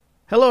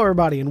Hello,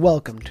 everybody, and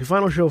welcome to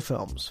Final Show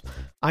Films.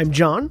 I'm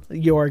John,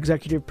 your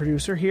executive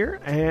producer here,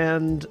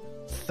 and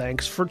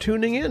thanks for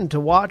tuning in to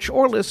watch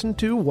or listen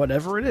to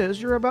whatever it is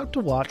you're about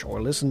to watch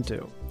or listen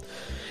to.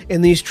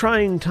 In these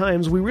trying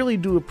times, we really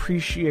do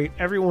appreciate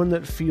everyone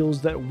that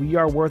feels that we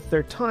are worth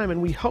their time,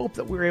 and we hope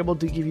that we're able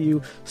to give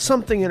you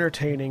something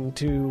entertaining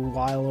to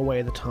while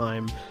away the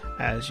time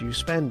as you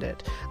spend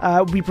it.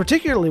 We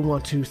particularly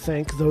want to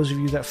thank those of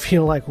you that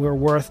feel like we're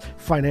worth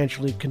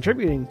financially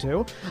contributing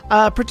to,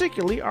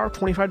 particularly our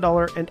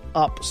 $25 and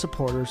up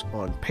supporters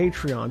on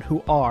Patreon,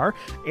 who are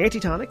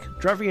Antitonic,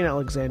 Drevian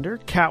Alexander,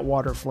 Cat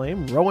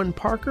Waterflame, Rowan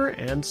Parker,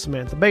 and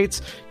Samantha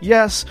Bates.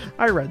 Yes,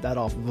 I read that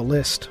off of a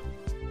list.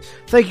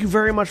 Thank you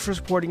very much for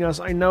supporting us.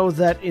 I know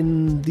that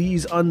in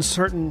these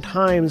uncertain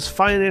times,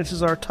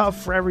 finances are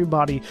tough for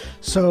everybody,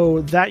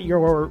 so that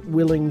you're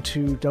willing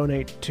to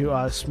donate to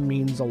us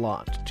means a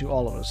lot to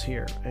all of us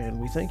here, and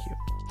we thank you.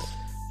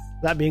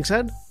 That being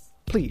said,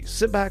 please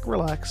sit back,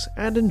 relax,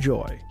 and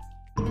enjoy.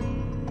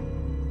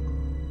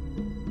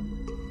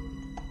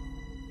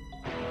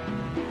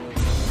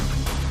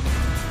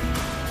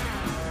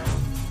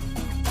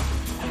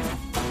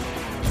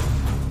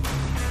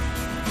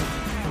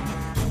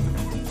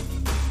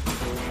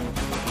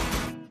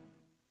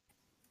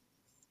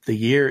 The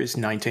year is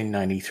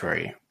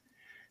 1993.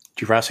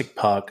 Jurassic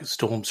Park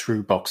storms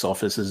through box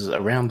offices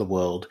around the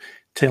world,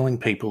 telling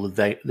people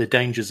the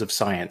dangers of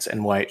science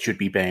and why it should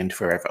be banned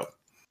forever.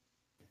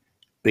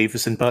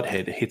 Beavis and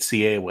Butthead hits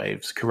the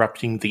airwaves,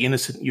 corrupting the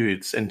innocent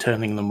youths and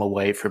turning them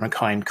away from a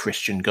kind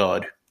Christian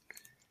God.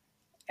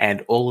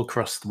 And all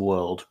across the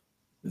world,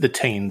 the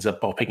teens are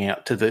bopping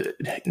out to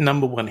the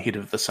number one hit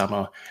of the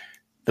summer,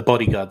 the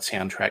Bodyguard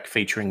soundtrack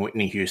featuring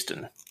Whitney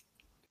Houston.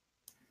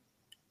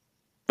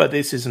 But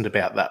this isn't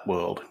about that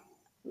world.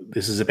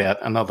 This is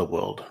about another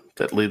world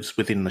that lives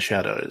within the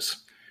shadows.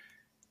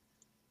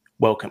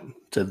 Welcome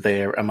to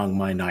There Among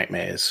My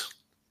Nightmares.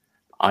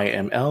 I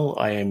am El,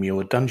 I am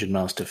your dungeon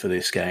master for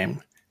this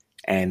game,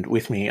 and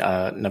with me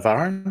are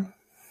Navarin.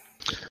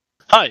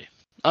 Hi,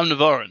 I'm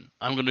Navarin.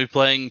 I'm going to be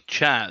playing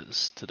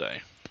Chaz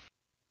today.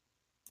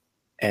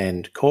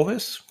 And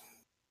Corvus.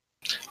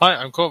 Hi,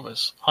 I'm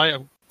Corvus.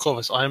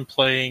 I'm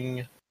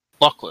playing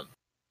Lachlan.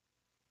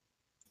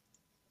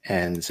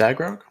 And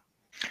Zagrog.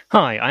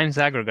 Hi, I'm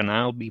Zagrog and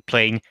I'll be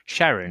playing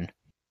Sharon.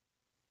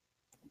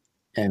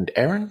 And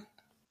Aaron.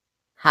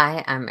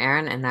 Hi, I'm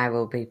Aaron and I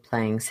will be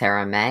playing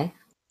Sarah May.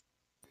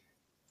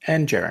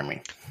 And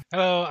Jeremy.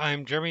 Hello,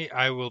 I'm Jeremy.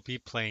 I will be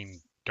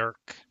playing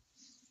Dirk.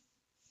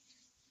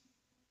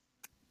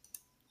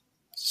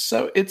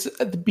 So it's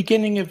at the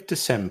beginning of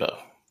December.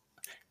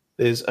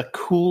 There's a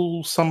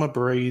cool summer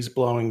breeze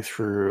blowing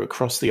through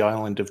across the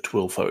island of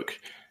Twilfolk,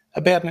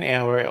 about an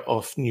hour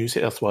off New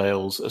South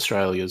Wales,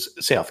 Australia's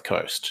south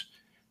coast.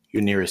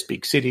 Your nearest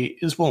big city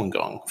is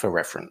Wollongong, for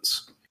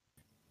reference.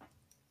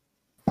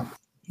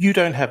 You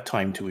don't have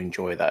time to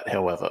enjoy that,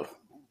 however,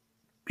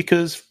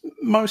 because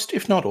most,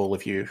 if not all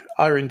of you,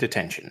 are in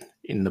detention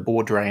in the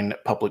Baudrain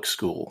Public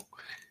School.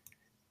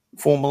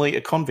 Formerly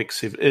a convict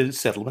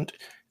settlement,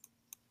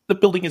 the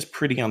building is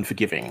pretty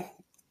unforgiving,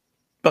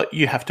 but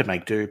you have to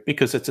make do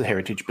because it's a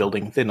heritage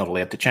building. They're not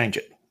allowed to change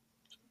it.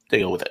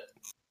 Deal with it.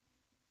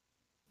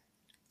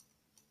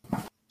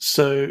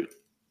 So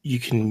you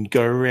can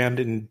go around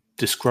and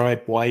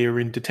describe why you're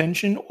in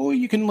detention, or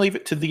you can leave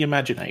it to the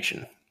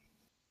imagination.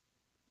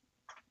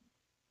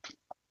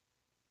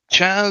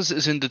 Chaz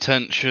is in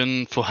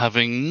detention for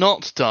having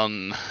not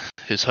done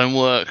his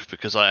homework,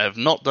 because I have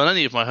not done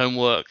any of my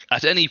homework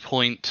at any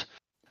point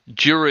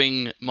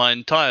during my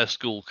entire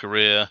school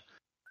career,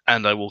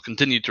 and I will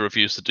continue to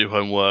refuse to do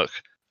homework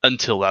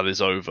until that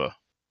is over.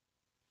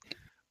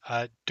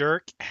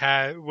 Dirk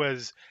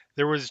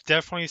there was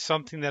definitely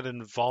something that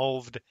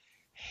involved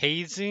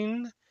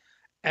hazing,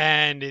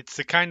 and it's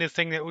the kind of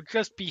thing that would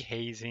just be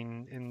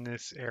hazing in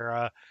this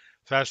era.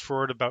 Fast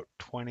forward about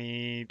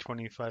 20,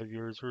 25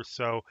 years or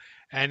so,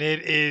 and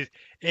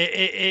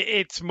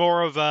it's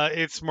more of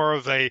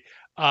a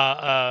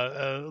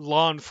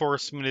law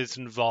enforcement is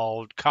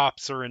involved,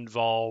 cops are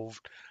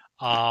involved.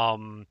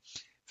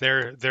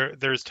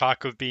 There's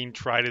talk of being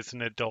tried as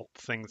an adult,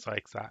 things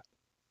like that.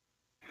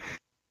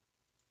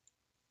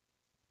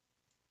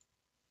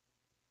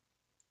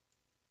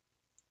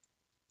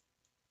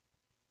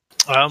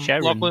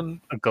 Sharon, Lachlan,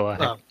 go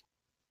ahead.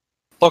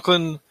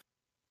 Lachlan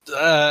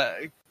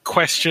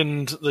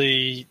questioned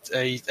a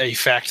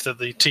fact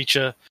that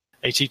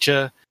a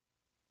teacher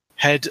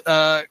had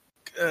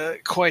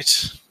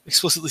quite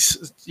explicitly,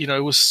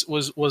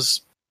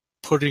 was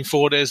putting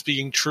forward as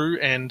being true,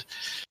 and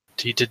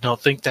he did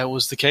not think that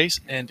was the case,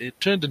 and it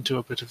turned into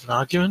a bit of an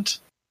argument,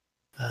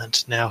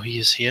 and now he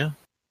is here.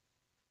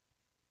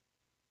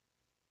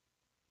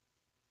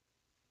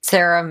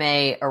 Sarah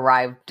May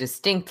arrived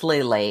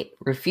distinctly late,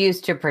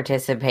 refused to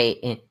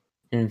participate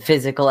in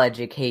physical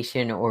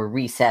education or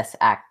recess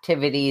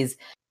activities,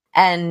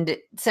 and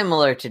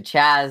similar to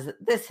Chaz,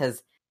 this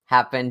has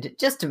happened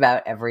just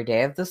about every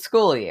day of the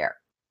school year.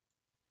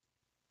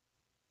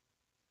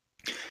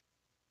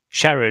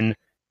 Sharon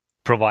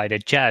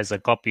provided Chaz a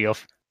copy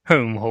of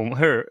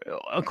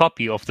a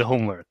copy of the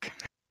homework,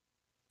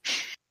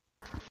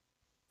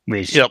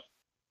 which Yep.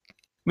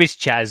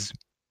 Chaz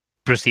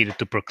proceeded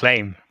to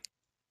proclaim.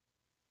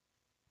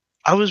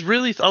 I was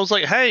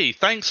like, hey,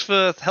 thanks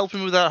for helping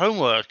me with that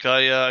homework.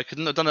 I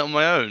couldn't have done it on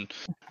my own,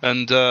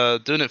 and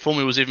doing it for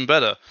me was even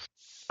better.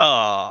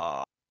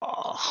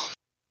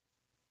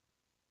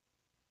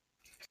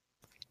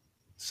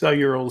 So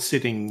you're all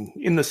sitting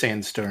in the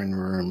sandstone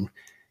room.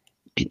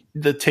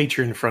 The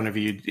teacher in front of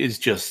you is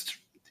just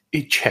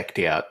checked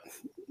out.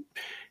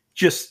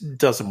 Just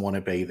doesn't want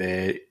to be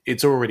there.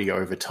 It's already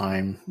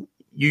overtime.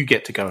 You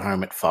get to go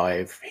home at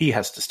 5. He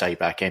has to stay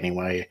back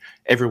anyway.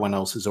 Everyone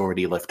else has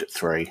already left at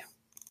 3.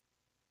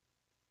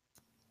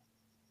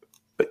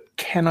 But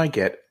can I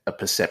get a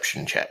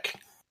perception check?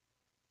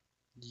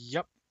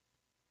 Yep.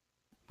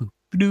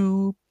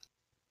 Bloop.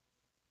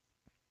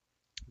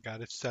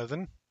 Got a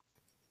 7.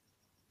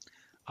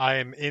 I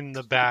am in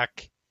the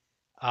back,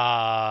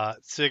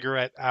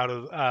 cigarette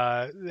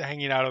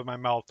hanging out of my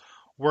mouth,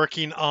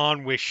 working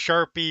on with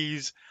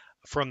Sharpies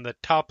from the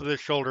top of the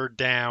shoulder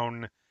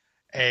down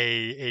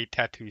a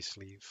tattoo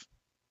sleeve.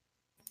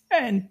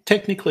 And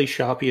technically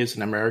Sharpie is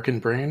an American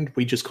brand.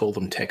 We just call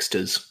them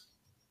Texters.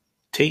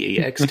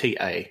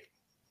 Texta.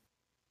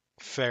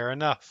 Fair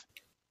enough.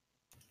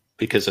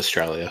 Because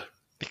Australia.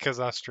 Because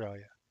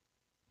Australia.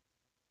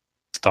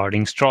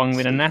 Starting strong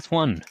with a nat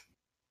 1.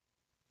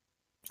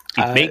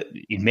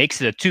 It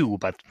makes it a 2,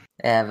 but...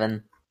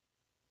 Evan.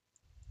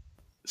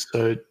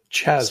 So,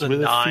 Chaz, It's a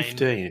with 9. a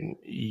 15,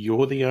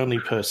 you're the only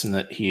person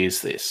that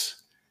hears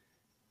this.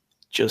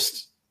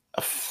 Just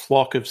a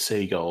flock of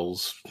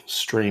seagulls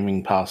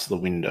streaming past the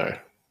window.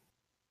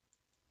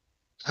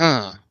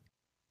 Huh.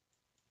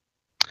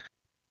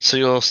 So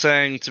you're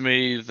saying to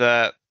me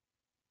that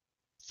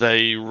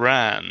they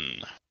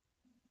ran?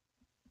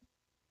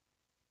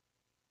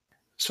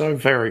 So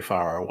very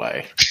far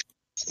away.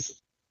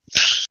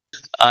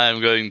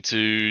 I'm going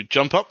to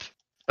jump up,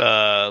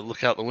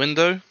 look out the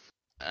window,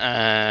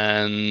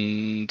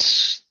 and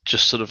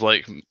just sort of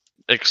like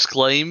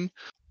exclaim,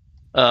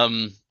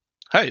 "Hey,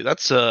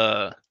 it's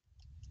a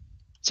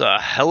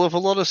hell of a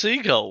lot of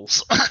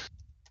seagulls."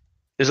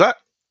 Is that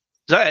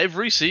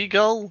every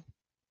seagull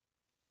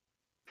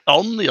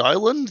on the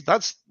island?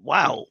 That's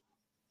wow.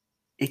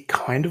 It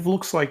kind of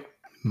looks like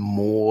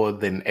more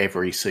than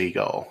every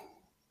seagull.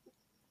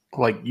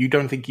 Like, you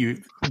don't think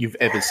you've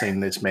ever seen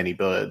this many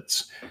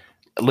birds,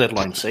 let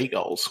alone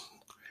seagulls.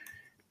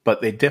 But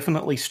they're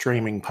definitely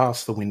streaming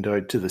past the window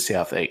to the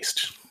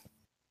southeast.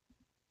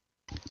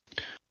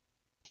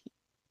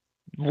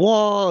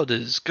 What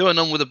is going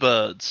on with the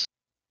birds?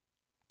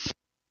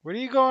 What are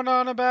you going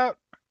on about?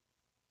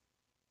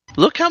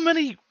 Look how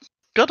many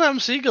goddamn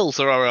seagulls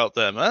there are out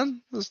there,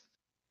 man.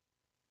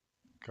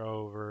 Go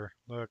over.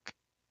 Look.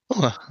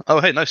 Oh,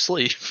 hey, nice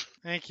sleeve.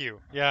 Thank you.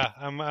 Yeah,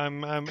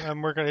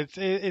 I'm working.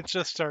 It's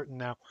just starting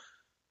now.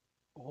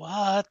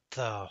 What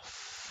the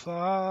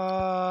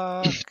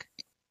fuck?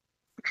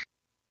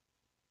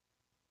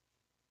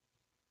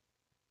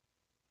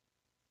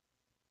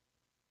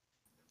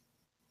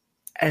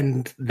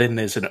 And then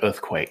there's an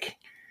earthquake.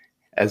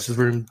 As the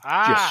room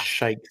just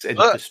shakes and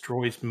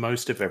destroys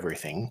most of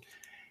everything,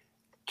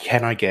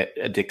 can I get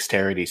a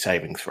dexterity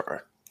saving throw?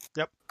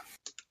 Yep.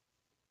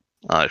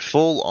 I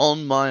fall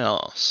on my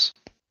ass.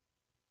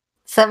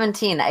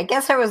 17. I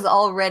guess I was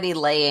already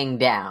laying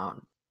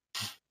down.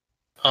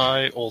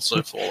 I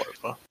also fall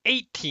over.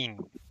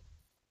 18.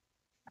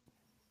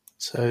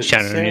 So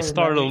Shannon is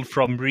startled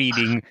from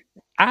reading.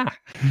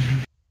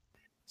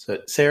 So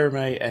Sarah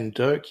May and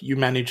Dirk, you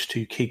manage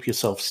to keep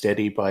yourself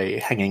steady by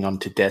hanging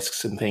onto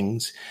desks and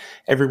things.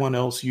 Everyone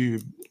else,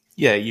 you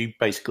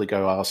basically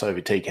go arse over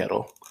tea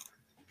kettle.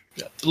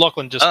 Yeah.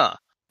 Lachlan just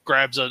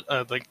grabs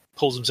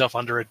pulls himself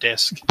under a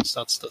desk and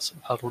starts to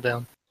huddle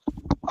down.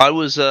 I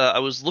was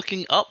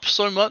looking up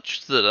so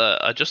much that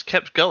I just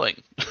kept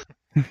going.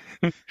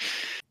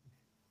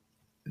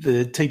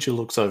 The teacher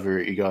looks over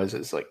at you guys.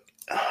 It's like,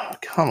 oh,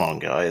 come on,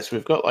 guys.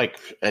 We've got like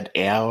an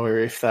hour,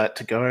 if that,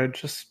 to go.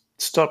 Just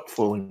stop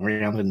fooling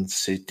around and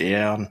sit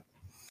down.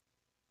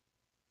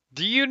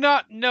 Do you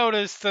not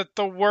notice that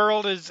the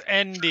world is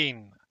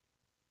ending?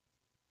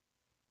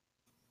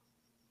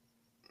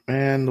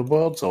 Man, the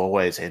world's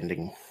always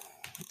ending.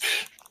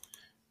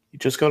 You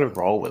just got to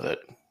roll with it.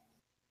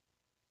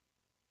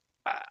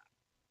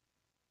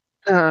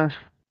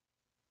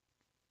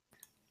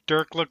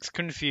 Dirk looks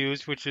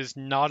confused, which is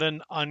not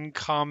an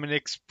uncommon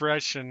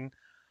expression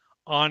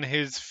on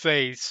his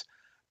face,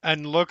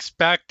 and looks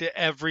back to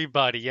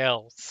everybody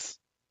else.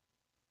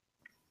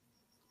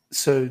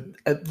 So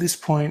at this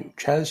point,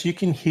 Chaz, you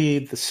can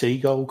hear the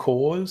seagull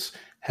calls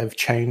have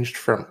changed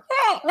from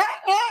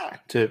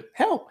to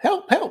help,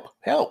 help, help,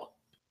 help.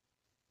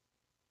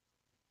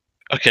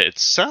 Okay, it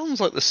sounds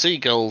like the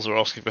seagulls are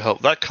asking for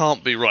help. That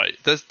can't be right.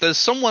 There's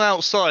someone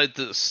outside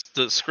that's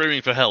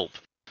screaming for help.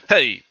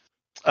 Hey,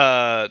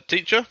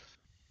 teacher,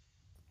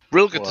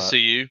 real good to see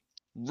you.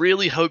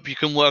 Really hope you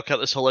can work out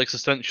this whole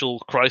existential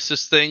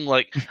crisis thing.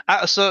 Like,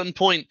 at a certain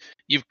point,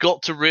 you've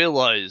got to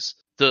realize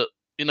that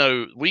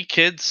we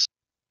kids,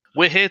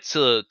 we're here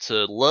to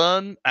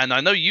learn, and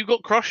I know you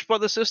got crushed by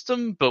the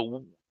system, but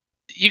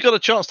you got a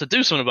chance to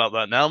do something about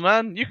that now,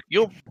 man.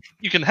 You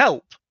can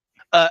help.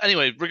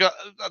 Anyway,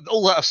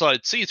 all that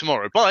aside, see you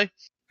tomorrow. Bye.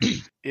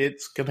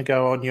 It's going to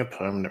go on your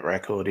permanent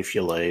record if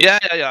you leave. Yeah.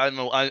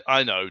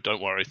 I know.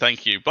 Don't worry.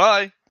 Thank you.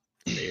 Bye.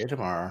 See you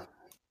tomorrow.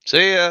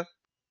 See ya.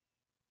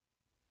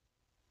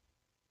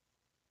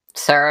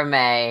 Sarah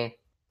May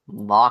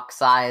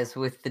locks eyes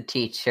with the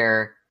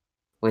teacher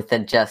with a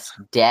just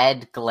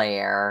dead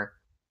glare,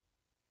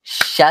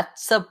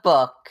 shuts a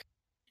book,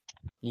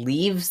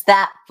 leaves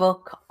that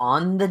book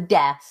on the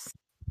desk,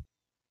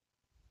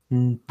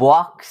 and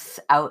walks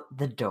out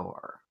the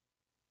door.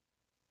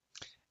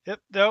 Yep,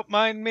 don't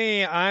mind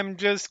me. I'm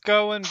just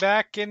going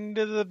back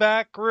into the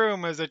back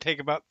room as I take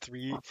about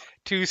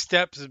 2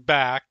 steps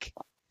back.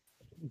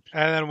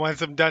 And then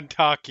once I'm done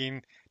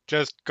talking,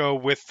 just go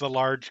with the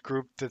large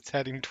group that's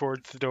heading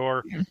towards the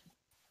door.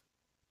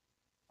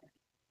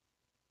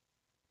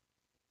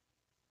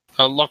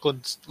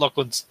 Lachlan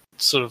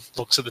sort of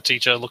looks at the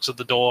teacher, looks at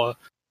the door,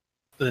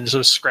 then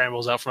sort of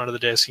scrambles out from under the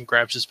desk and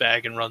grabs his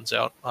bag and runs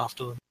out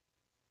after them.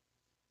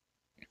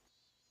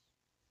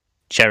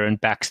 Sharon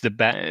packs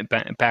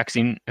packs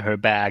in her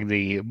bag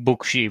the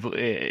book she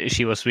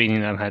was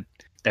reading and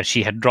that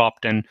she had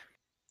dropped, and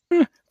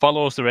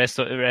follows the rest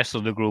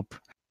of the group.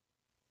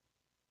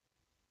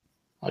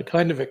 I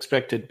kind of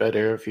expected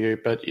better of you,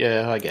 but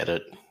yeah, I get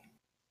it.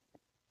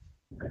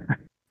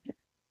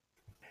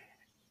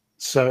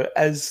 So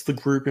as the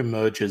group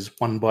emerges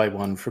one by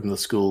one from the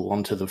school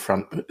onto the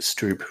front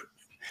stoop,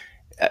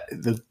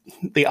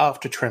 the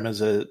after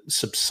tremors are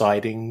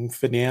subsiding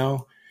for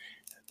now.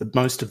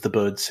 Most of the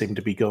birds seem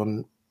to be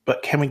gone,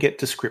 but can we get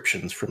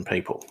descriptions from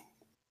people?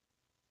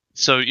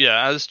 So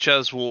yeah, as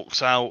Chaz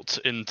walks out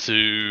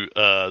into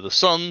the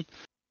sun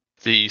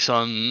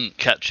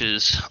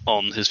catches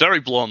on his very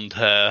blonde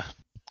hair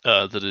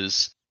that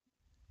is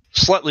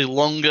slightly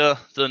longer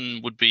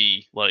than would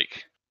be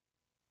like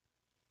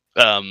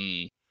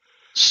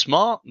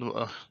smart.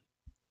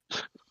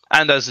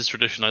 And as is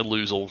tradition, I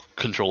lose all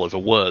control over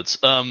words.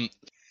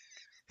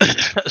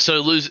 So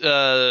lose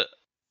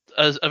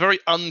a very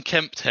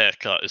unkempt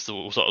haircut is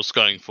what I was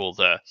going for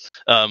there,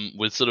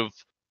 with sort of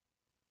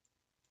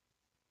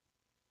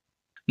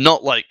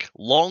not like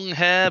long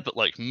hair, but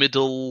like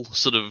middle,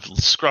 sort of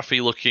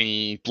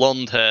scruffy-looking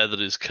blonde hair that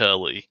is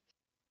curly.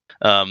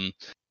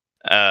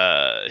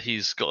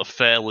 He's got a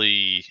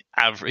fairly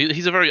average.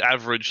 He's a very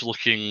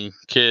average-looking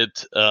kid.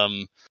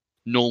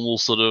 Normal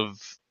sort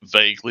of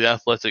vaguely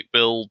athletic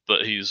build,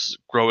 but he's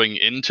growing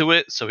into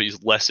it, so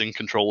he's less in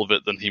control of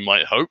it than he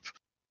might hope.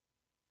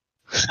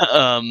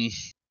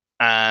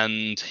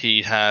 And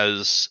he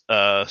has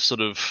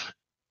sort of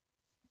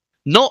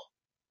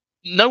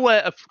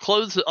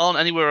clothes that aren't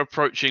anywhere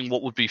approaching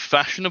what would be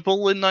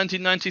fashionable in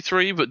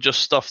 1993, but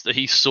just stuff that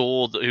he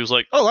saw that he was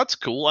like, oh, that's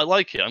cool, I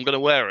like it, I'm going to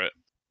wear it.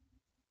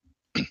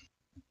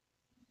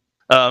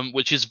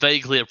 Which is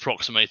vaguely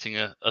approximating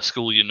a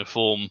school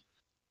uniform,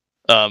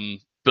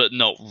 but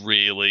not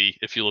really,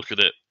 if you look at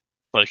it.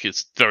 Like,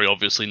 it's very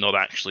obviously not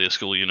actually a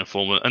school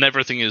uniform, and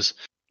everything is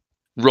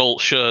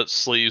shirts,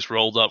 sleeves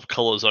rolled up,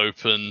 collars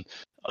open,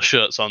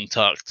 shirts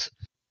untucked,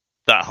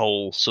 that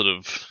whole sort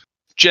of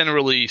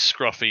generally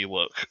scruffy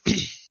look.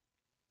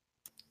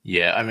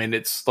 Yeah, I mean,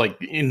 it's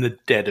like in the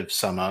dead of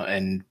summer,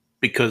 and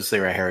because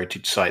they're a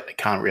heritage site, they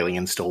can't really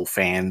install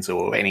fans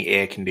or any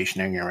air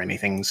conditioning or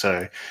anything,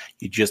 so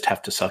you just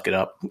have to suck it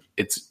up.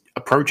 It's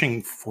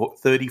approaching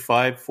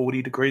 35,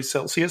 40 degrees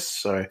Celsius,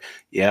 so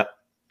yeah.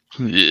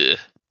 Yeah.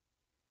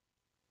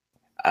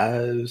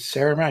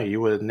 Sarah May,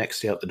 you were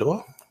next out the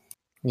door?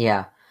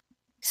 Yeah.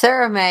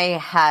 Sarah May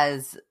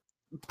has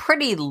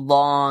pretty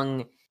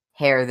long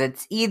hair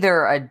that's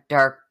either a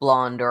dark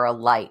blonde or a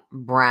light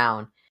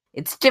brown.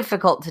 It's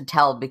difficult to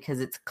tell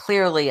because it's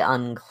clearly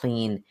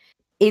unclean.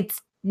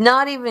 It's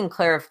not even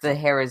clear if the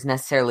hair is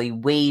necessarily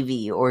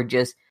wavy or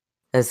just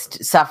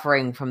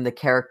suffering from the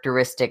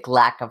characteristic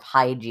lack of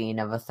hygiene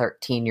of a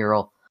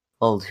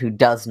 13-year-old who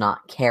does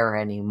not care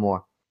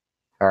anymore.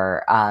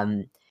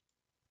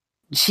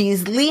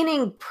 She's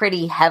leaning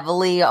pretty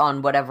heavily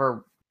on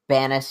whatever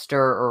banister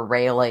or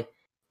railing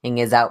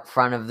is out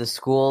front of the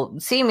school,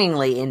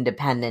 seemingly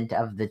independent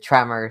of the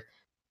tremor,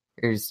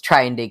 is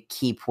trying to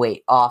keep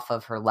weight off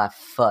of her left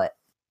foot.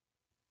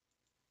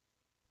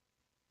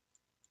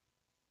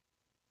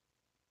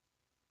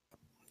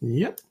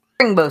 Yep.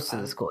 Wearing most of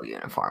the school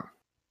uniform.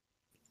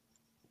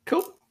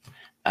 Cool.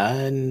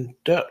 And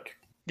Dirk.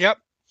 Yep.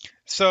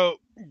 So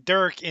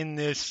Dirk, in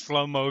this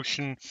slow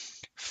motion,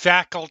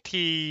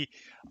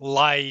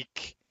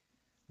 faculty-like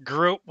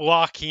group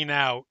walking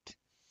out,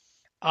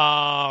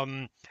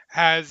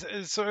 has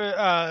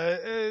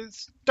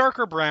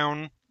darker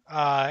brown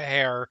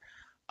hair,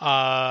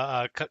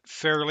 cut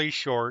fairly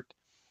short.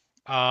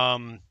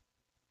 On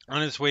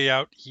his way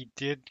out, he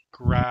did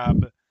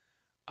grab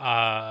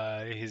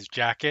his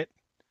jacket,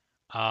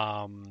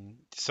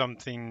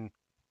 something,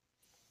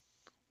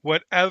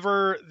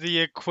 whatever the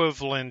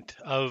equivalent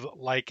of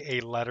like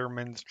a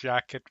letterman's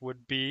jacket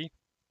would be.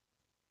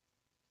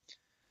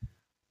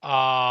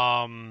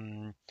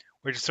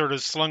 which is sort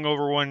of slung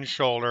over one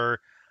shoulder.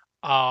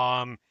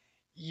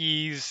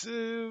 He's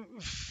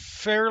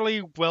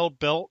fairly well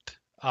built.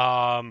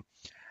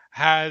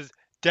 Has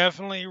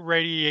definitely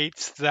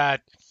radiates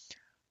that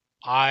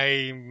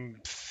I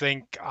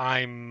think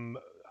I'm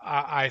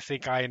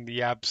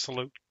the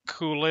absolute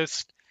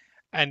coolest,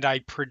 and I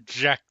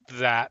project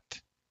that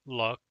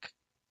look.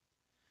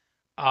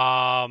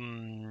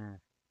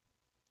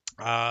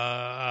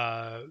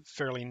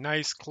 Fairly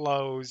nice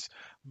clothes,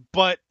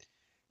 but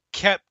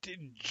kept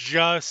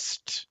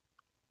just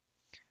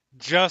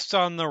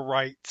on the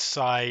right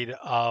side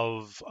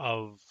of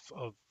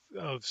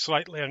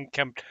slightly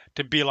unkempt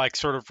to be like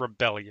sort of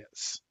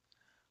rebellious.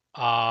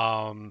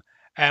 And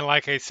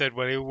like I said,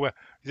 when he was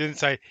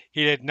inside,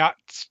 he did not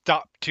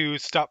stop to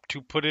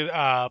put it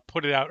out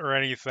or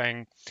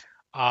anything.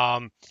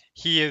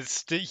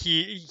 He's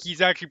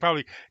actually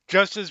probably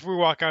just as we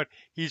walk out,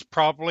 he's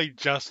probably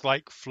just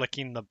like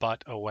flicking the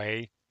butt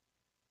away.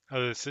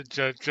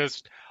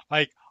 Just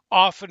like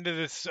off into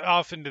the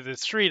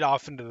street,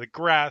 off into the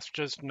grass,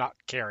 just not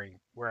caring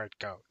where it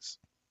goes.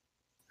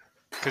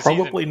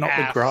 Probably not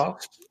the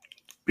grass,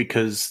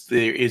 because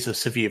there is a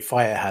severe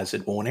fire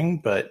hazard warning,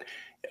 but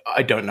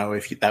I don't know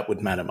if that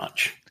would matter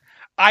much.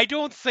 I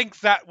don't think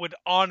that would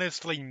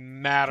honestly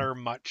matter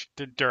much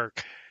to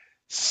Dirk.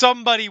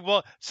 Somebody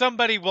will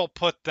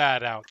put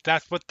that out.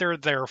 That's what they're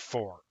there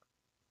for.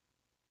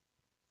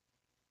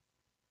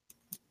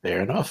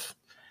 Fair enough.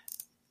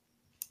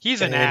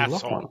 He's an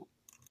asshole.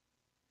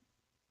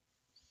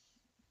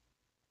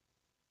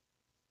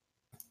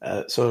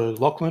 So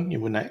Lachlan,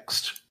 you were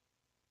next.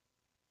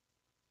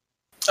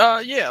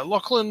 Yeah,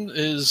 Lachlan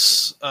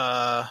is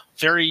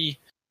very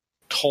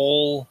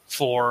tall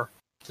for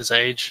his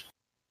age.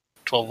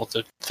 12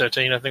 or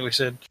 13, I think we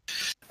said.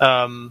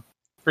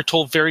 Very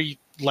tall, very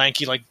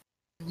lanky, like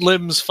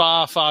limbs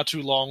far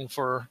too long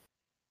for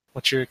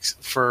what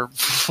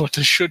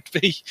they should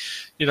be.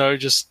 You know,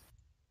 just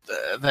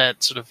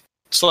that sort of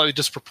slightly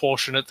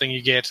disproportionate thing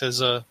you get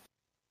as a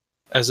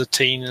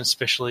teen,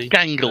 especially.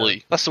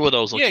 Gangly. That's the word I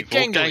was looking for.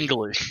 Gangly.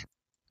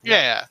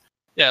 Gangly.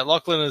 Yeah,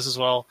 Lachlan is as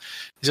well.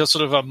 He's got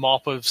sort of a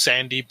mop of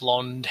sandy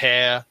blonde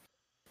hair.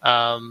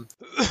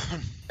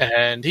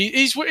 And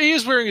he is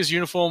wearing his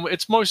uniform.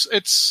 It's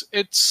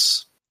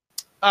it's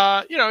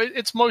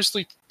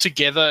mostly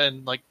together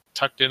and like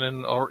tucked in,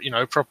 and or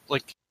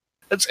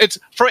it's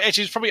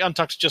probably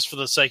untucked just for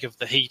the sake of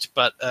the heat,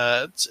 but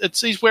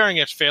he's wearing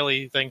a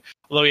fairly thing.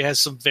 Although he has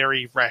some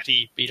very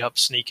ratty beat up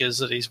sneakers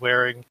that he's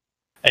wearing,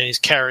 and he's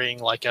carrying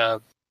like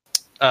a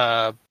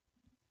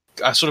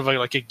sort of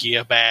like a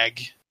gear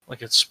bag,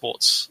 like a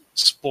sports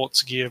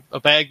gear, a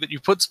bag that you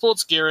put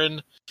sports gear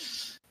in,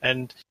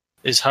 and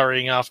is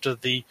hurrying after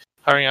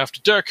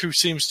Dirk, who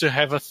seems to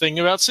have a thing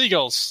about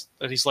seagulls.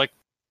 That he's like,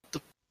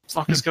 the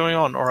fuck is going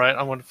on? All right,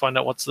 I want to find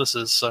out what this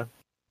is. So,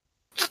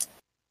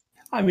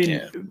 I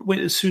mean,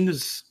 as soon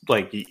as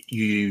like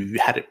you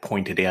had it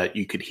pointed out,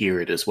 you could hear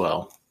it as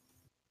well.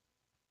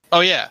 Oh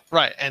yeah,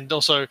 right, and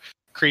also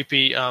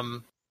creepy.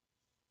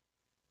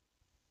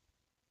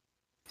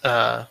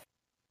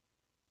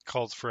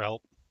 Calls for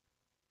help.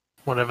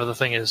 Whatever the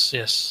thing is,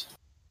 yes.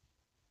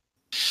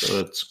 So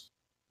it's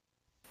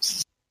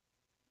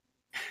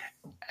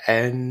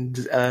and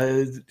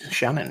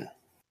Shannon.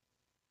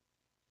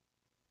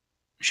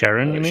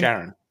 Sharon, you mean?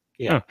 Sharon.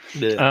 Yeah.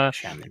 Oh.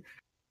 Shannon.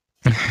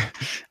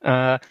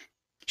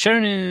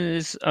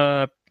 Sharon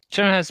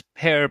has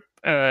hair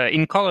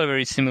in color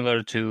very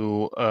similar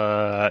to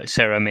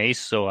Sarah May's,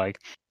 so like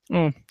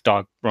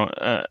dark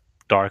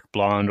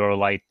blonde or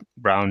light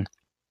brown,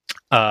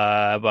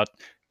 but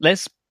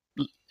less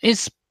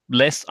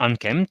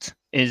unkempt.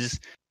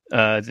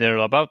 They're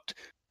about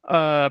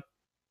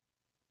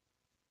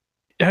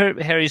her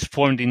hair is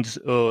formed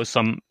into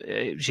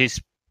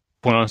she's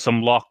put on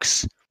some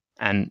locks,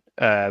 and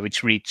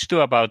which reach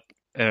to about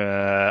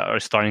are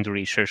starting to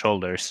reach her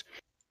shoulders.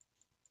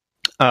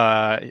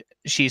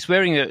 She's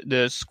wearing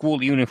the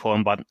school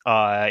uniform, but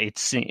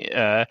it's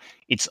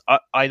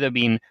either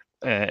been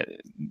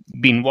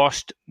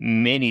washed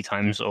many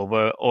times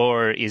over,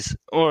 or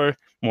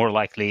more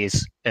likely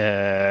is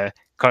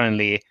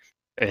currently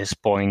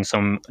spoiling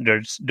some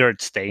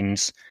dirt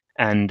stains,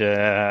 and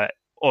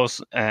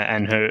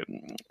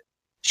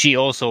she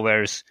also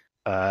wears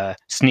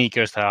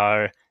sneakers that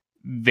are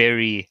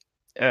very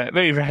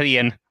ratty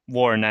and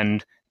worn,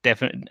 and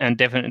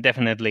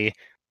definitely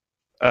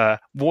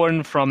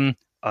worn from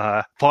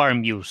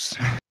farm use.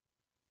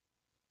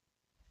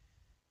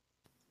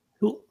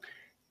 Cool.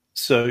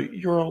 So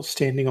you're all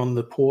standing on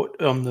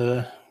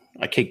the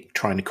I keep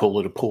trying to call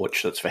it a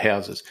porch, that's for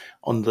houses,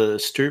 on the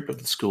stoop of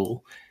the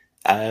school.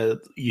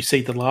 You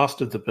see the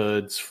last of the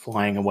birds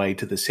flying away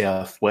to the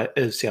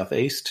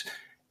southeast.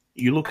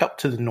 You look up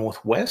to the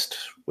northwest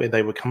where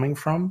they were coming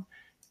from,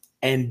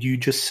 and you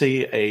just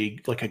see a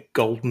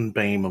golden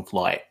beam of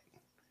light.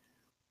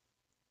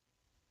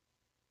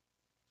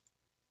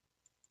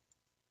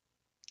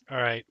 All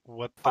right,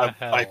 what the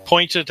hell? I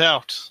point it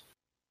out.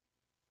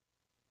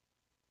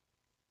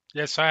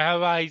 Yes, I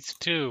have eyes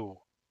too.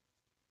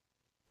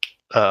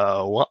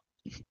 What?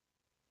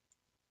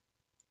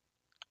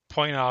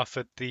 Point off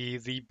at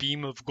the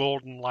beam of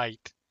golden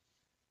light.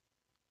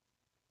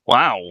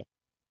 Wow.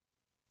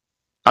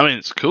 I mean,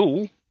 it's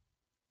cool.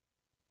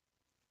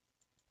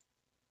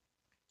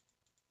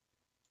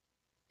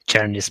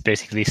 Sharon is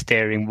basically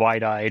staring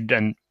wide-eyed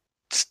and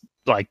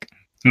like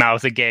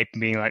mouth agape,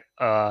 being like,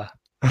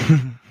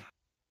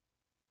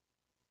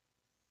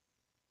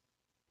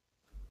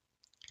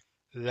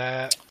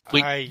 That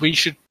We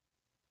should.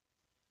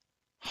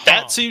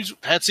 Huh.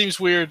 That seems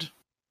weird.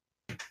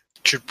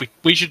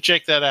 We should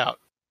check that out.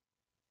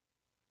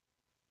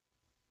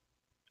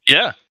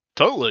 Yeah,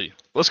 totally.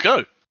 Let's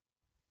go.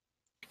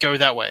 Go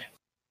that way.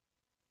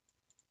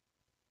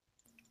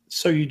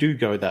 So you do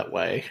go that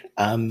way.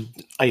 I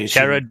assume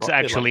Jared you've got,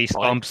 actually like,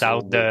 stomps bikes or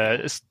out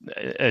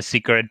the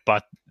cigarette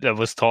butt that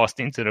was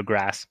tossed into the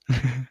grass.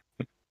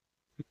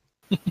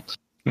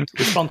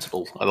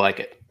 responsible. I like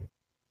it.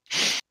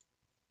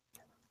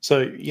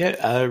 So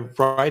yeah,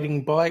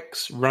 riding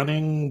bikes,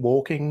 running,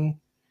 walking,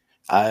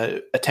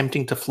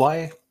 attempting to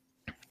fly.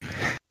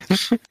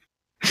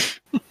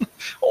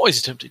 Always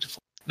attempting to.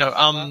 No.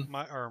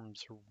 My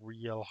arms are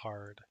real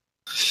hard.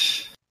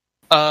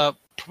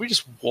 Probably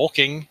just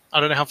walking. I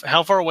don't know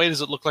how far away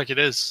does it look like it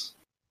is.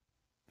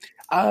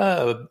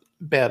 About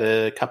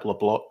a couple of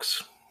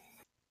blocks.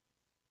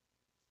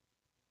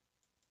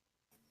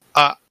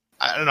 I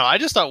don't know. I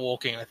just start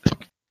walking. I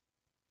think.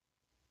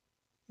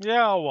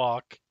 Yeah, I'll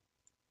walk.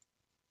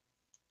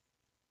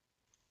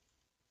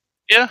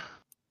 Yeah.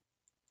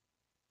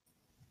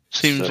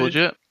 Seems So-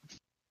 legit.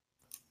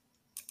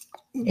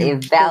 You walk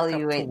up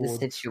Evaluate the towards-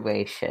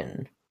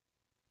 situation.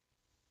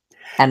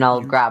 And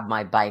I'll You- grab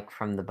my bike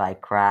from the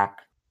bike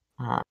rack.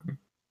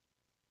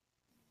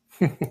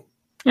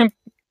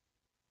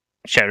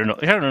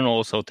 Sharon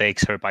also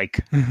takes her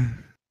bike.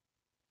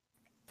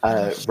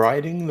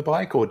 Riding the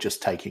bike or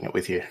just taking it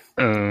with you?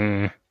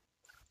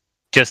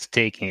 Just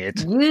taking it.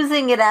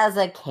 Using it as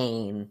a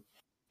cane.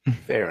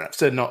 Fair enough.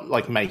 So not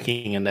like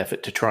making an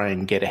effort to try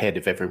and get ahead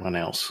of everyone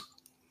else.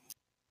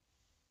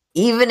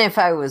 Even if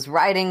I was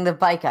riding the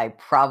bike, I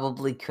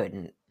probably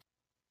couldn't.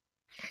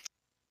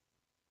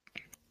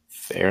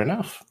 Fair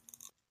enough.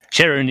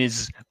 Sharon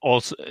is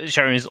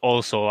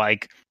also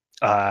like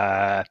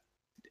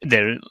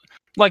there,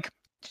 like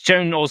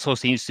Sharon also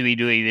seems to be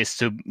doing this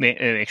to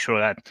make sure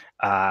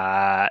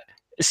that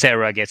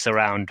Sarah gets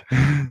around.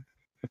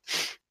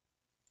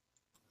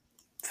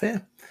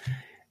 Fair.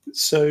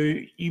 So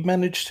you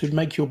managed to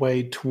make your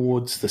way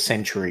towards the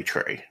Century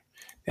Tree.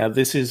 Now,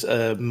 this is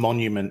a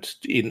monument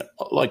in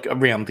like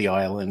around the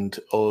island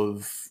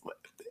of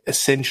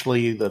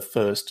essentially the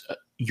first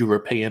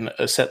European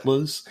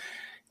settlers.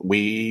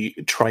 We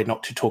try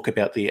not to talk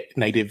about the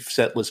native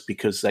settlers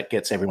because that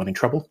gets everyone in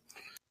trouble.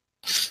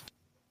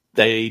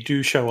 They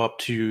do show up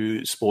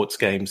to sports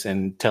games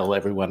and tell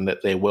everyone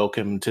that they're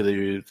welcome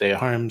to their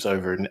homes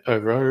over and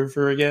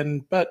over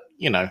again, but,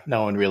 you know,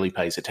 no one really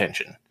pays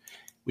attention,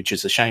 which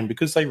is a shame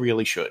because they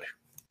really should.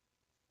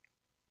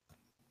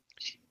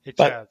 Hey,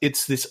 But Chaz.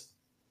 it's this...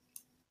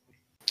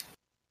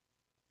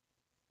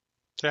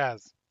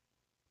 Chaz.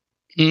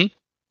 Hmm? You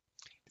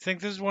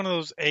think this is one of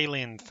those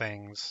alien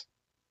things?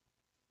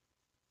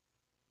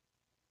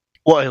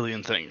 What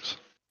alien things?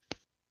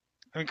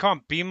 I mean, come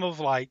on, beam of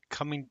light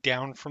coming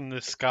down from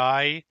the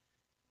sky,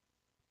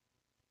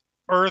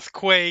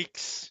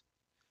 earthquakes,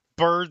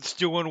 birds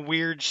doing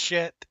weird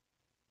shit.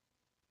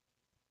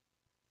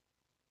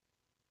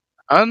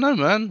 I don't know,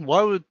 man.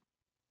 Why would...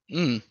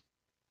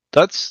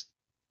 That's...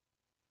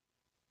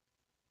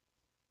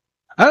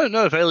 I don't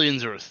know if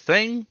aliens are a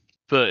thing,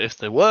 but if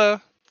they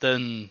were,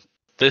 then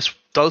this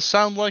does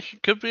sound like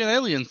it could be an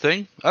alien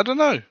thing. I don't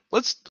know.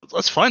 Let's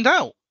find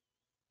out.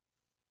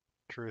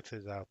 Truth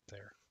is out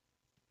there.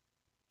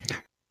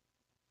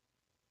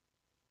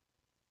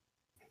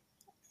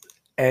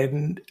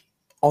 And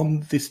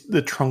on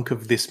the trunk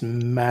of this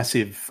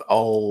massive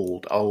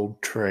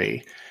old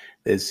tree,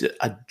 there's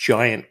a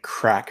giant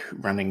crack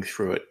running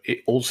through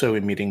it, also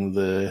emitting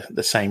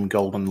the same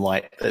golden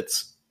light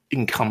that's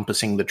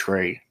encompassing the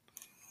tree.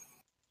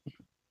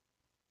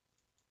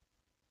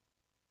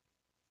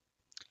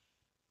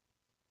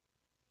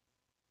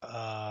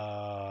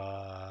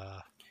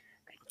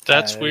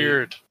 That's Uh,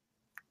 weird.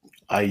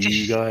 Are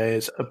you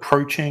guys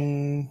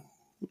approaching,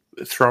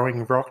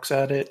 throwing rocks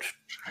at it?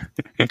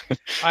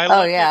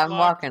 Oh yeah, I'm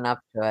walking up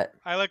to it.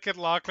 I look at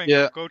Lachlan.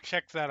 Yeah. Go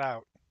check that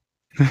out.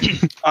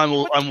 I'm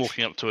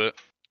walking up to it.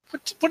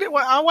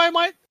 Why am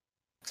I?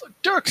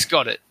 Dirk's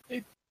got it.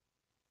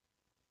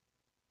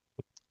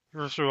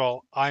 First of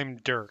all, I'm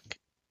Dirk.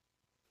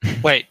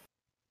 Wait.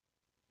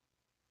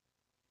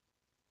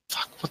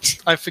 Fuck,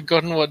 I've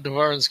forgotten what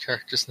Navarro's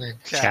character's name.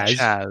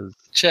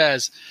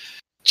 Chaz.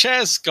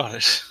 Chaz got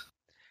it.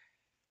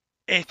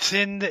 It's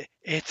in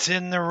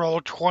the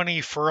roll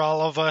 20 for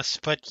all of us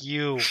but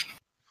you.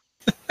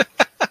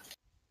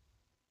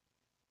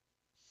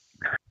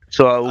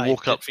 So I will I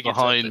walk did up forget to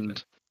update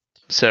behind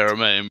Sarah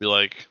May and be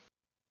like,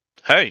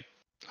 "Hey,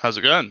 how's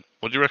it going?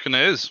 What do you reckon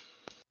it is?"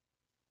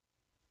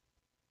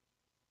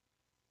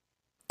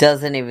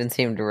 doesn't even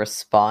seem to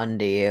respond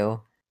to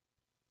you.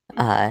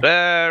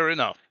 Fair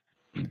enough.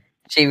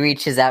 She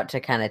reaches out to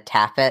kind of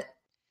tap it.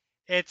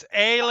 It's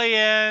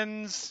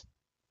aliens!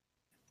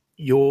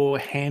 Your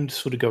hand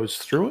sort of goes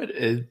through it.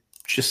 It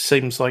just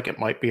seems like it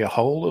might be a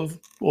hole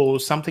or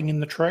something in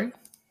the tray.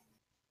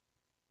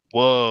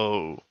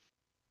 Whoa.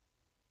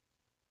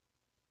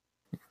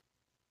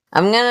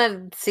 I'm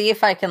gonna see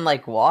if I can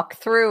walk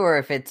through, or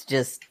if it's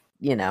just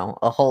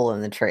a hole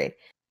in the tree.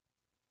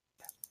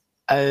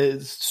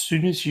 As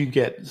soon as you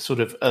get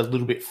sort of a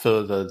little bit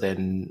further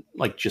than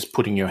just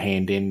putting your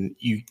hand in,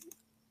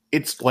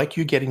 it's like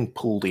you're getting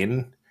pulled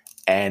in,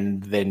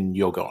 and then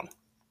you're gone.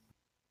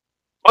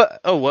 What?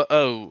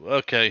 Oh,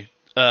 okay.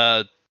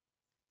 The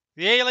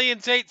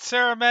aliens ate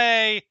Sarah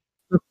May!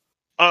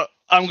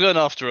 I'm going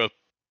after her.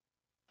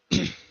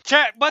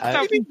 Chat, what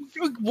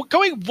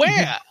Going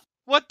where?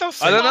 What the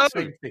I don't know.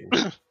 Same thing.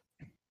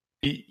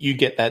 You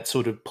get that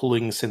sort of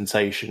pulling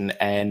sensation,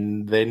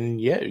 and then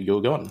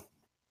you're gone.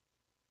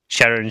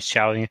 Sharon's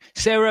shouting,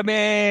 "Sarah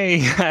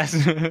May!"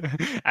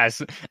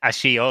 as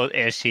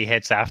she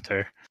heads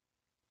after.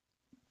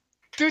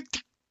 Dude.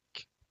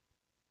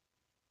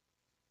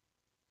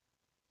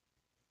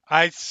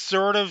 I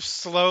sort of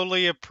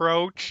slowly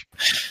approach,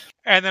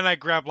 and then I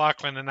grab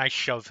Lachlan and I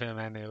shove him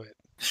into it.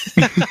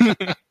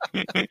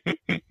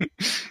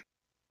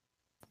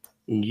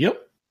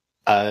 Yep.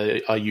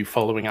 Are you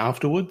following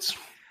afterwards?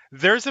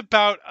 There's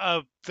about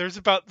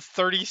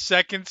 30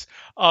 seconds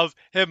of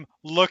him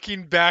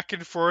looking back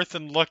and forth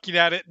and looking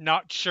at it,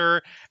 not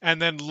sure,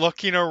 and then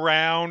looking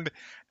around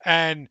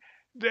and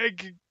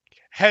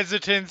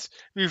hesitance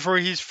before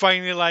he's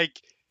finally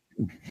like,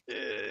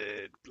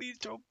 please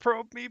don't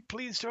probe me,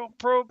 please don't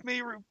probe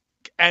me,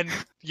 and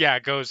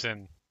goes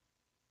in.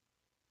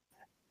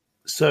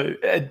 So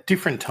at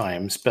different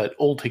times, but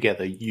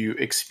altogether, you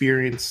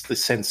experience the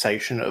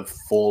sensation of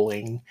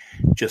falling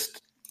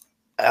just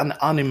an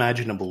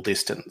unimaginable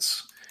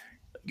distance.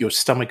 Your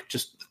stomach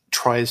just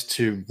tries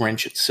to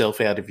wrench itself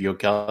out of your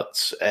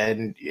guts,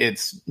 and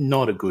it's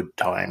not a good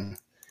time.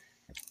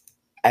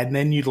 And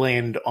then you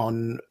land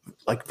on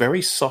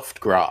very soft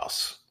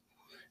grass.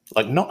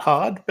 Not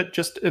hard, but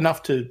just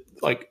enough to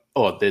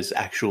there's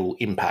actual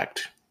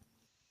impact.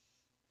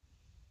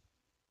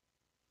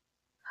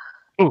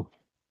 Ooh.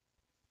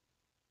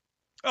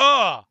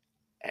 Oh!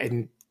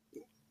 And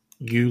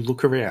you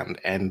look around,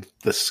 and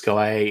the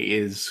sky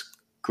is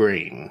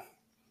green.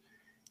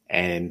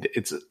 And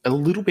it's a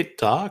little bit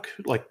dark,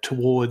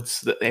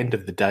 towards the end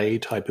of the day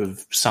type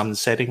of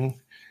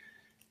sun-setting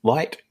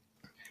light,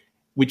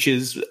 which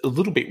is a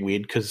little bit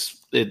weird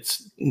because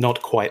it's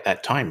not quite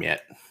that time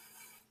yet.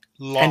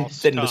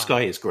 Lost and then time. The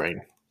sky is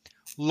green.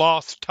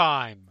 Lost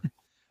time.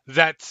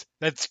 That's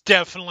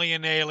definitely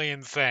an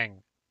alien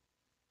thing.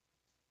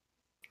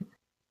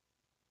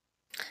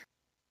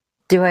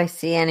 Do I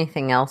see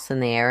anything else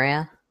in the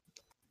area?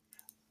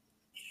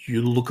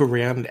 You look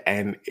around,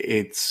 and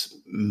it's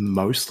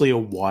mostly a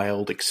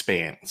wild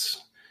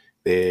expanse.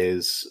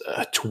 There's,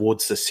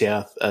 towards the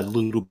south, a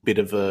little bit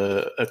of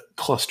a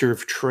cluster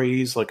of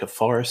trees, like a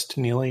forest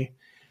nearly,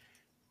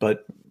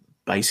 but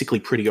basically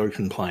pretty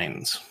open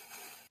plains.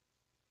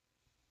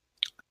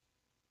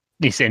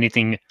 Is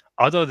anything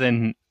other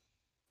than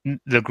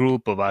the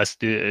group of us?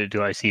 Would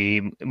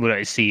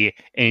I see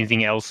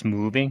anything else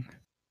moving?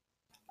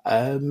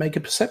 Make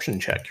a perception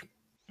check.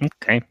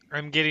 Okay.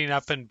 I'm getting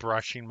up and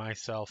brushing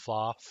myself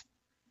off.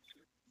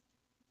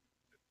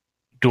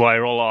 Do I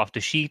roll off the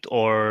sheet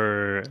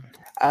or?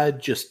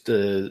 Just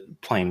the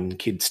plain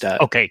kid stat.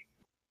 Okay.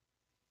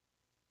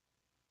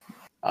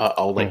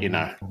 I'll let you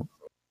know.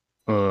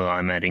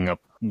 I'm adding up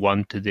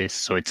 1 to this,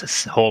 so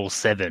it's a whole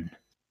 7.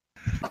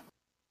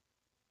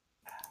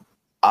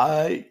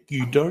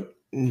 You don't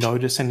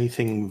notice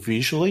anything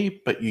visually,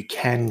 but you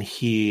can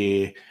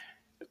hear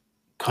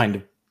kind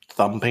of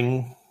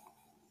thumping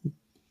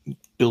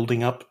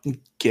building up,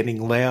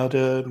 getting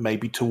louder,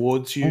 maybe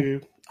towards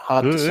you.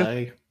 Hard to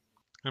say.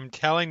 I'm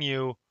telling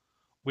you,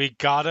 we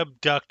got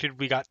abducted,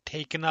 we got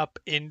taken up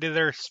into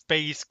their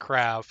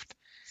spacecraft,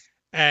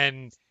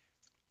 and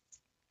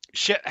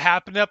shit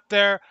happened up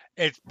there.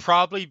 It's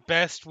probably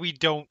best we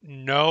don't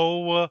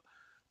know.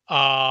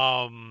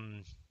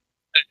 From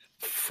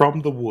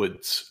the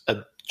woods,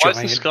 a Why is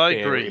the giant sky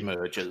bear green?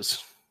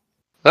 emerges.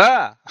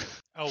 Ah!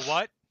 A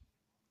what?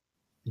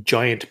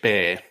 Giant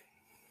bear.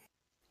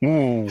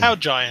 Ooh. How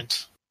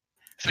giant?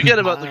 Forget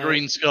about the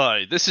green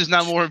sky. This is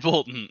now more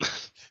important.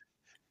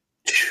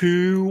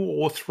 2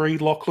 or 3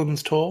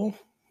 Lachlan's tall.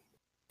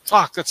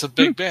 Fuck, that's a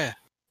big bear.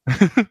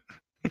 Can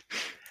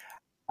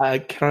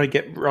I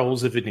get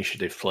rolls of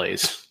initiative,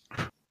 please?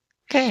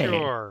 Okay.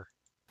 Sure.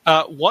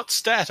 What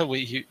stats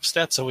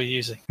are we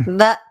using?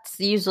 That's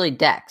usually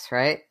Dex,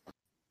 right?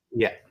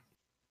 Yeah.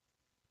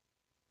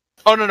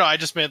 Oh no, I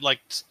just meant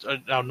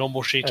our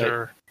normal sheet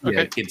or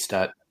Yeah, kid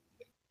stat.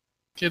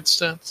 kid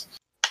stats.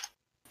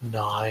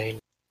 9.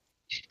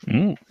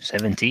 Ooh,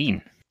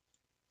 17.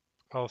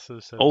 Also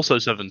 7. Also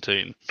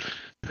 17.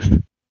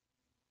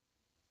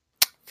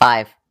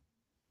 5.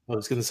 I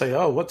was going to say,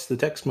 what's the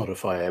dex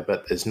modifier?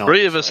 But there's not.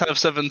 3 of us so- have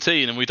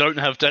 17, and we don't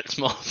have dex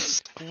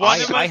mods. One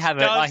of us I have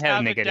a- does I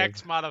have a negative.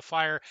 dex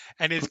modifier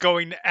and is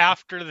going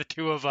after the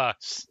two of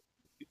us.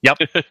 yeah.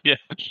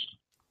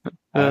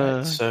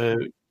 Alright, so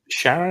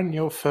Sharon,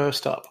 you're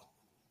first up.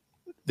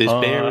 This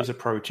bear is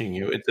approaching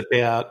you. It's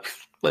about,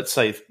 let's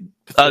say,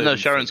 30 no, feet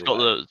Sharon's got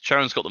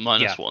away. the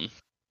minus one.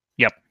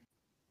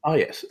 Oh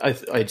yes,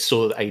 I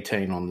saw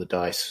 18 on the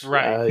dice.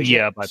 Right.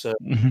 Yeah, but So,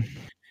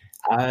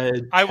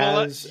 I will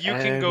let Chaz you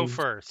can go and-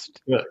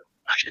 first.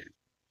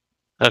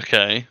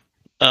 Okay.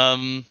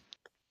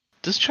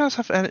 Does Chaz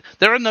have any?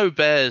 There are no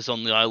bears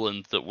on the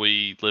island that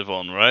we live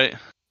on, right?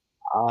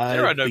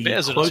 There are no the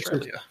bears in closest-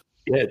 Australia.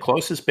 Yeah,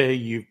 closest bear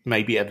you've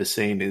maybe ever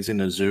seen is in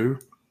a zoo.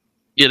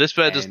 Yeah, this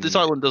this And-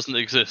 island doesn't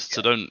exist,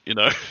 so don't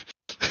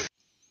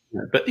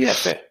But yeah,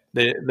 fair.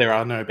 There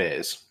are no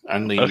bears.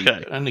 Only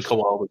Okay.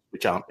 koalas,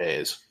 which aren't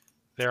bears.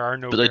 There are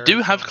no But they do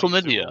bears have on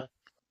Lake chlamydia.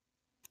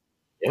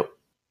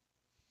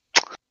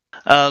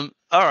 Zool.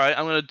 All right,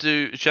 I'm gonna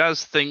do.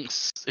 Chaz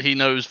thinks he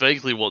knows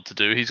vaguely what to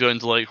do. He's going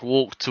to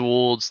walk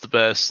towards the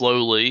bear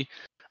slowly,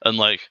 and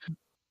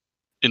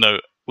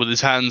with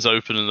his hands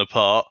open and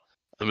apart,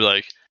 and be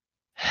like,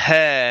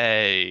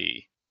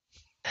 "Hey,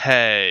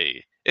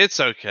 it's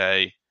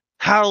okay.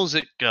 How's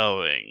it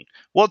going?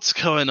 What's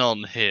going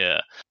on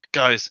here,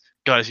 guys?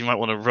 You might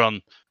want to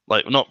run,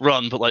 not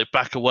run, but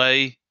back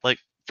away,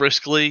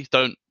 briskly.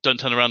 Don't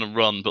turn around and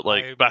run, but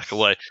back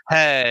away.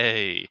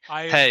 Hey,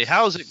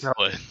 how's it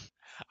going?"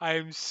 I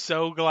am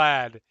so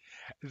glad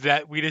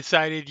that we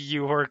decided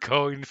you were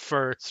going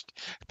first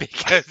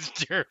because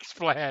Dirk's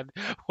plan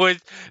was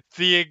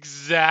the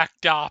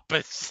exact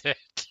opposite.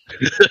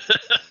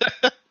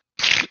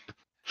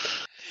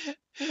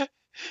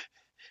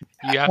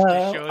 You have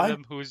to show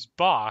them who's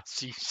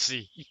boss, you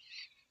see.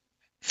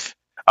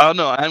 Oh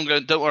no, I am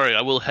going. Don't worry,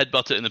 I will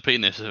headbutt it in the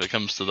penis if it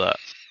comes to that.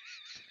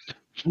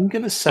 I'm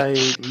going to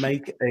say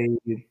make a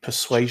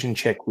persuasion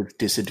check with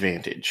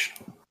disadvantage.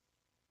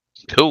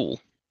 Cool.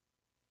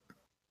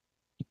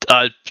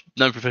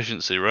 No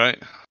proficiency,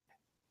 right?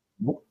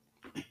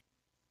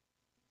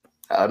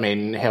 I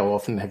mean, how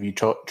often have you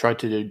tried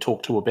to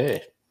talk to a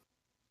bear?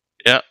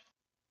 Yeah.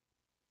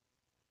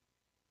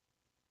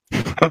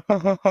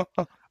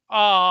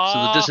 Aww.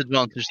 So the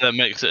disadvantage there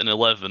makes it an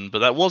 11, but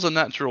that was a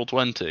natural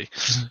 20.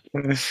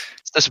 It's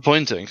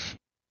disappointing.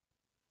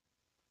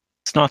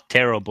 It's not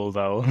terrible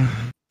though.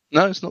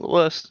 No, it's not the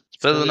worst.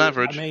 It's better than So,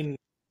 average. I mean,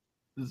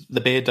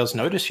 the bear does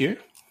notice you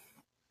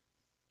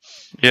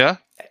Yeah.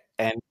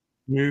 and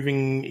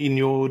moving in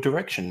your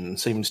direction.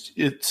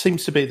 It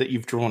seems to be that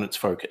you've drawn its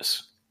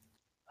focus.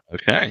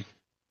 Okay.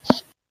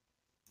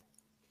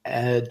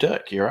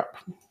 Dirk, you're up.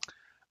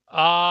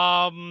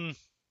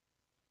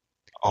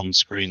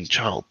 On-screen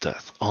child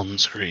death.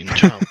 On-screen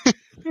child.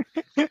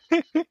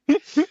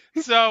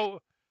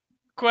 So,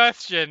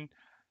 question: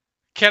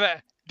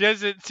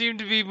 does it seem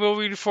to be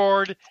moving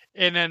forward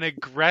in an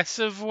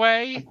aggressive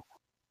way?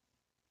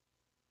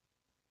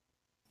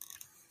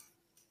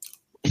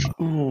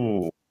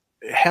 Ooh.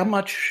 How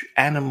much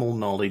animal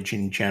knowledge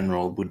in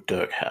general would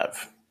Dirk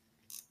have?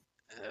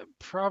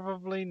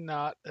 Probably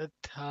not a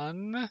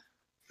ton.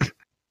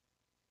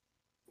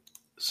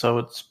 So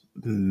it's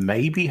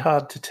maybe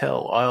hard to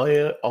tell.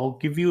 I'll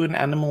give you an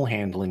animal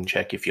handling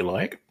check if you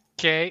like.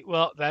 Okay,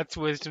 well, that's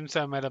wisdom,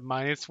 so I'm at a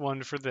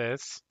 -1 for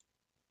this.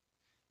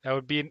 That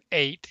would be an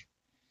 8.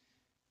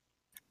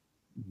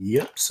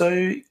 Yep.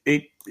 So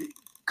it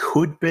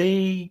could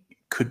be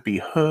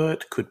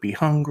hurt, could be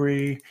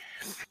hungry.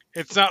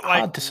 It's not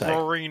Hard like to say.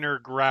 roaring or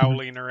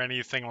growling or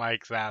anything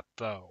like that,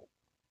 though.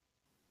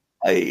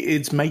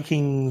 It's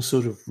making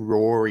sort of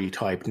roary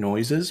type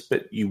noises,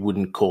 but you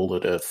wouldn't call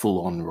it a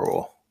full-on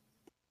roar.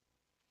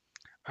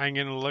 I'm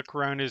gonna look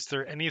around. Is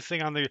there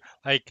anything on the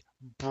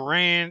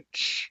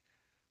branch?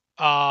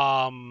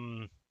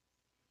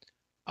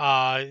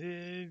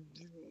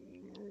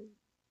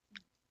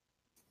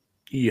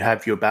 You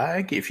have your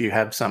bag. If you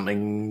have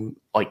something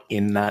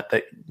in that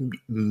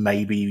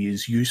maybe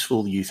is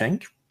useful, you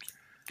think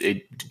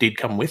it did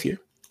come with you.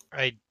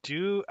 I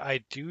do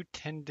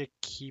tend to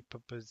keep a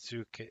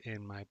bazooka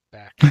in my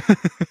back.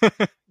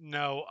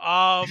 No,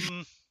 I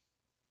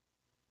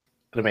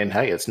mean,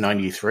 hey, it's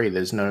 93.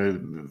 There's no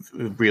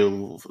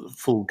real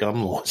full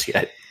gun laws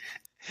yet.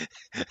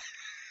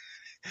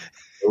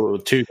 Or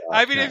too dark,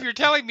 I mean, no. if you're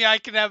telling me I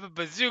can have a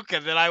bazooka,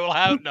 then I will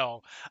have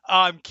no.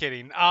 I'm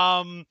kidding.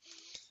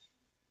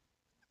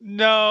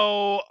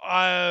 No,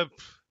 I'm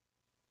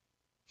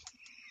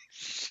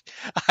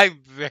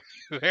very,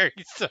 very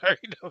sorry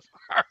to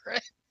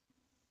Mara.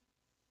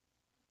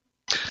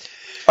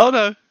 Oh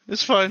no,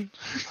 it's fine.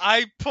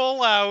 I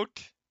pull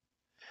out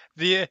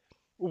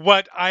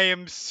what I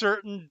am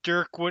certain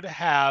Dirk would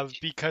have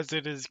because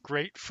it is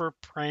great for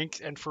pranks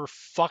and for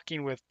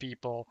fucking with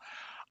people.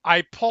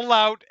 I pull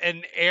out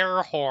an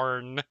air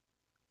horn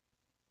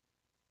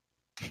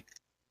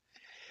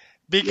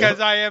because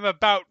I am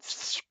about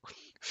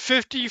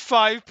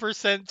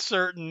 55%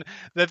 certain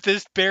that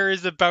this bear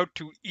is about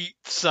to eat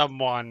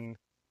someone.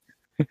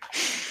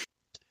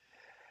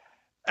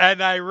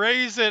 and I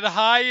raise it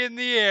high in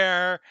the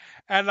air,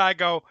 and I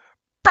go,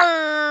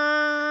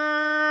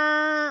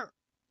 "Brrr!"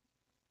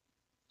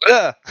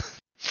 Ah!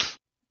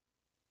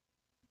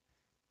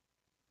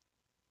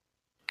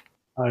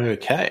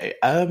 Okay.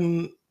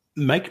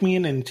 Make me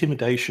an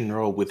intimidation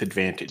roll with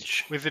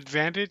advantage. With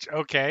advantage?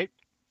 Okay.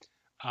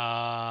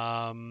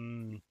 All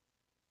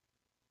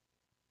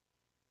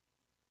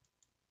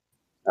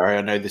right,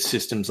 I know the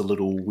system's a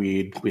little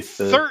weird with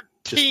the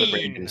just the 13.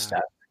 random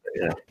stat.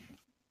 Yeah.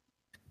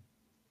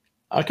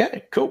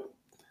 Okay, cool.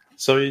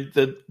 So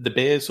the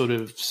bear sort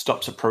of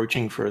stops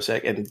approaching for a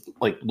sec and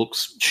like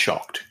looks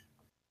shocked.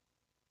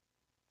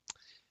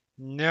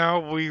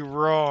 Now we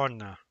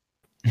run.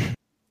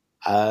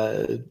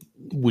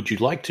 Would you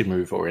like to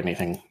move or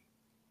anything?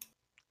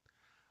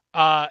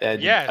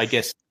 And Yes. I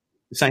guess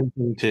the same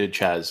thing to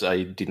Chaz.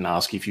 I didn't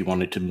ask if you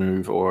wanted to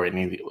move or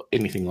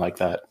anything like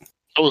that.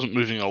 I wasn't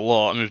moving a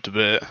lot. I moved a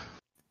bit.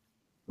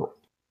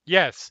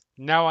 Yes.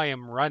 Now I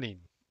am running.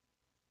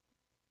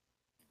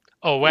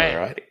 Away.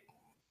 All right.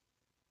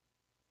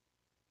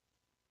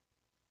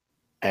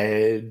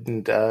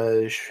 And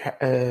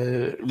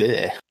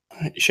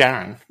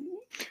Sharon.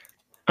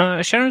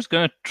 Sharon's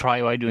gonna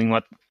try by doing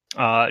what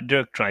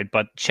Dirk tried,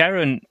 but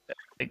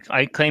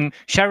I claim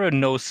Sharon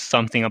knows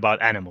something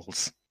about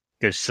animals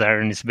because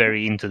Sharon is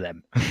very into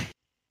them.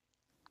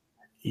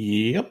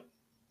 Yep.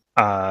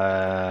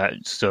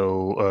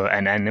 So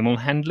an animal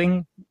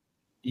handling.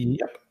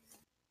 Yep.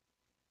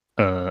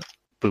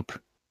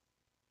 Poop.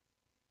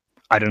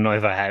 I don't know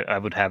if I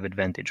would have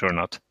advantage or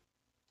not.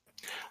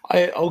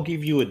 I'll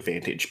give you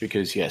advantage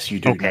because yes, you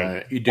do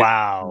know. You do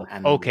Wow. know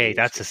animal Okay, rules.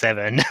 that's a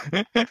 7.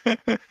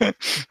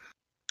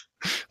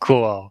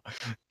 Cool.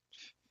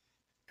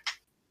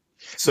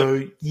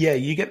 So yeah,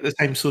 you get the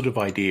same sort of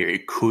idea.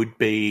 It could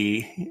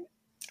be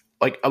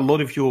like a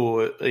lot of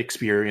your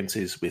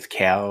experiences with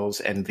cows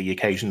and the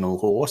occasional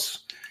horse.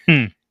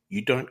 Hmm.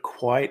 You don't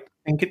quite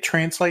think it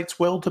translates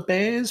well to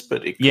bears,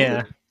 but it could.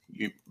 Yeah.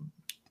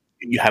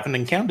 You haven't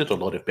encountered a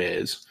lot of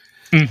bears.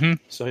 Mm-hmm.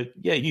 So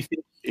yeah, you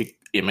think it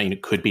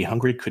could be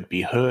hungry, could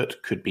be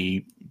hurt, could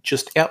be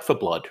just out for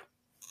blood.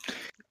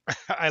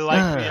 I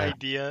like the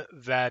idea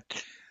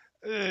that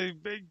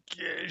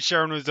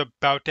Sharon was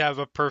about to have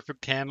a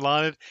perfect handle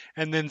on it,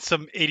 and then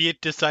some idiot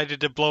decided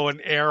to blow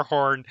an air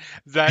horn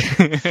that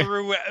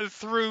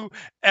threw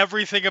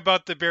everything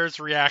about the bear's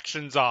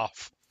reactions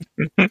off.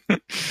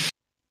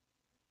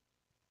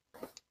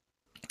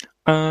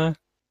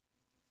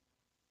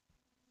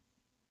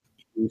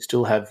 You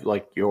still have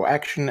like your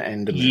action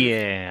and a move.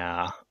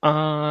 Yeah.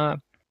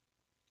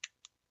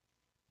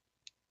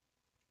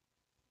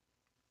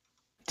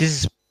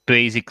 This is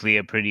basically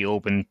a pretty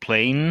open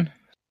plain.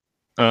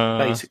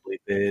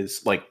 Basically,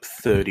 there's like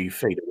 30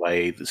 feet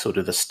away, the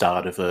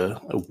start of a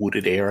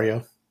wooded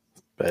area,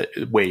 but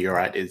where you're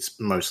at is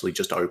mostly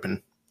just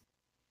open.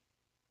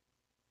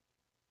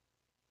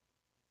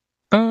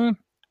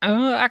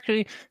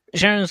 Actually,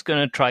 Sharon's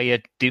gonna try a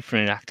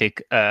different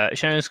tactic.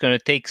 Sharon's gonna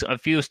take a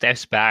few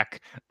steps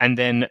back and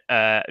then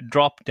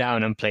drop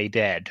down and play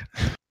dead.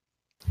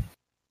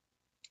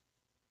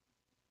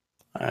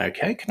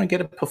 Okay, can I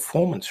get a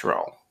performance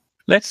roll?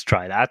 Let's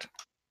try that.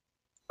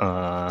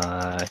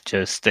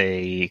 Just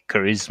a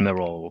charisma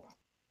roll.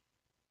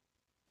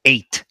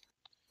 8.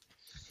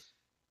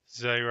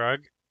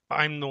 Zayrug,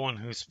 I'm the one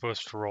who's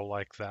supposed to roll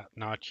like that,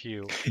 not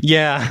you.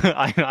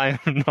 Yeah,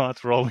 I'm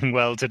not rolling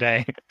well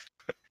today.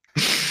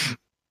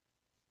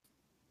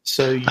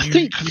 So I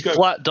think you go,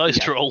 flat dice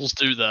yeah. rolls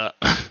do that.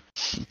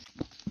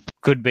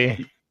 Could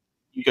be.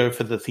 You go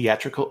for the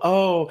theatrical.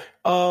 Oh,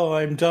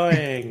 I'm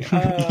dying.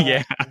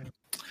 Yeah.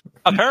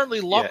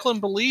 Apparently,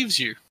 Lachlan believes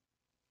you.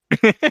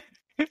 Oh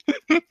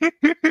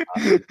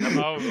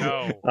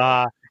no.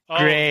 Oh,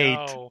 great.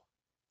 No.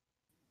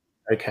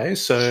 Okay,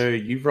 so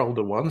you rolled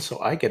a 1, so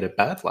I get a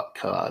bad luck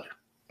card.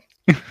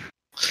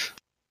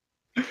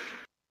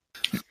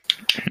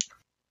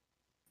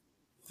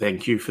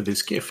 Thank you for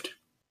this gift.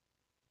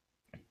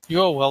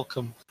 You're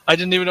welcome. I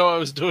didn't even know I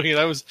was doing it.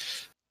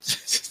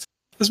 This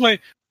is my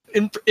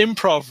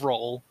improv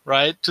roll,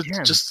 right?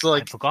 Damn, Just I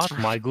like forgot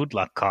my good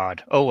luck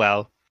card. Oh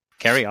well.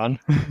 Carry on.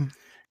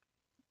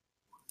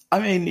 I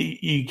mean,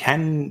 you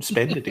can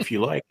spend it if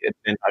you like, and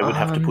then I would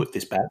have to put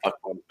this bad luck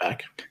one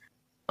back.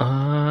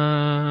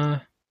 I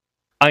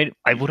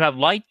would have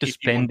liked to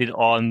spend it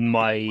on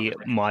my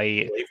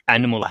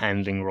animal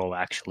handling roll,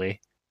 actually.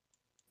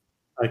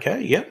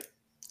 Okay, yep.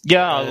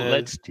 Yeah,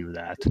 let's do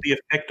that. The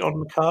effect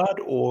on the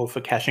card, or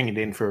for cashing it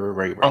in for a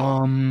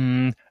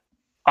reroll?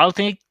 I'll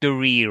take the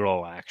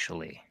reroll,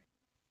 actually.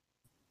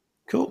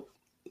 Cool.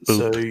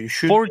 Boop. So you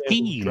should 14. be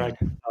able to drag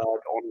the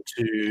card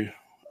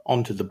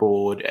onto the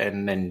board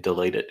and then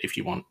delete it if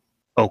you want.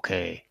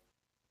 Okay.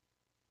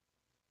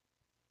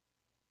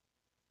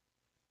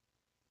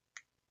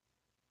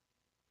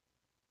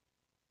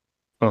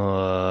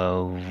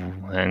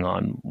 Hang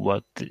on.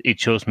 What?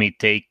 It shows me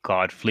take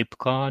card, flip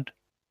card.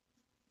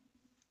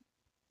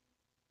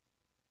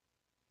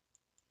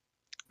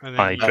 And then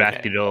I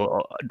dragged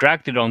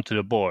it onto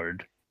the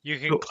board. You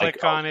can Cool,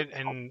 click I'll- on it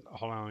and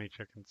hold on, let me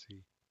check and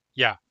see.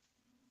 Yeah.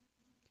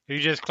 You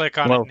just click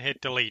on it Well, and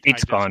hit delete. it's I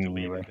just gone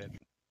deleted anyway. it.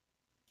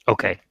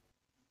 Okay.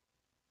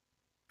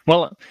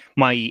 Well,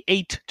 my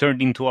 8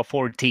 turned into a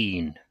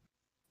 14.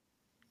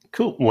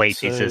 Cool. Wait,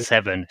 So, it's a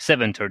 7.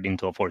 7 turned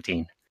into a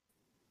 14.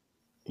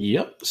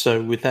 Yep.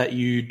 So with that,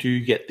 you do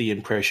get the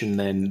impression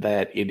then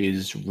that it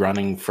is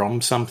running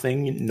from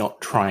something, not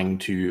trying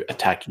to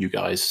attack you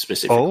guys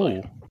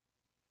specifically.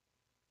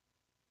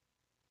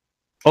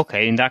 Oh.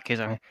 Okay, in that case,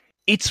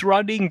 it's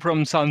running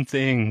from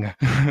something.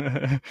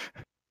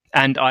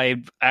 And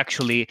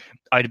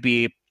I'd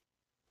be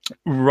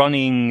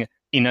running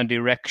in a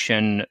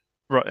direction,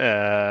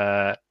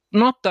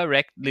 not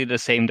directly the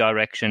same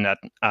direction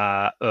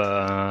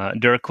that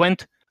Dirk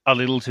went, a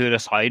little to the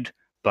side,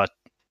 but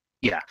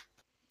yeah.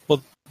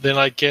 Well, then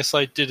I guess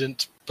I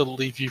didn't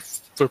believe you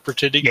for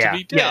pretending to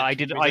be dead. Yeah, I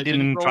because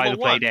didn't roll try a to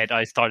play 1. dead.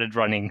 I started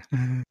running.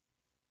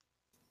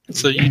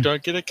 So you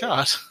don't get a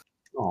card.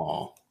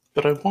 Oh,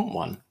 but I want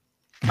one.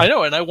 I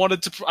know, and I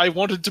wanted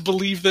to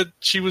believe that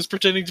she was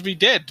pretending to be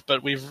dead,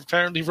 but we've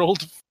apparently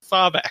rolled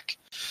far back.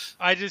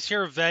 I just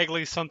hear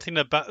vaguely something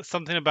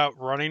about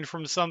running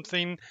from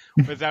something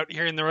without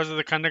hearing the rest of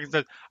the context.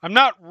 That I'm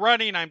not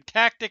running. I'm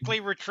tactically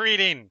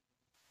retreating.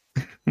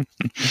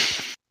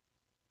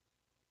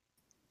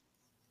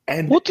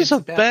 And What does it's a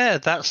about- bear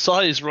that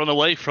size run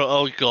away from?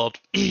 Oh god!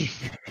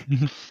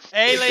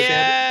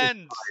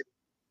 Aliens!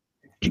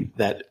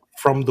 that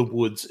from the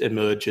woods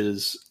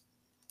emerges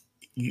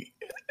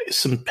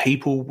some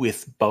people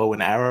with bow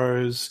and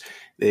arrows.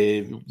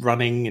 They're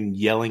running and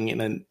yelling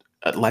in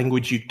a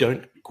language you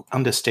don't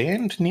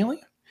understand nearly.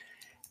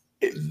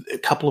 A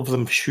couple of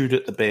them shoot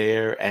at the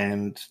bear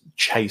and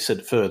chase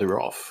it further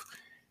off.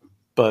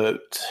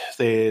 But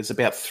there's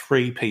about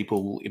 3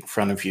 people in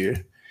front of you.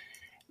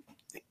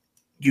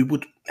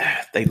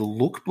 They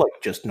look like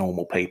just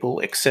normal people,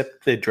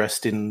 except they're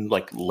dressed in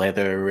like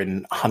leather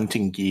and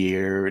hunting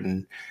gear,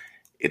 and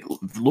it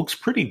looks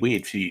pretty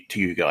weird to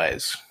you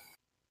guys.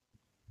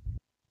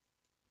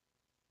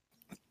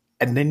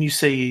 And then you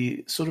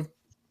see sort of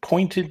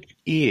pointed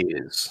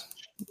ears,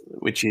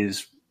 which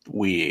is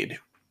weird.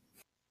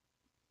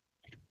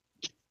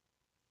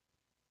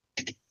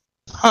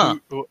 Huh?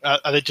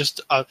 Are they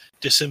just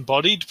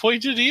disembodied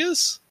pointed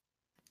ears?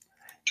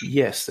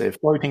 Yes, they're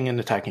floating and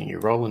attacking you.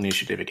 Roll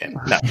initiative again.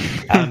 No,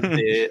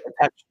 they're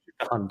attached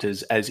to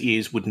hunters as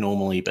ears would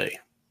normally be.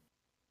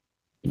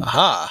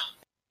 Aha.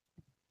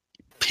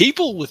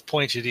 People with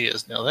pointed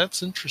ears. Now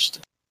that's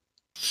interesting.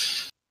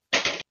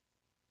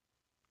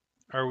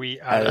 Are we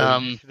out of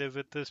Um, initiative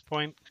at this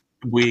point?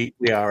 We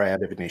are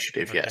out of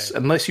initiative, Okay. yes,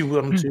 unless you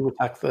want to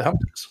attack the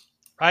hunters.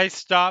 I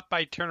stop,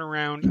 I turn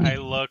around, I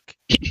look.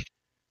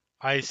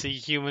 I see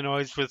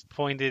humanoids with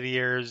pointed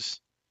ears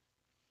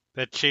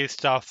that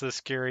chased off the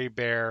scary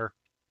bear.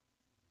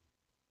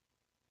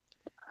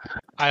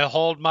 I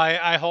hold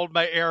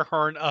my air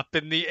horn up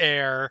in the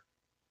air.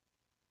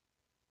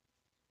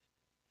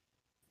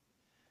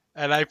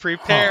 And I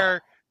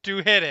prepare to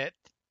hit it.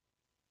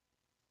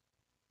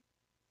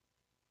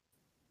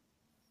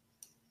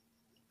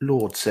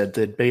 Lord said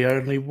there'd be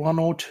only 1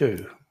 or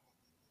 2.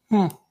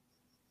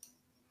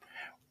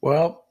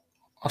 Well,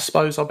 I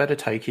suppose I better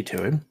take you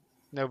to him.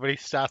 Nobody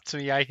stops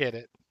me, I hit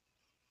it.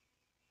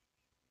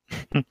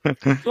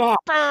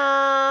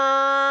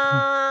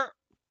 Ah!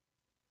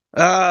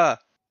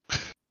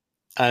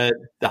 The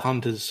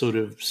hunters sort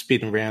of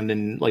spin around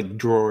and like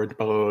draw a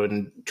bow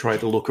and try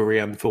to look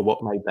around for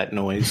what made that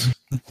noise.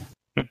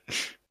 I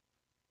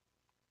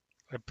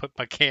put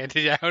my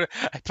candy down.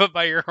 I put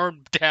my ear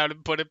horn down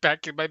and put it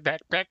back in my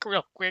backpack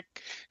real quick.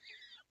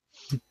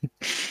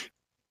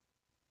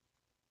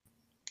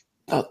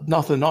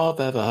 Nothing I've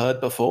ever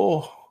heard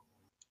before.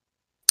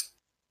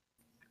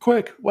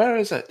 Quick, where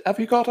is it? Have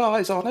you got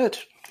eyes on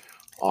it?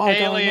 I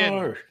Alien.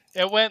 don't know.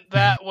 It went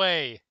that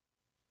way.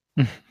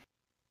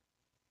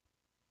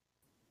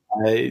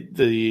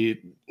 The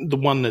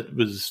one that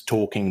was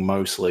talking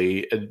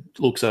mostly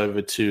looks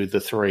over to the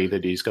 3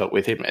 that he's got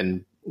with him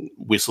and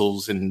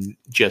whistles and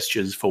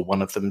gestures for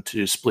one of them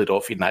to split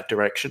off in that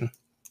direction.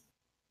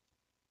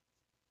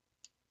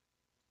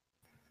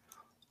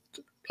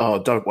 Oh,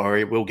 don't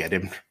worry, we'll get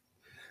him.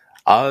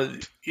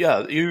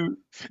 Yeah, you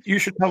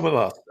should come with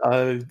us.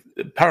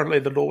 Apparently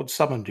the Lord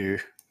summoned you.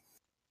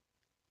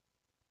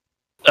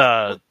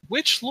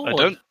 Which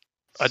lord?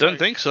 I don't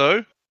think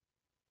so.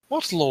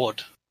 What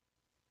lord?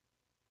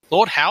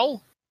 Lord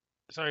Howl?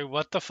 Sorry,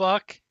 what the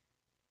fuck?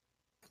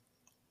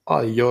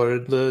 You're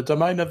in the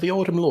domain of the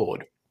Autumn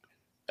Lord.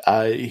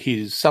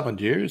 He's summoned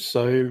you,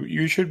 so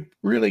you should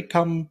really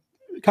come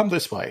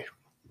this way.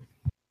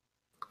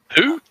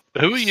 Who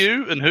are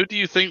you, and who do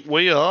you think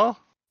we are?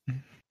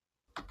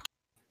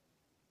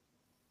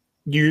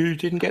 You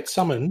didn't get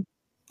summoned?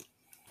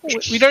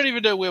 We don't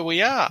even know where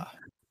we are.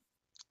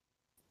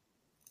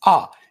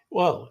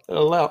 Well,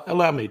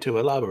 allow me to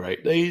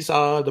elaborate. These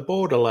are the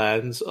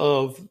borderlands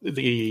of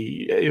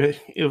the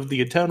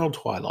eternal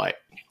twilight.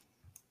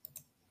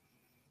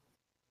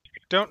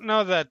 Don't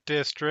know that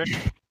district.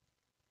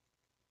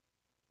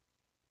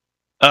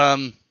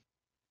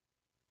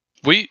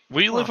 We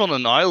live on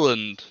an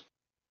island.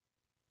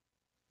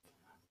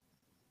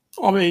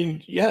 I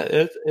mean, yeah,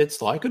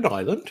 it's like an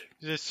island.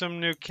 Is there some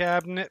new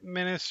cabinet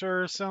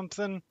minister or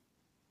something?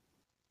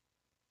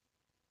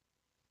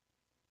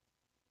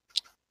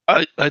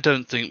 I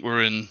don't think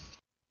we're in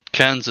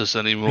Kansas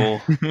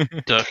anymore,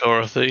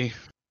 Dorothy.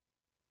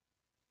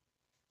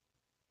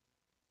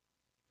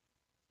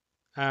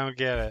 I don't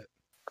get it.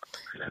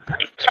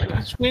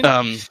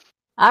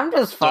 I'm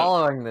just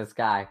following this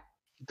guy.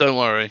 Don't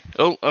worry.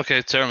 Oh,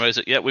 okay, Terra knows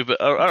it. Yeah,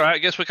 all right, I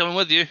guess we're coming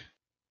with you.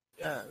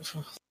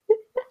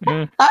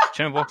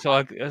 Chen walks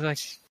like, I was like,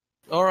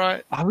 All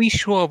right. are we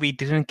sure we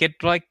didn't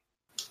get like?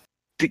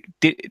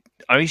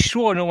 Are you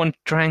sure no one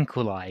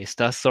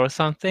tranquilized us or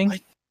something?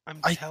 I'm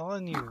I-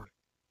 telling you,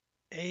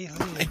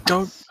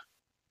 aliens.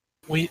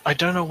 I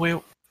don't know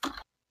where.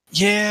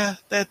 Yeah,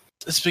 that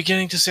is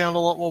beginning to sound a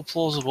lot more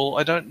plausible.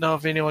 I don't know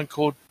if anyone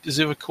is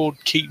ever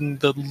called Keaton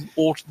the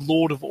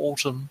Lord of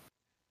Autumn.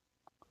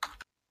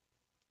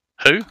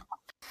 Who?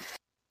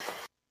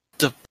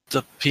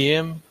 The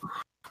PM,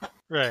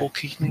 Right, Paul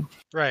Keaton.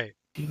 right.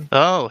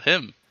 Oh,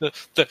 him.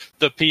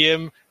 The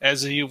PM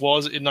as he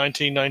was in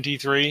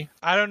 1993.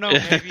 I don't know.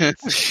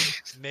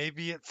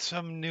 Maybe it's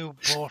some new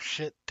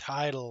bullshit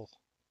title.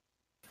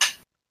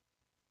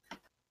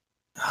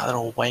 They're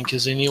all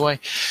wankers anyway.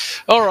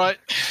 All right.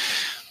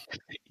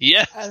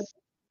 Yeah.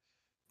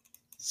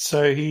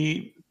 So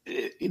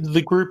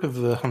the group of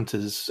the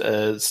hunters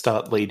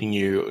start leading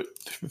you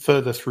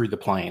further through the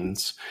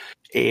plains.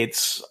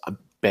 It's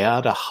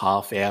about a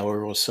half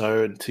hour or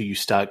so until you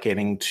start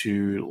getting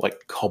to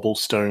like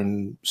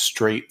cobblestone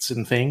streets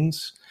and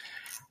things.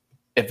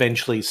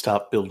 Eventually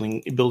start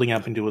building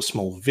up into a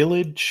small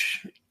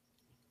village.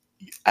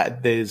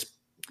 There's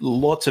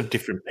lots of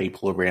different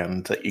people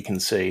around that you can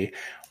see,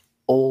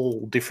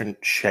 all different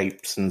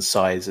shapes and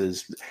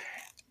sizes.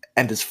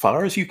 And as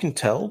far as you can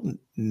tell,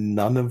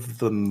 none of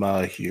them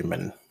are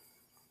human.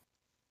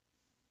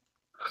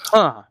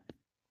 Huh.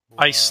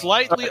 I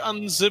slightly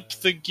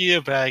unzip the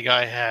gear bag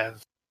I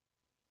have.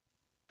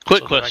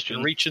 Quick so that I question.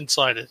 can reach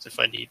inside it if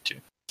I need to.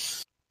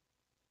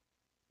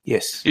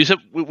 Yes. You said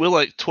we're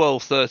like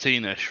 12,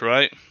 13-ish,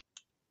 right?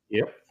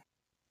 Yep.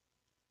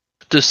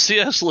 Does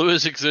C.S.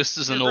 Lewis exist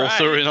as an You're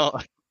author right. in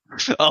art?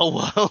 Oh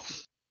well.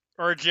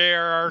 Or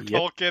J.R.R. Yep.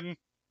 Tolkien.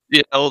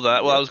 Yeah, all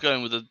that. Well, I was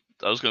going with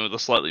a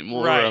slightly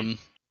more Right.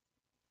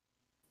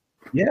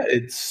 Yeah,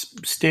 it's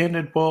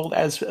standard world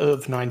as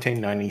of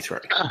 1993.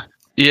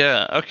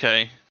 Yeah,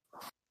 okay.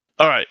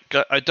 All right.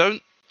 I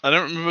don't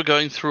remember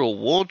going through a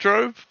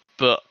wardrobe,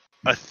 but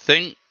I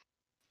think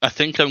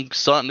I'm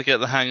starting to get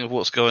the hang of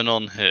what's going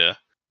on here.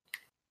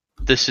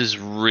 This is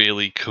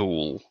really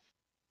cool.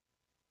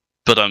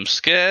 But I'm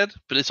scared,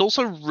 but it's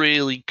also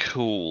really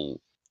cool.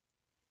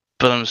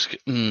 But I'm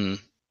scared.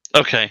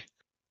 Okay.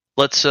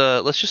 Let's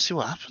just see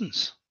what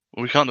happens.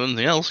 We can't do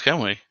anything else,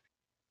 can we?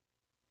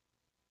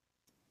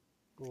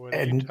 What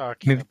are you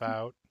talking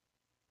about?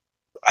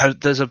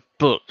 There's a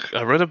book.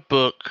 I read a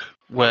book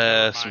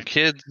where never some mind.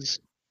 kids.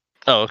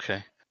 Oh,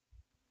 okay.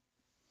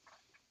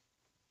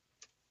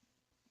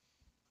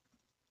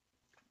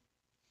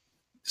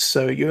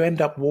 So you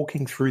end up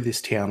walking through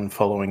this town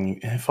following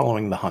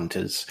the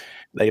hunters.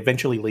 They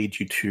eventually lead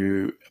you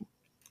to,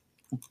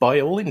 by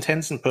all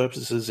intents and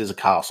purposes, is a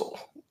castle.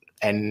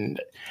 And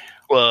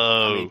Whoa.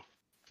 I mean,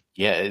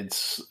 yeah,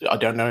 I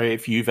don't know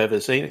if you've ever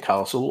seen a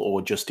castle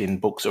or just in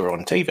books or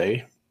on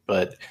TV,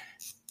 but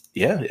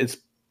yeah, it's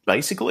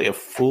basically a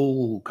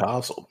full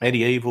castle.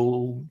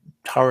 Medieval,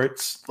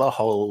 turrets, the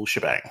whole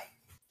shebang.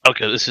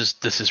 Okay, this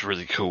is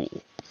really cool.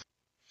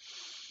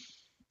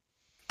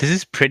 This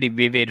is pretty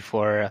vivid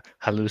for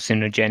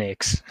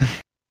hallucinogenics.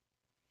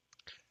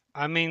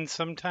 I mean,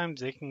 sometimes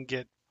they can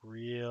get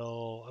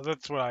real.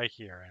 That's what I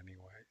hear,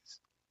 anyways.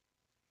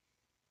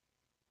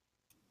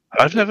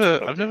 I've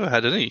never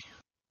had any.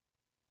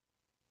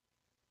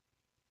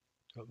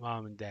 What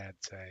mom and dad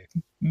say.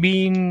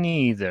 Me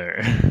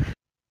neither.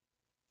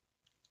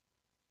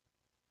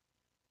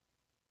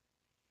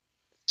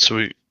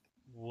 Sweet.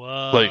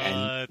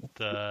 What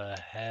the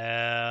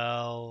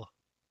hell?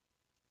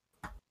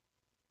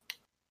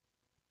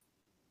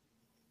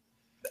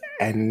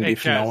 And Hey,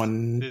 if no Chaz,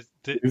 one moves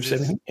this,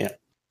 anything, yeah.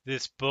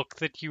 this book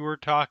that you were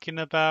talking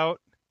about,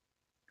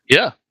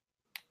 Yeah.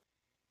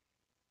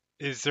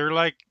 is there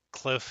like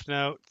cliff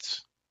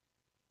notes?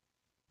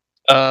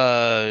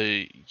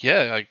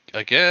 Yeah,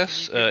 I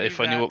guess. Can you give If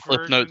me I knew that what Cliff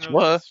version Notes of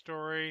were. the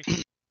story?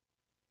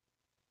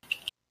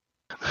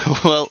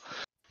 Well,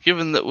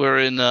 given that we're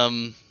in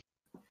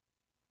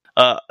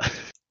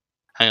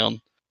hang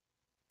on.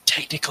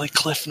 Technically,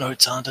 Cliff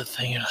Notes aren't a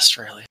thing in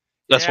Australia.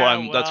 That's Yeah,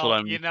 what well,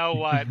 I'm. You know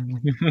what?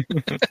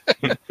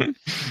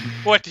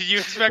 What did you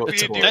expect me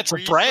to do? That's a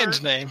brand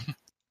research? name.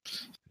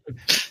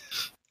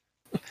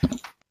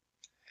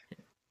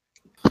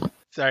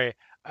 Sorry,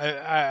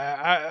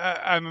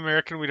 I'm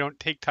American. We don't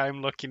take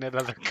time looking at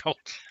other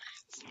cultures.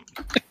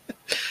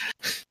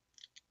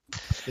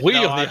 We,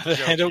 No, on the I'm other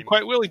hand, are joking.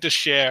 quite willing to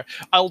share.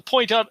 I'll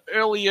point out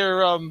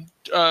earlier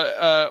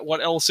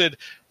what Elle said.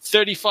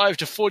 35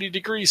 to 40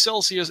 degrees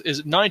Celsius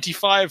is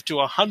 95 to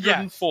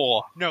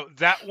 104. No,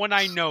 that one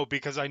I know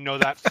because I know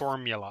that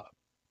formula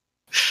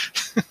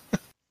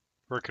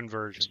for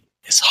conversion.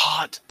 It's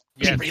hot.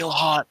 Yes. It's real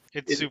hot.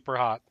 It's super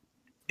hot.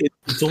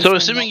 So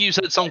assuming you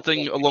said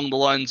something along the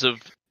lines of,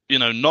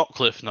 not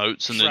Cliff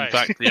Notes, and in Right.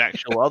 fact the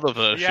actual other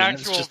version. The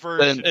actual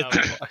version of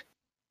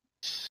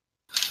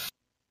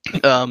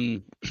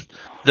it.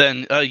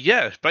 Then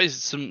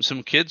basically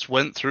some kids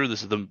went through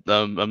this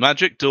a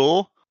magic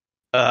door,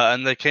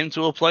 and they came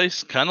to a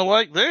place kind of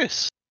like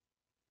this,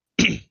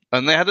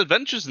 and they had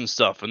adventures and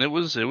stuff, and it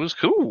was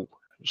cool.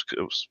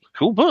 It was a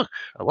cool book.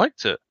 I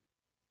liked it.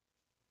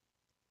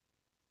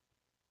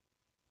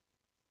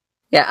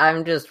 Yeah,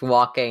 I'm just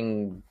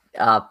walking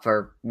up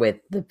or with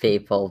the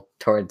people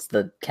towards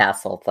the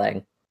castle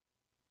thing.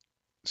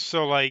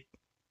 So, like,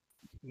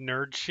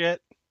 nerd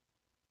shit?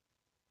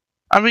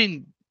 I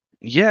mean,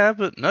 yeah,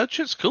 but nerd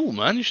shit's cool,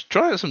 man. You should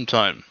try it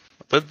sometime.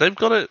 But they've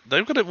got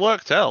it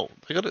worked out.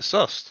 They got it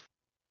sussed.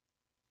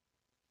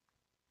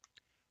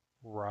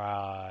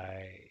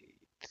 Right.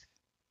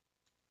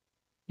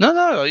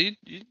 No, you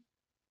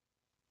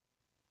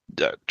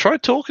try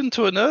talking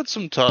to a nerd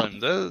sometime.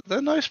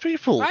 They're nice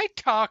people. I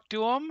talk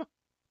to him.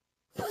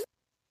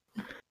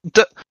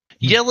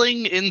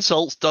 Yelling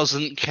insults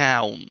doesn't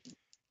count.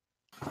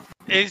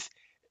 Is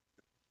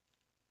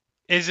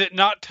it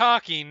not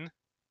talking?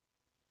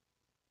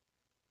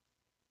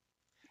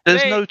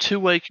 There's They- no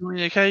two-way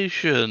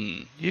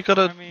communication. You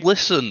gotta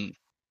listen.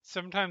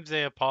 Sometimes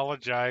they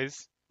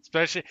apologize.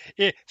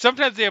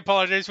 Sometimes they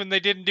apologize when they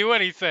didn't do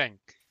anything.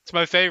 It's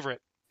my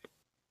favorite.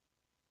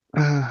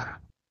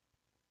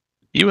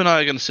 You and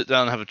I are going to sit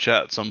down and have a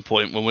chat at some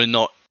point when we're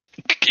not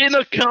in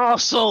a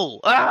castle.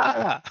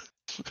 Ah!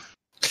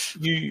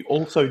 You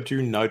also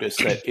do notice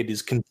that it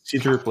is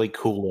considerably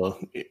cooler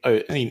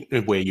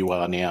where you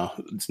are now.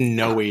 It's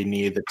nowhere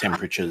near the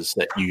temperatures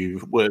that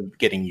you were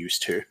getting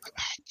used to.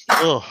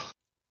 Oh,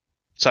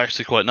 it's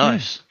actually quite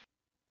nice.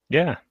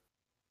 Yeah.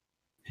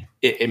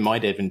 It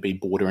might even be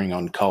bordering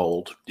on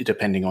cold,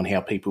 depending on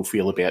how people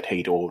feel about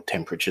heat or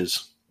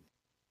temperatures.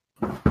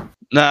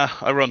 Nah,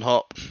 I run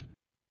hot.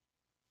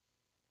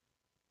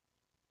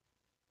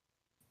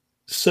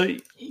 So,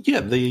 yeah,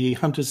 the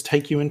hunters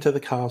take you into the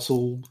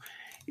castle.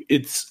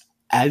 It's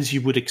as you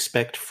would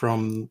expect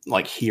from,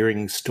 like,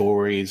 hearing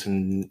stories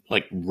and,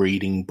 like,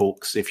 reading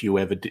books if you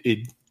ever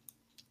did,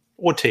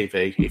 or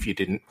TV if you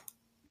didn't.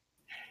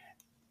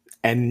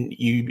 And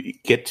you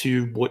get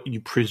to what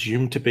you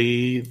presume to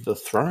be the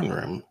throne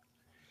room.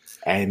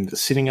 And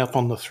sitting up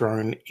on the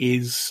throne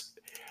is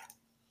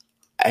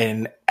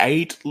an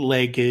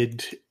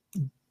 8-legged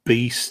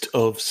beast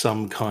of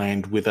some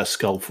kind with a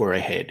skull for a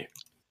head.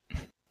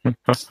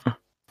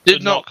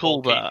 Did not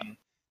call Paul that. Keaton.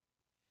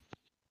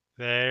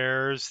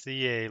 There's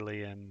the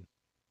alien.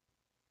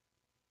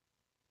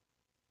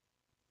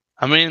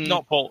 I mean,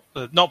 Not Paul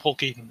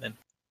Keaton then.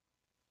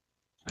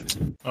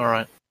 All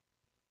right.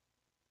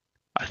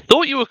 I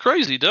thought you were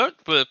crazy, Dirk,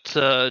 but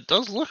it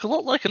does look a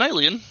lot like an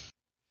alien.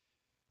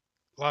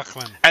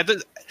 Lachlan,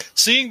 And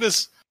seeing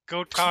this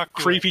go talk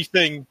to creepy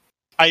thing,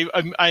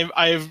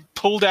 I've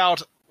pulled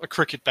out a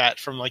cricket bat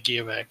from my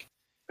gear bag.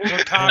 it. Go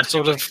And talk I'm to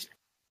sort it. of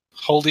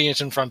holding it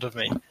in front of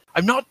me.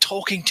 I'm not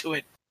talking to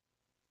it.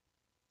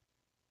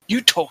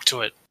 You talk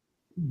to it.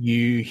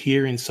 You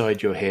hear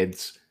inside your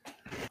heads,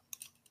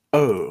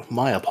 "Oh,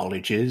 my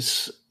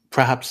apologies.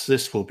 Perhaps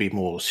this will be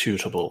more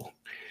suitable."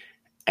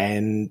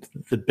 And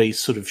the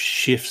beast sort of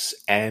shifts,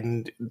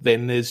 and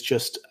then there's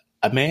just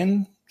a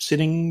man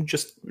sitting,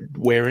 just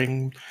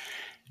wearing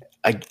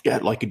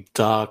like a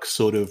dark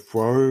sort of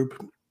robe,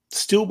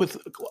 still with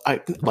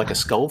like a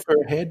skull for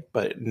a head,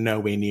 but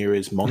nowhere near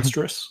as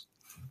monstrous.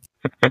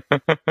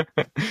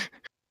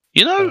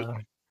 You know,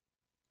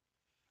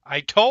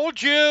 I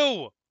told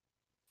you!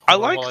 I Hold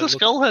on like while the look-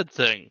 skull head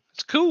thing.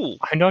 It's cool.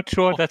 I'm not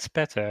sure that's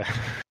better.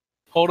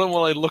 Hold on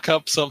while I look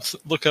up some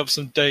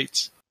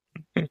dates.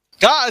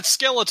 It's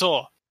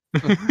Skeletor.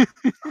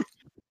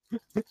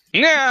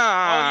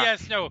 Yeah. Oh,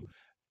 yes, no.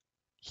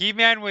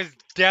 He-Man was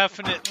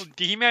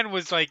He-Man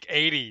was like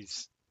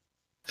 80s.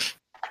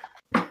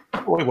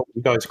 Boy, what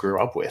you guys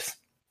grew up with.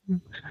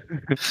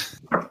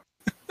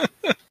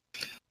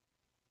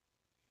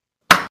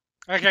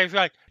 Okay, so,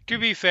 like, to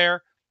be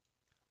fair,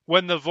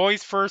 when the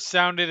voice first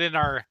sounded in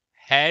our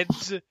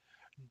heads,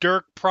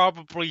 Dirk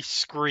probably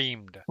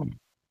screamed.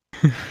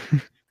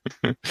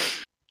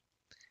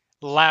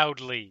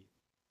 Loudly.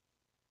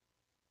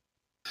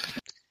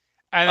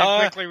 And then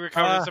quickly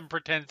recovers and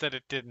pretends that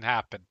it didn't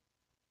happen.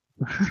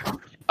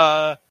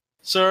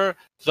 Sir,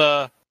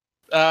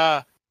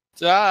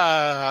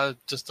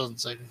 just doesn't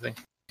say anything.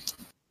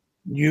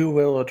 You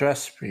will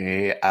address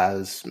me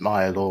as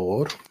my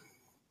lord,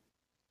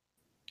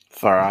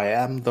 for I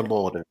am the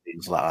lord of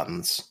these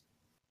lands.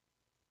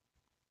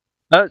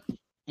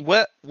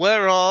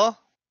 Where are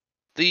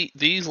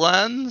these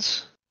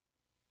lands?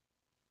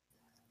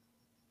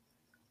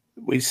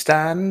 We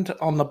stand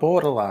on the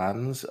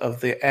borderlands of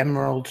the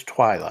Emerald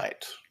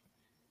Twilight.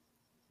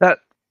 That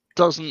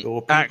doesn't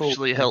Your people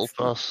actually help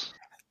us.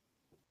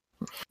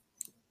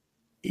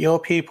 Your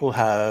people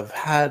have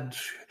had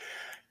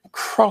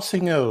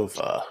crossing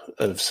over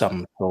of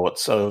some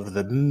sorts over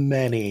the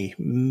many,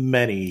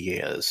 many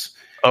years.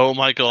 Oh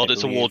my god, I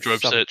it's a believe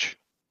wardrobe some- stitch.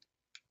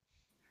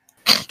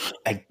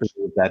 I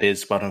believe that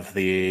is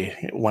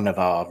one of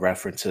our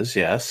references.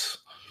 Yes,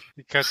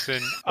 He cuts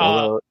in.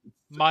 Although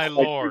My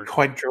lord.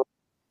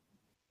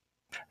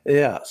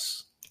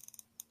 Yes.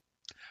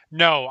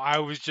 No, I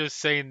was just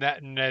saying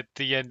that at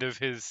the end of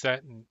his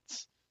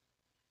sentence.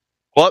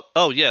 What?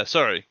 Oh yeah,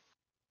 sorry.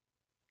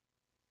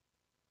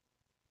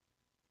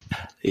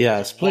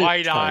 Yes. Please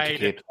try to Wide-eyed,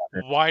 keep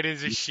that. white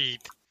as a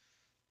sheet.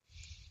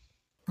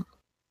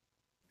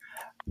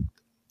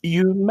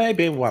 You may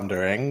be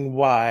wondering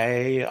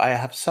why I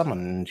have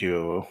summoned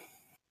you.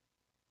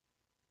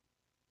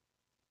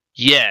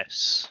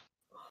 Yes.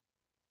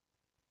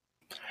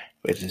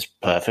 It is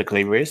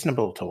perfectly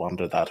reasonable to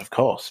wonder that, of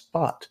course,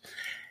 but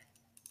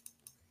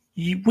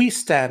we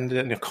stand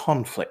in a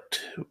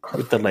conflict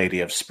with the Lady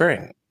of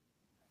Spring,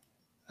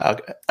 a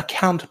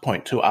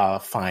counterpoint to our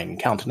fine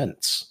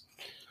countenance.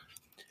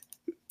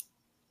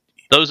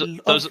 Those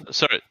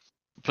sorry,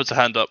 puts a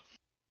hand up.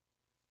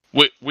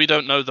 We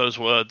don't know those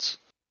words.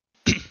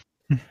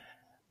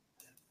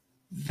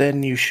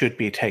 Then you should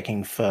be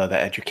taking further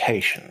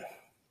education.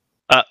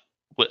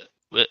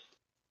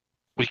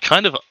 We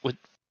kind of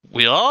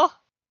we are.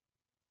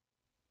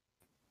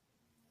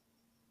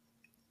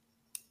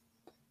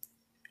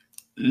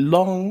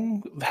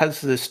 Long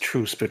has this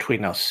truce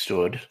between us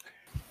stood,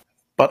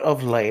 but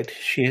of late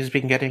she has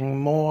been getting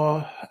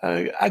more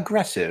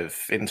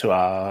aggressive into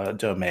our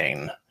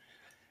domain.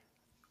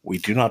 We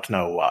do not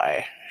know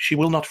why. She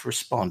will not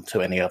respond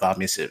to any of our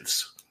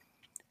missives.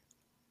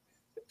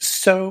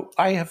 So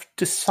I have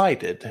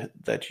decided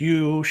that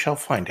you shall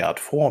find out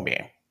for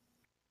me.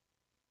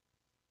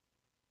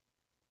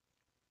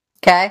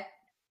 Okay.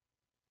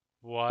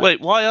 What?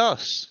 Wait, why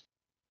us?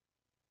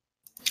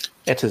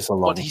 It is a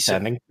What he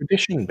said. long-standing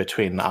tradition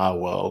between our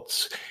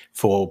worlds,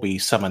 for we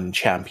summon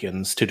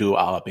champions to do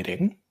our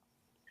bidding.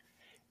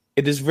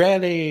 It is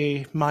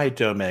rarely my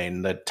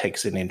domain that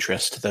takes an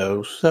interest,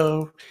 though,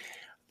 so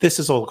this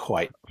is all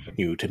quite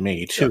new to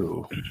me,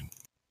 too.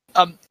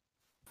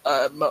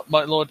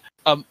 My lord,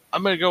 I'm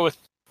going to go with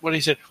what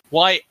he said.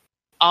 Why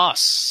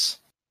us?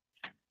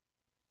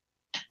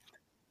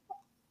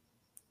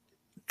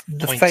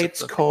 The Points at fates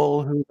the-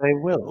 call who they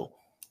will.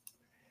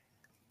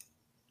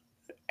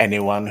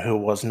 Anyone who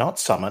was not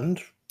summoned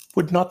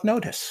would not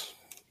notice.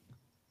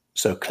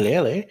 So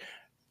clearly,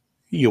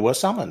 you were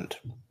summoned.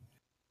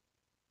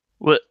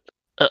 What?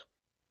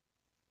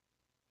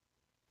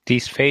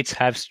 These fates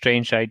have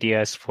strange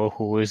ideas for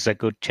who is a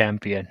good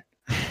champion.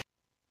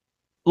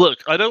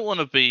 Look, I don't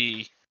want to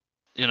be,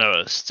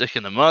 a stick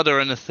in the mud or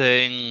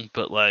anything,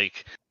 but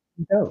like,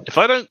 No. if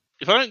I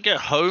don't get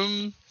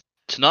home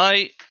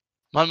tonight,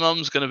 my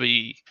mum's gonna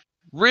be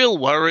real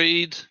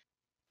worried,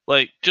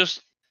 like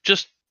just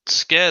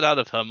scared out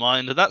of her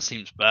mind, and that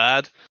seems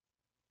bad.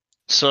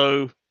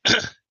 So,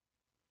 if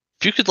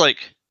you could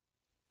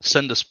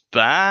send us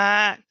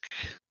back,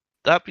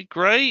 that'd be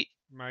great.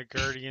 My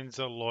guardian's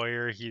a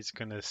lawyer. He's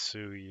gonna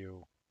sue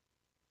you.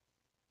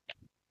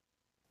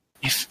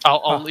 If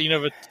I'll lean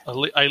over,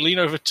 I lean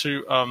over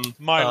to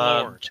My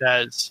lord.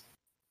 Chaz,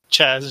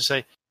 and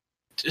say,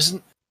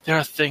 "Isn't there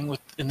a thing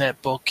in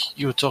that book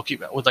you were talking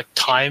about with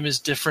time is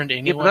different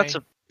anyway?" Yeah,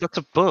 but that's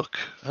a book.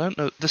 I don't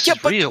know. This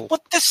is real.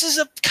 But this is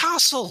a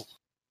castle.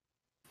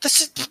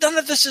 None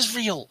of this is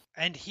real.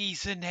 And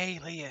he's an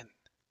alien.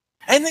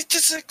 And it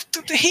just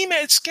the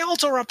He-Man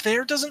Skeletor up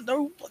there doesn't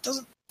know.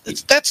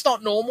 That's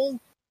not normal.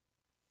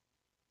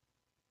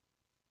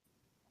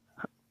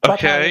 But I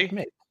Okay.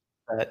 admit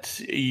that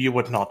you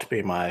would not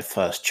be my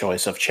first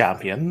choice of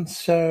champion,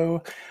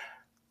 so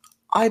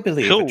I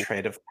believe Cool. a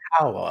trade of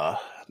power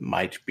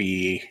might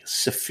be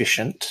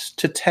sufficient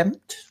to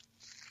tempt.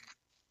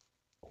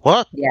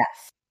 What?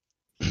 Yes.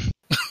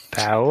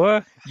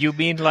 Power? You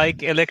mean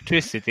like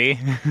electricity?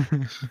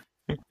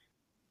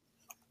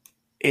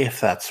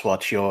 If that's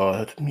what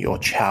your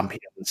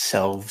champion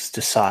selves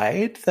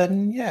decide,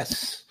 then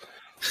yes.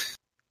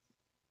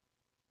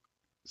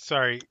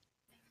 Sorry,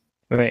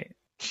 Wait.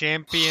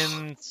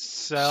 champion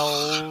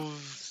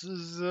selves.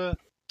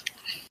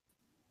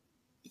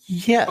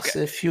 Yes,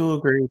 if you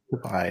agree to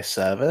my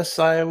service,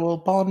 I will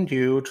bond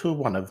you to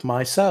one of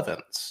my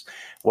servants,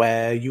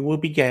 where you will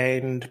be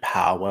gained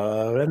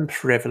power and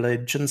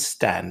privilege and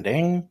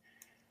standing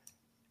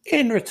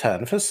in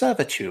return for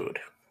servitude.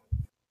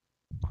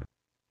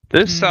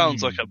 This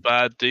sounds like a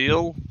bad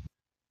deal.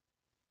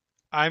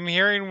 I'm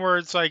hearing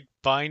words like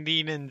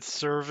binding and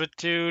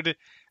servitude,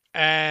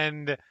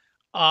 and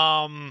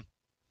I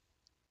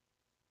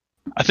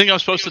think I'm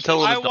supposed to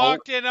tell an I adult.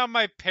 walked in on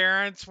my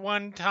parents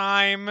one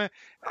time, and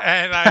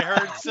I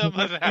heard some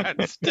of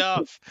that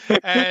stuff,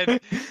 and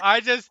I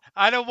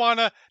don't want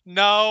to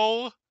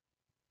know.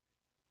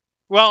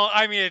 Well,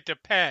 I mean, it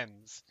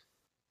depends.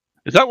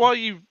 Is that why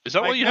you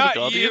have a not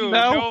guardian you,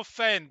 now? no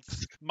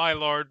offense, my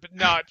lord, but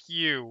not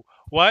you.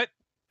 What?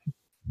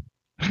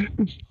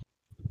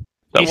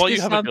 that Is why this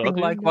you have a something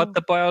guardian like what now?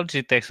 the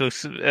biology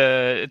textbooks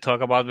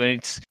talk about when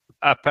it's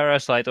a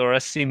parasite or a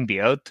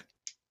symbiote?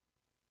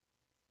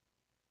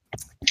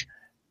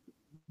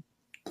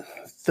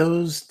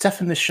 Those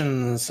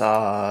definitions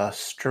are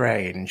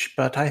strange,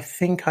 but I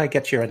think I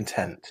get your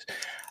intent.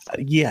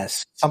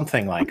 Yes,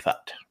 something like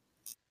that.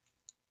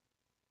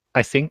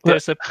 I think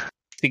there's a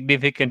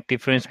significant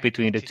difference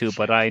between the need to two,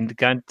 but check. I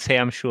can't say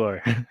I'm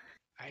sure.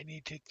 I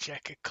need to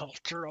check a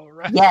cultural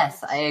reference.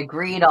 Yes, I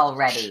agreed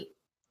already.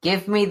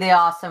 Give me the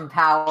awesome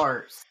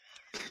powers.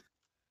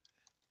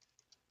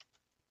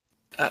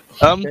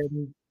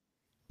 Then,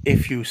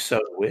 if you so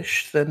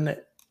wish, then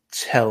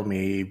tell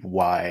me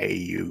why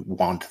you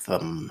want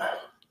them.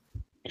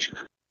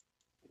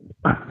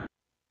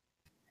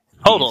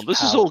 Hold These on, this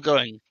is powers. all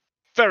going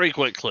very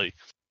quickly.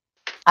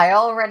 I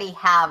already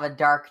have a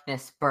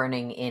darkness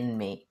burning in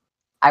me.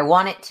 I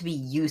want it to be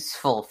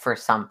useful for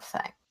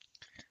something.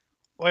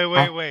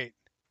 Wait.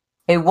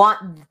 I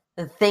want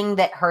the thing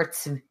that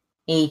hurts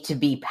me to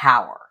be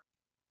power.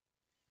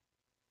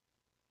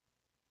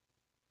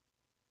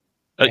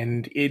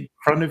 And in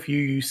front of you,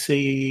 you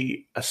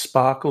see a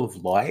sparkle of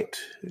light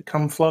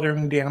come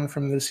fluttering down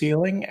from the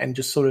ceiling and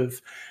just sort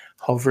of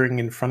hovering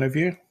in front of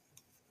you.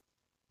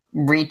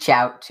 Reach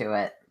out to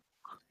it.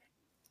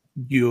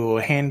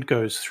 Your hand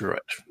goes through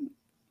it.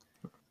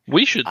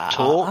 We should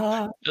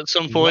talk at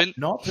some point.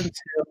 Not until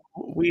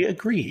we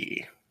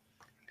agree.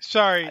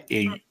 Sorry.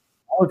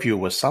 All of you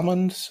were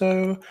summoned,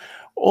 so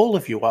all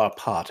of you are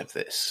part of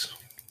this.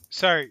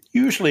 Sorry.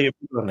 Usually it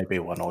would only be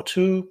one or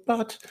two,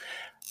 but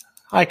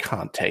I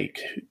can't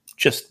take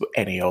just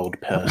any old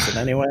person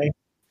anyway.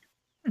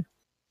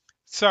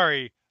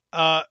 Sorry.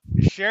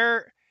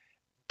 Cher,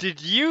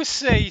 did you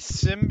say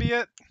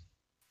symbiote?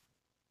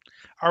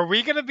 Are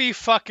we gonna be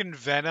fucking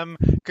Venom?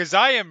 Because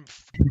I am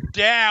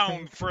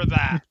down for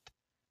that.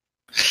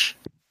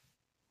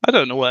 I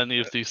don't know what any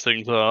of these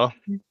things are.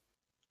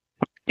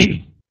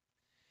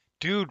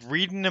 Dude,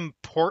 read an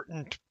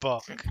important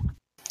book.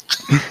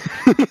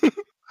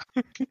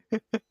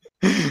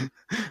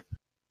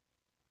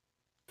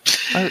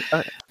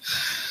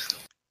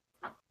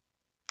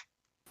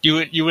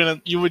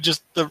 You were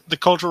just the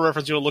cultural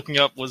reference you were looking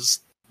up was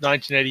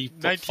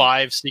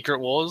 1985 Secret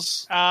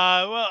Wars.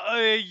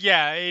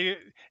 Yeah.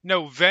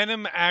 No,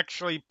 Venom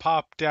actually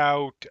popped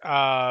out.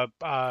 I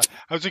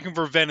was looking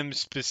for Venom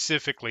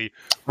specifically. It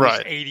was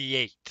Right.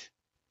 88.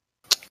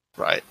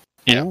 Right.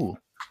 Yeah. Ooh.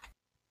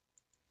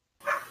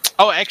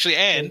 Oh, actually,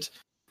 and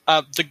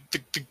the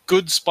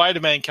good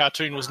Spider-Man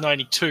cartoon was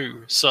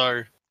 92.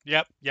 So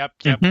Yep.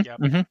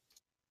 Mhm.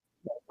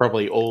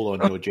 Probably all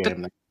on your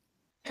jam.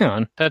 Hang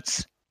on,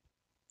 that's.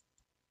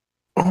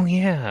 Oh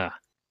yeah.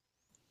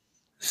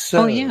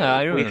 So I we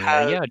remember.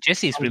 have Yeah,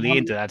 Jesse's really one-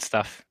 into that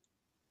stuff.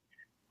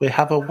 we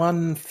have a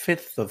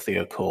 1/5 of the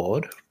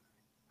accord.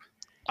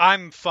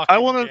 I'm fucking I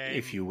wanna- game.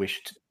 If you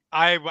wished,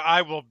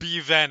 I will be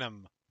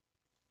Venom.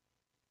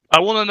 I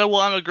want to know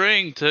what I'm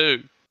agreeing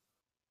to.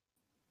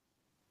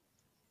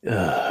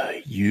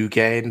 you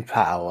gain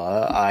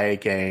power, I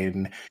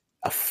gain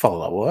a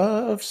follower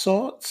of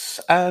sorts,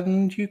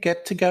 and you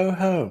get to go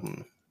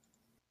home.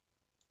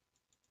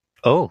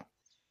 Oh.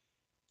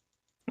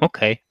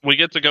 Okay. We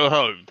get to go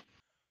home.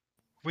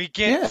 We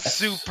get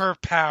Yes.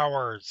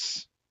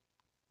 superpowers.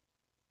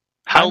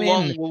 How I'm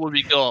long in. will we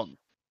be gone?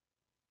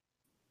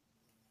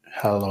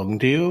 How long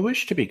do you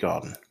wish to be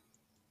gone?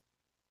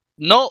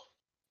 Not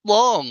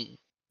long.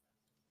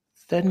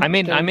 Then I'm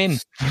in. don't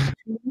stay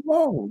too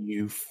long,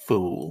 you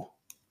fool.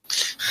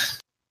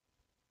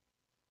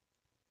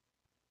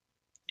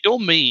 You're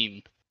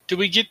mean. do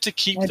we get to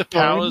keep I'd the go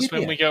powers with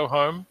when you. we go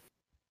home?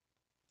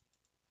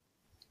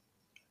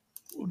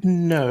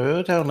 No,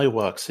 it only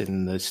works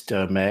in this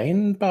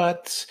domain,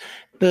 but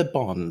the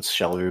bonds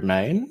shall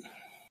remain.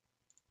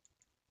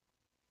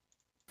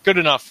 Good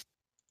enough.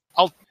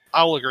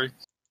 I'll agree.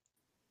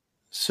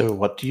 So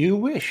what do you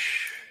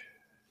wish?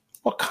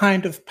 What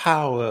kind of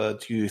power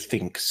do you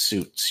think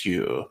suits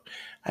you,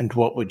 and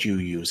what would you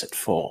use it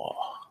for?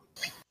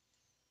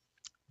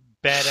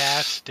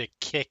 Badass to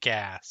kick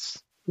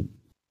ass.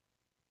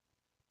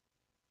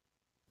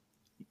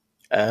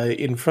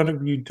 In front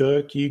of you,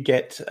 Dirk, you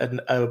get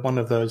one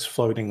of those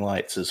floating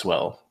lights as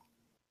well.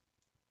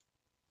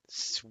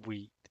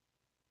 Sweet.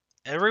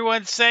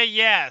 Everyone say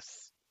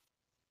yes.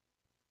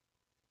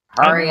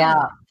 Hurry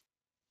up.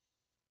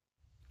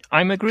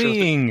 I'm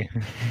agreeing.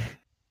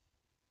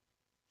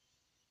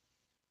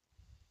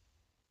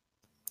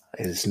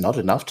 It is not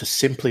enough to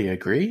simply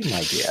agree,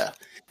 my dear.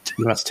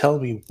 You must tell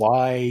me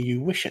why you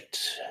wish it.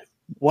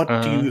 What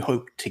do you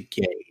hope to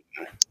gain?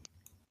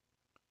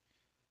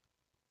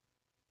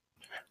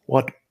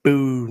 What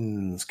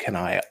boons can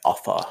I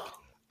offer?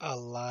 A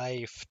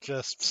life.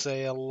 Just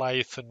say a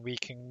life and we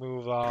can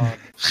move on.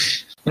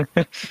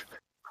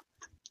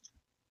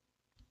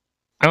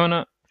 I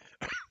wanna.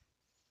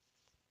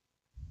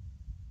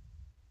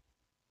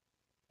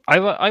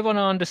 I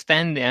wanna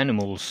understand the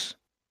animals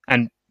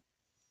and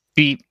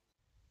to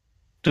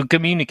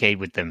communicate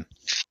with them.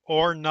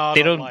 Or not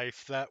They a don't-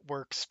 life. That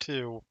works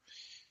too.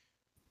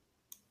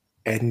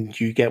 and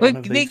you get one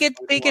of They these.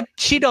 get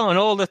shit on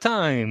all the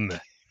time.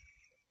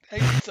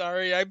 I'm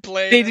sorry, I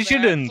played They an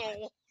shouldn't.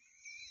 asshole.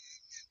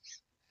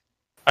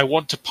 I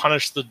want to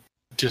punish the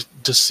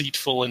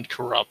deceitful and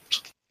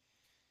corrupt.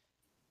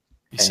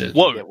 He And said, you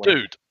Whoa, get one of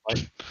dude.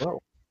 these as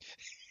well.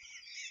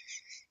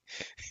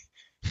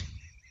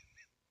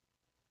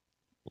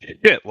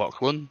 Shit,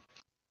 Lachlan.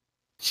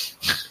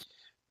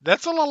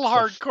 That's a little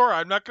hardcore.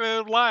 I'm not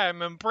going to lie.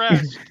 I'm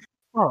impressed.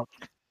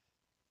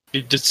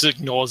 he just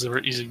ignores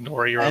her. He's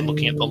ignoring her and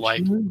looking at the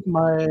light. You,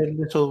 my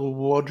little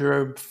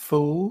wardrobe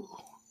fool,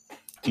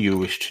 do you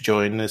wish to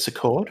join this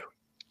accord?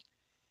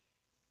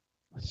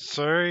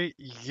 Sorry,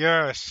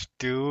 yes,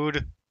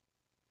 dude.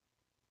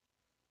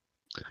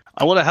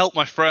 I want to help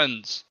my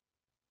friends.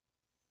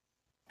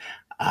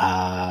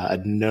 Ah, a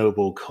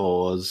noble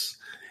cause.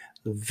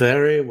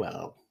 Very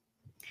well.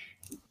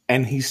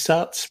 And he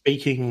starts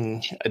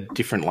speaking a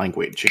different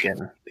language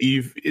again.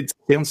 It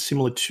sounds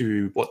similar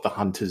to what the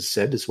hunters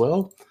said as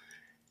well.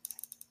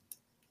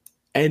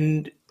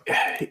 And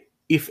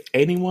if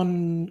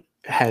anyone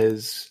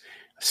has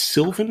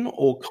Sylvan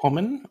or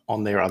Common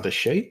on their other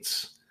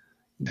sheets,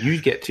 you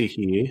get to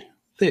hear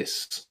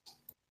this.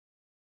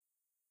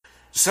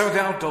 So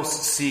thou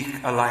dost seek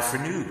a life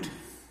renewed.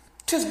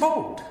 'Tis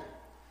bold.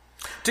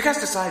 To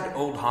cast aside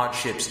old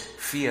hardships,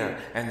 fear,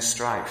 and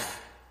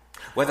strife,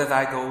 whether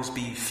thy goals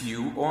be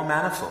few or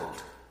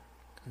manifold,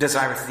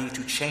 desireth thee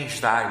to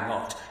change thy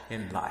lot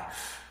in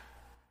life.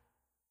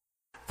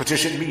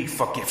 Petition me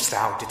for gifts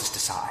thou didst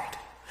decide.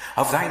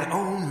 Of thine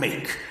own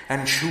make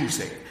and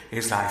choosing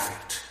is thy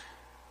fate.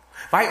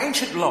 By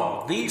ancient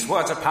law these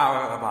words of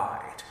power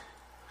abide,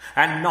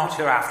 and not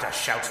hereafter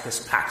shalt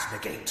this pact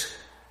negate.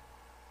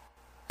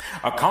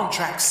 A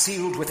contract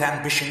sealed with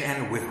ambition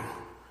and will.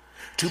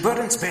 To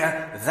burdens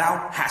bear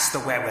thou hast the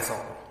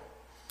wherewithal.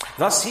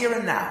 Thus here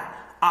and now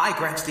I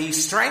grant thee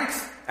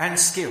strength and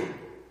skill.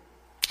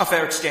 A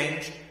fair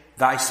exchange,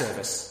 thy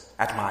service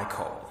at my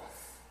call.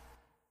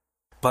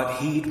 But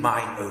heed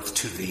mine oath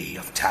to thee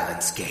of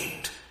talents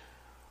gained.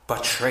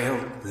 Betrayal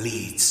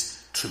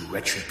leads to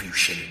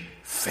retribution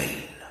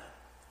fain.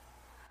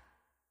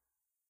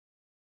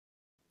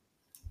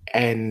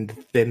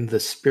 And then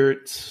the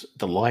spirits,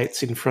 the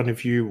lights in front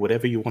of you,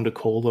 whatever you want to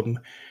call them,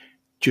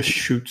 just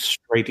shoot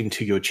straight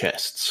into your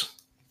chests.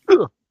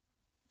 Ugh.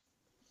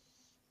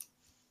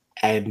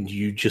 And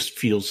you just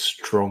feel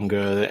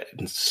stronger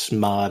and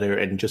smarter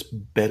and just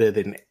better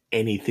than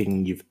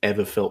anything you've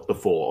ever felt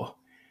before.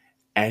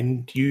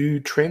 And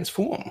you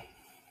transform.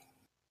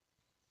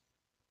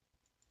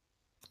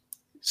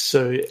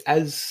 So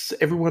as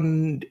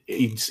everyone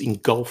is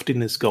engulfed in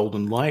this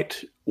golden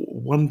light,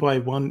 one by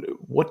one,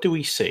 what do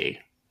we see?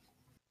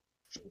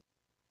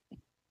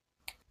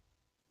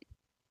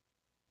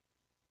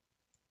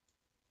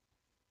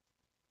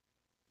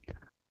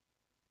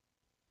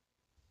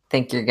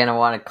 Think you're gonna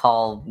want to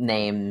call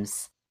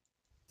names.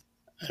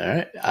 All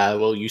right.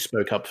 Well, you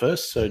spoke up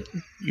first, so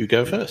you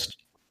go first.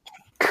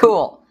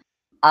 Cool.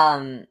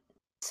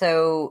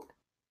 So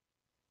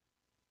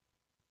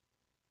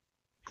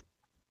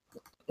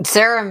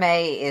Sarah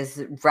May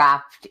is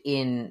wrapped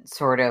in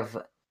sort of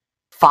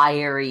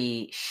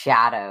fiery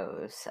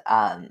shadows.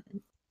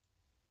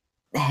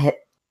 The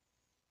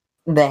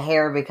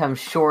hair becomes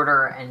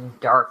shorter and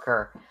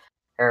darker,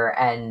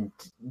 and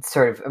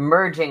sort of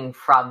emerging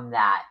from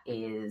that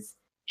is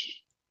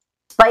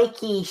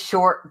spiky,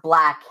 short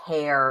black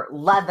hair,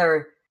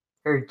 leather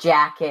or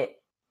jacket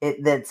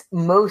that's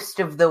most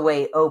of the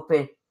way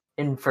open,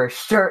 and for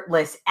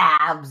shirtless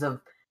abs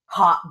of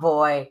hot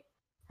boy,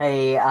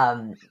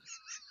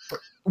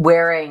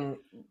 wearing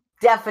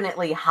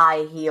definitely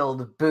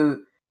high-heeled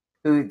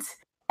boots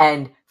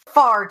and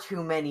far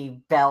too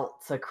many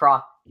belts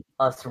across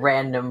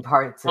random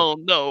parts of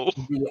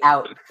the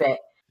outfit.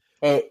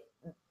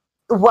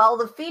 While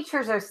the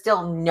features are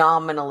still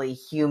nominally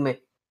human,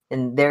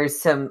 and there's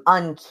some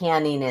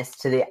uncanniness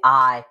to the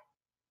eye,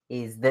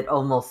 is that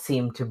almost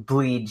seem to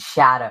bleed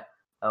shadow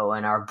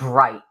and are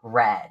bright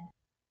red.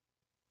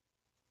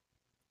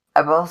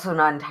 I'm also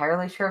not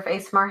entirely sure if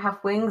ASMR have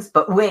wings,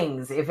 but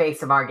wings if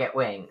ASMR get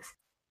wings.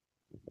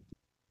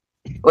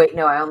 Wait,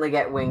 no, I only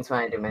get wings when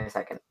I do my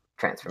second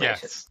transformation.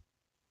 Yes.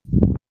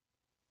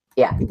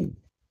 Yeah.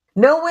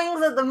 No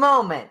wings at the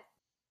moment.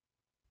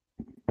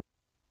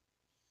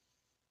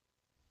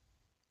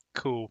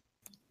 Cool.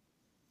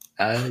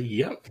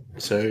 Yep.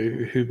 So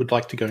who would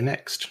like to go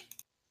next?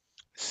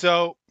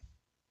 So,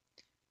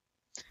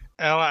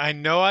 Ella, I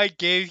know I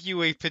gave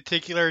you a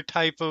particular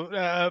type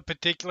of,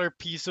 particular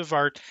piece of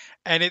art,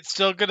 and it's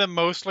still going to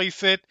mostly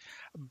fit,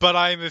 but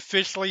I'm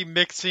officially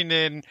mixing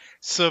in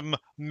some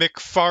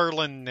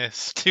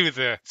McFarlane-ness to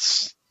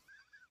this.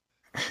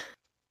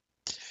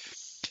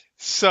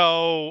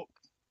 So,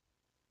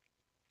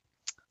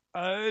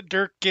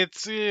 Dirk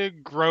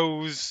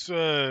grows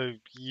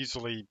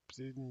easily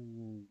a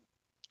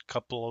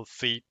couple of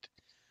feet,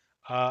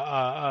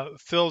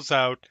 fills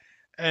out,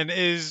 and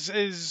is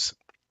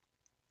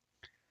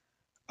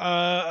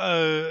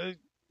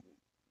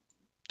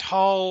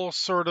tall,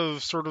 sort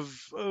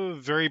of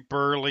very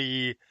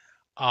burly,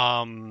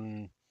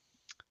 almost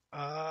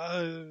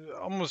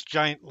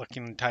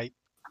giant-looking type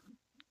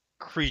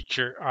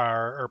creature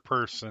or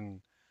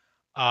person,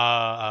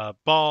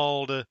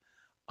 bald,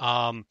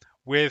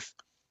 with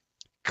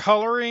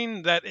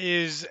coloring that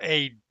is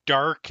a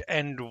dark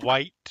and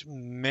white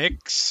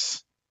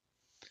mix.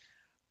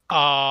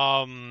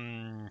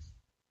 Wearing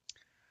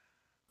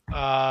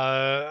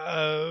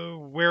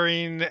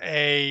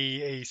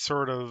a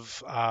sort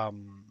of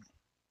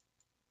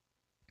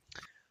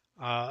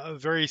a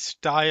very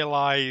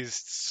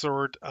stylized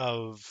sort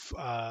of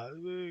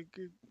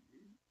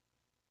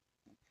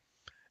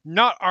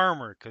not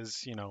armor,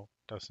 because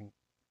doesn't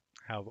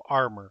have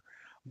armor,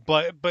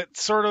 but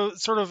sort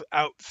of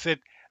outfit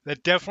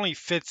that definitely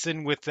fits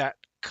in with that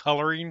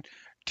coloring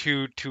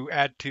to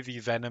add to the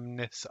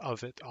venomness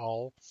of it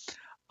all.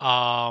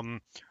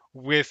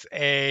 With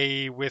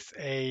a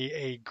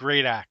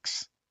great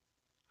axe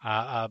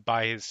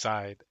by his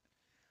side.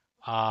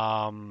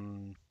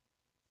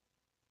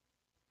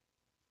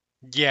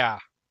 Yeah.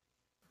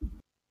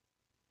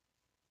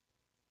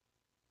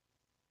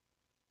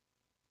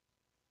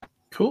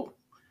 Cool.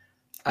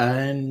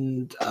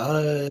 And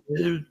who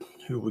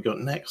have we got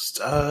next?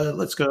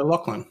 Let's go to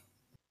Lachlan.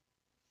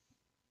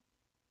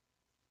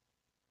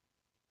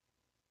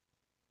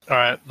 All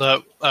right.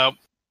 The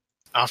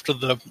after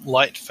the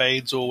light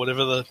fades or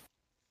whatever the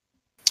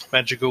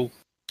magical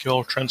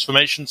pure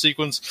transformation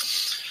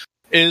sequence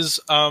is,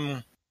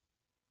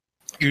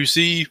 you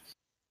see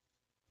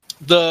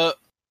the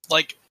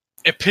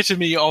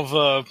epitome of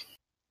a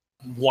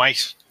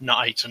white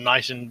knight, a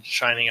knight in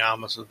shining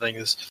armor sort of thing.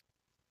 Is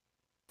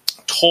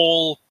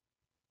tall,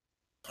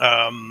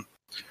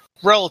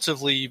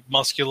 relatively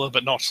muscular,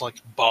 but not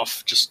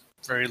buff, just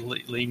very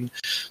lean,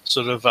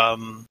 sort of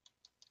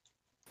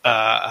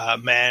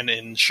man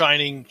in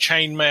shining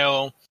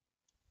chainmail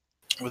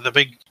with a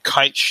big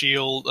kite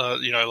shield,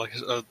 like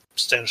a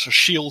standard sort of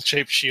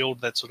shield-shaped shield,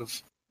 that sort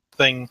of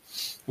thing,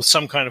 with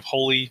some kind of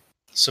holy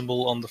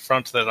symbol on the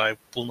front that I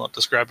will not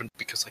describe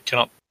because I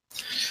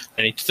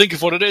need to think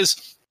of what it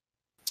is.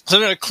 So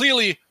no,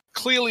 clearly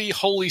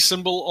holy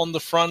symbol on the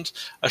front,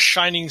 a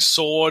shining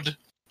sword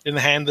in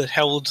the hand that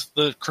held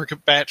the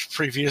cricket bat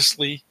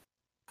previously,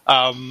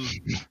 and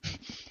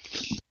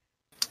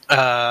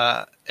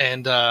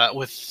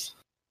with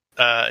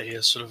he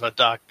has sort of a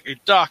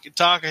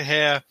darker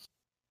hair,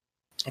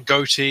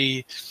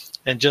 goatee,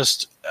 and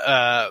just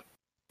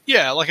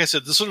like I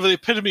said, the sort of the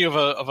epitome of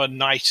a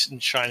knight in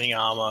shining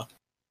armor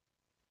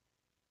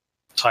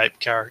type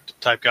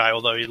guy.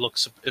 Although he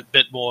looks a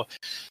bit more,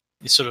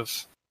 he's sort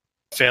of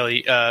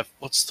fairly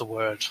what's the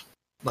word?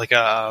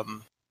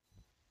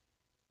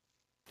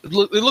 It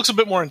looks a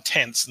bit more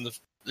intense in the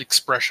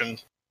expression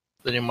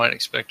than you might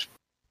expect.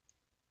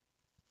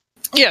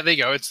 Yeah, there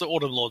you go. It's the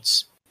Order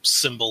Lord's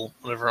symbol,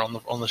 whatever,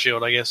 on the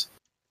shield, I guess.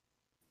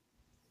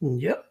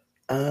 Yep.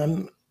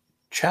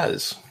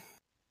 Chaz.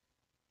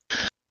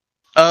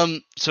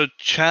 So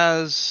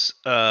Chaz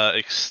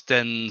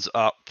extends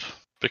up,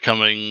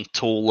 becoming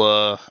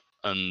taller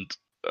and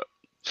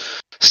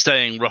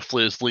staying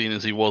roughly as lean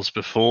as he was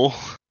before.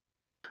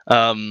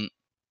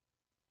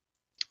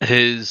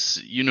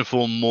 His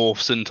uniform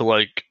morphs into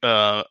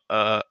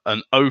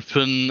an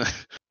open.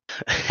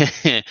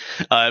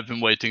 I've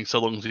been waiting so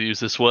long to use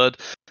this word.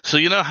 So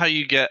you know how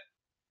you get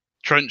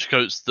trench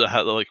coats that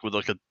have with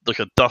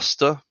a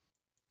duster?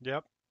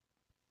 Yep.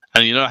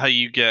 And you know how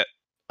you get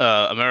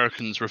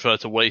Americans refer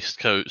to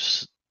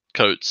waistcoats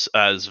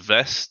as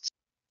vests,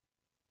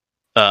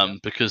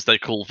 because they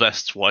call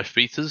vests wife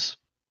beaters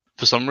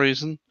for some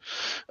reason.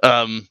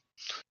 But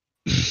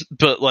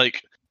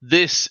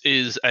this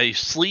is a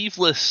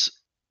sleeveless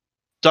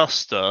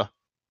duster,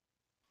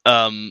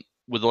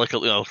 with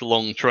a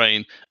long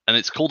train, and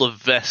it's called a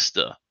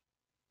vesta.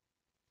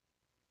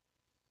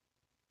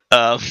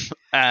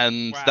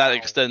 And Wow. that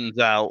extends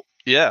out.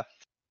 Yeah,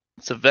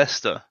 it's a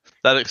vesta.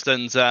 That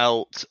extends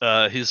out.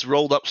 His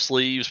rolled up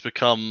sleeves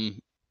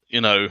become,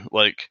 a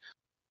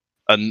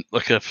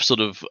sort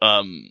of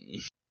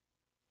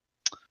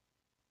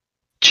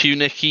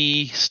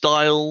tunic-y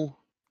style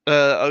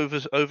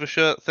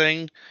overshirt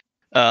thing,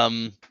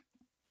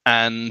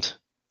 and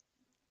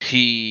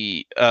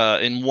he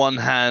in one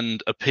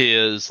hand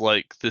appears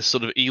like this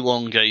sort of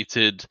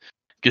elongated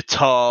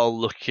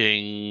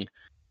guitar-looking.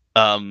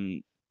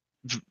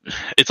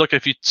 It's like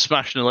if you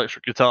smashed an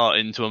electric guitar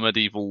into a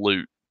medieval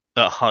lute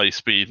at high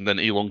speed and then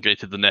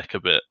elongated the neck a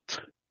bit.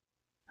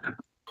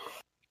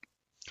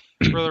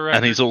 For the record,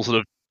 and he's all sort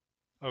of.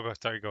 Oh,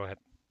 sorry. Go ahead.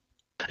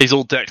 He's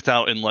all decked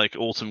out in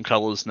autumn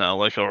colors now,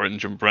 like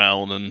orange and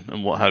brown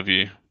and what have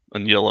you,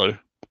 and yellow.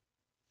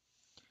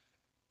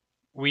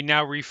 We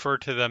now refer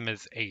to them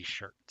as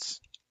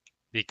A-shirts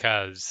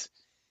because,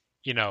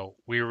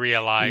 we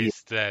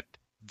realized that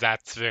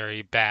that's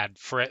very bad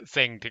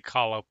thing to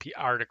call a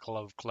article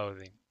of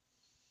clothing.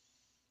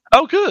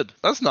 Oh, good.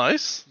 That's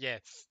nice.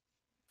 Yes.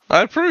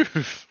 I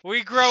approve.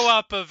 We grow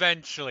up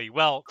eventually.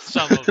 Well,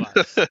 some of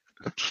us.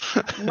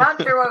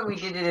 Not sure why we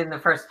did it in the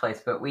first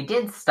place, but we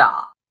did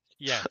stop.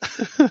 Yes.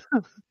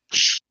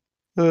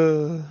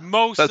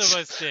 Most That's- of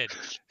us did.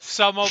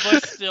 Some of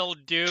us still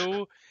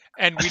do,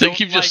 and we I think don't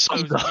you've like just those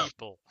summed up-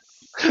 people.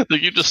 I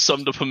think you just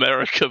summed up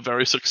America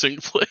very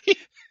succinctly.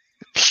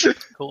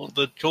 Call it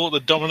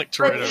the Dominic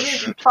But Toretto it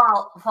show.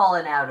 has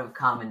fallen out of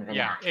common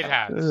Yeah, vernacular. it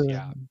has.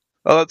 Yeah.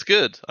 Oh, that's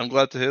good. I'm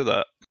glad to hear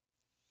that.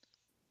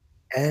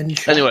 And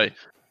Anyway,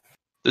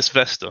 this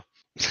Vesta.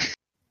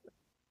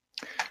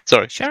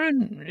 Sorry.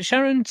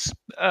 Sharon's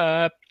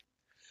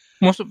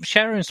most of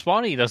Sharon's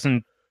body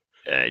doesn't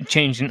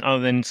change in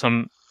other than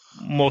some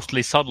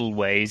mostly subtle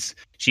ways.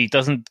 She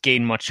doesn't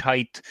gain much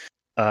height,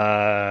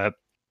 but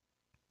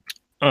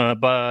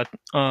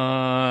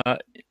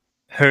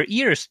her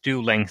ears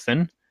do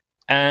lengthen,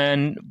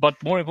 but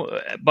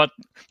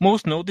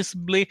most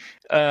noticeably,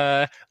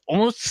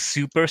 almost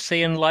Super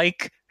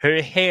Saiyan-like,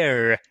 her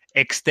hair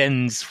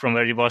extends from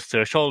where it was to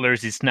her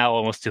shoulders. It's now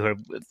almost to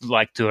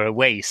her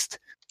waist.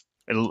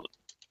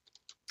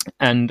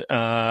 And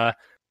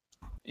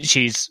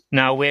she's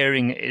now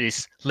wearing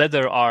this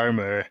leather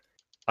armor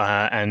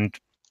and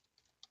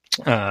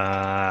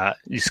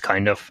this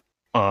kind of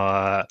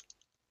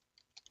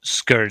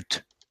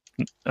skirt,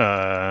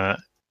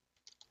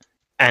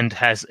 and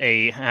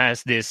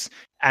has this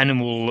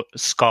animal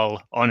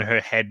skull on her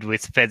head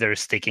with feathers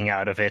sticking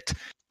out of it,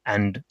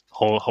 and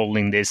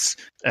holding this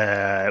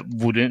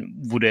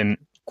wooden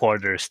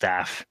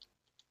quarterstaff.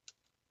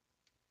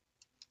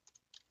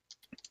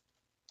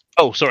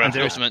 Oh, sorry. I And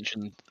forgot there's- to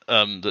mention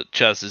that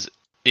Chaz's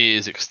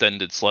ears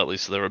extended slightly,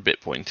 so they're a bit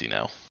pointy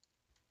now.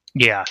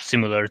 Yeah,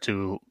 similar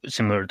to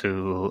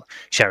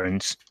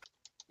Sharon's.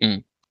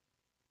 Mm.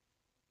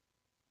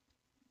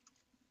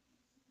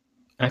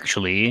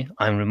 Actually,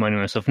 I'm reminding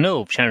myself.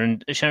 No,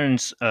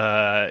 Sharon's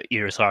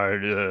ears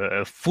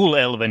are full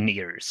elven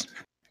ears.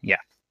 Yeah.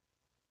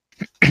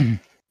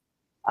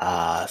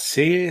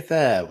 See,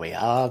 there we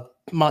are.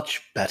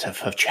 Much better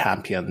for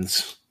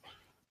champions.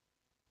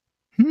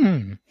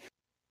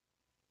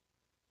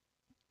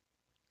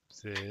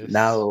 This,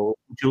 Now,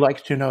 would you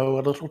like to know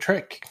a little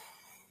trick?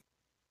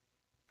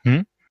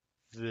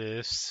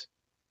 this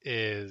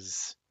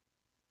is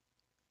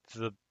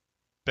the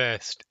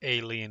best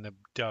alien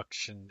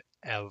abduction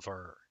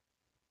ever.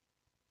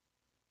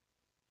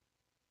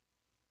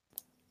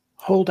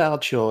 Hold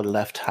out your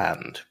left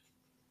hand.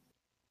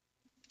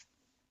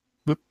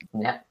 Yep.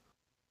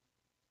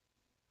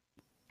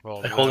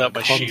 Well, I hold out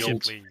my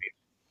shield. constantly.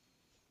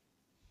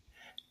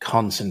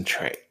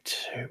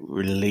 Concentrate.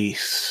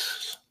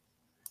 Release.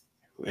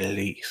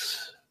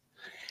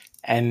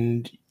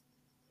 And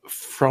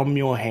from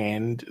your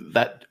hand,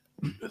 that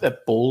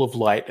ball of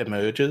light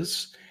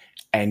emerges,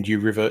 and you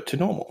revert to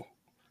normal.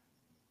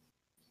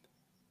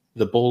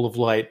 The ball of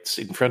lights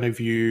in front of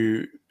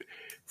you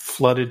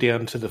flutter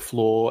down to the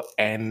floor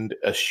and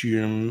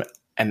assume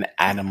an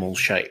animal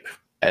shape,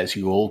 as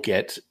you all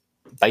get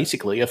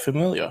basically a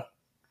familiar.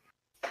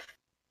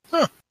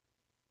 Huh.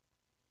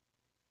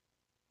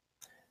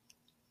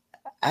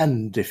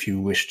 And if you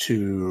wish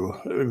to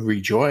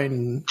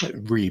rejoin,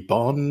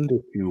 rebond,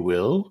 if you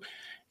will,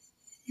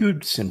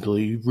 you'd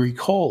simply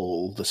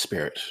recall the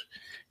spirit.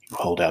 You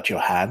hold out your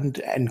hand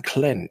and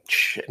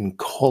clench and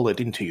call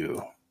it into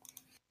you.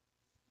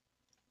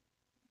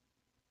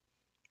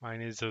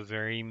 Mine is a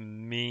very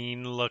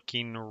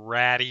mean-looking,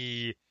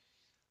 ratty,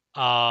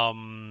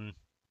 venom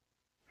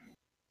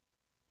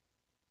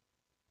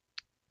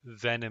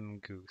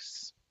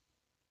goose.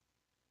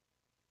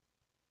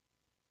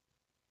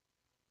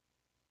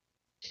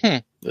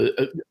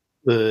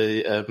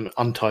 The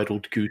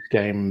Untitled Goose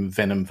Game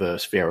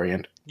Venomverse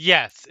variant.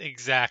 Yes,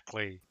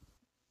 exactly.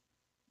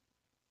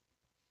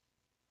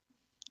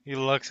 He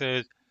looks at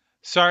it.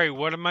 Sorry,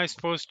 what am I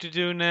supposed to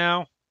do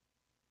now?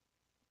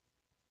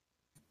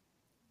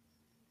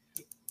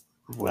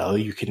 Well,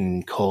 you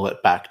can call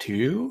it back to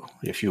you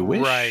if you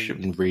wish Right.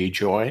 and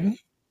rejoin.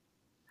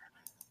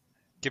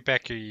 Get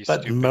back here, you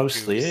But stupid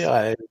mostly,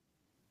 goose.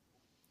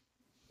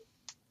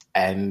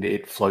 and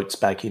it floats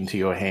back into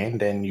your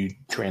hand, and you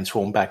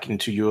transform back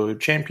into your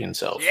champion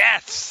self.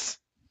 Yes!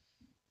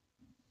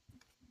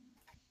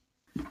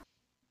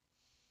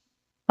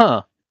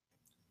 Huh.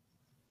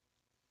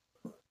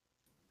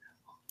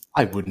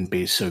 I wouldn't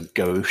be so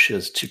gauche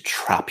as to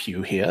trap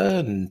you here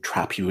and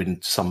trap you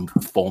in some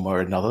form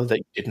or another that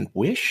you didn't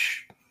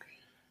wish.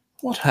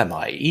 What am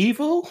I,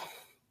 evil?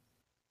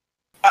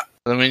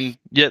 I mean,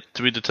 yet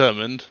to be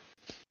determined.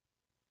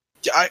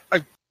 Yeah,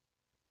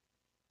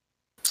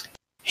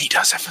 he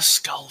does have a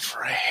skull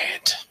for a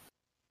head.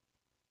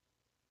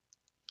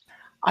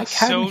 I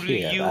can So do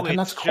hear you, that, and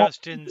that's it's quite...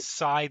 just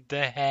inside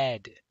the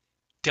head.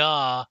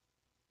 Duh.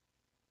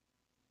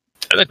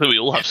 Technically, we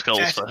all have Yeah, skulls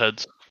that- for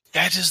heads.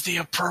 That is the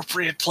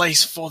appropriate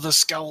place for the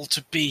skull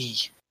to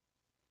be.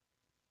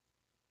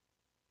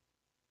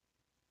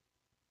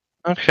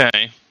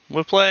 Okay,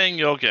 we're playing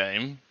your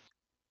game.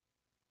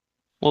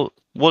 Well,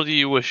 what do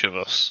you wish of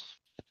us?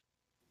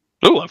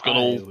 Oh, I've got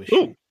all.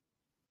 Oh,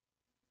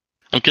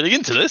 I'm getting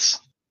into this.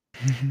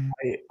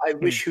 I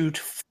wish you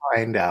to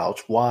find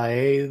out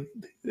why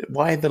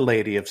the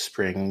Lady of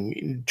Spring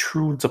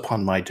intrudes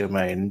upon my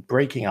domain,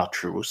 breaking our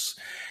truce,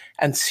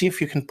 and see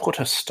if you can put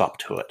a stop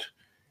to it.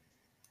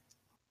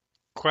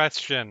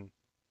 Question.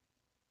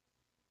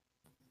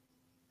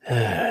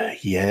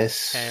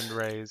 Yes. Hand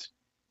raised.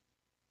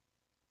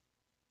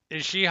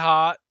 Is she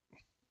hot?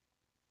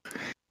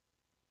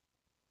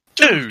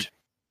 Dude!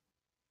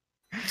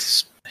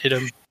 Just hit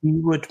him. He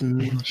would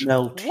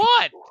melt.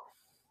 What?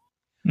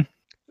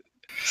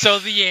 So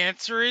the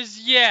answer is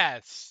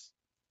yes.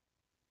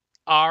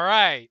 All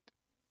right.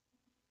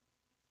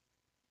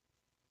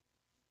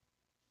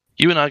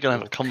 You and I are going to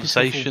have a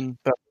conversation.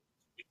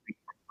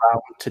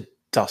 Ground to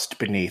dust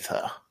beneath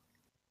her.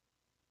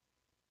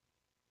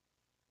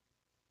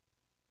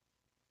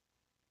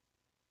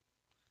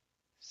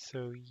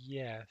 So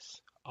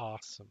yes.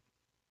 Awesome.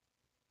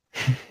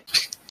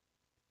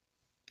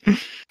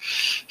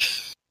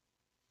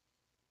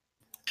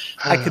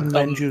 I can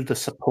lend you the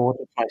support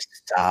of my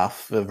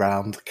staff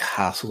around the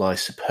castle, I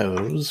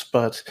suppose,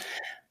 but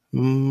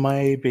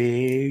maybe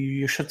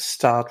you should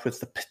start with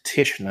the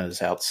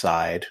petitioners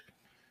outside.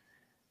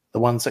 The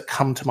ones that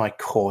come to my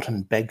court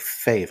and beg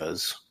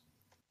favors.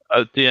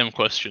 A DM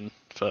question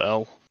for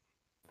Elle.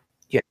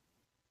 Yeah.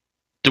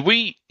 Do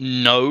we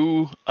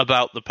know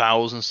about the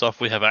powers and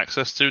stuff we have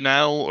access to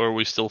now, or are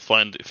we still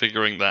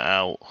figuring that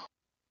out?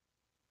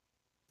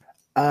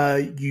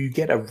 You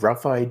get a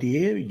rough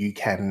idea. You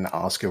can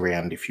ask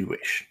around if you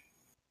wish.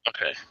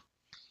 Okay.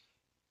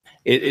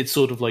 It's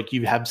sort of like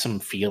you have some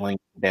feeling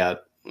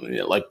about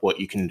like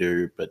what you can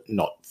do, but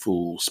not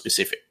full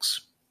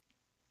specifics.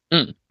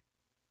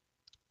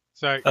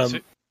 Sorry. So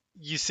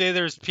you say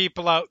there's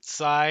people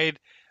outside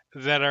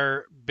that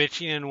are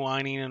bitching and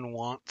whining and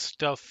want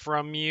stuff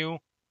from you?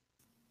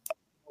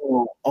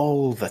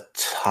 All the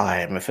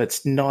time. If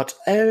it's not,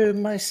 oh,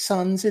 my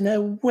son's in a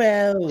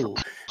well,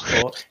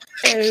 or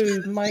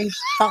oh, my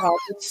father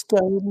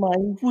stole my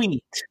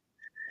wheat,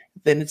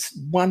 then it's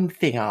one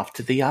thing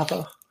after the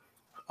other.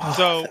 Oh,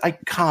 So- I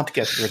can't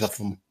get rid of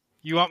them.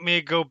 You want me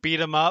to go beat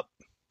them up?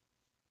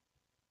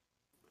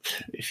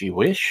 If you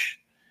wish.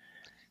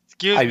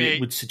 Excuse I me.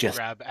 would suggest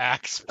Grab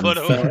axe, put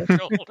them over first,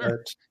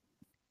 shoulder.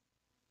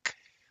 but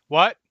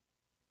What?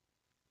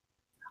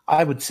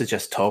 I would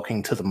suggest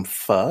talking to them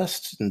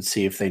first and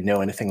see if they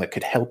know anything that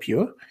could help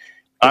you.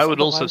 I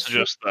would also Otherwise,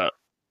 suggest that.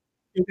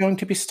 you're going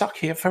to be stuck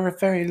here for a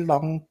very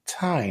long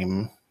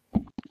time.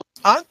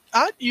 Aren't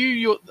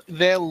you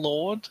their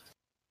lord?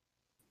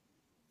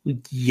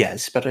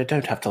 Yes, but I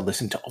don't have to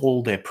listen to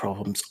all their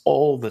problems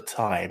all the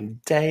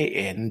time, day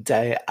in,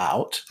 day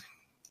out.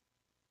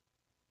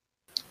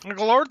 The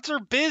lords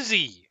are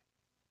busy.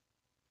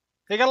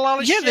 They got a lot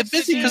of Yeah, shit they're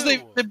busy because to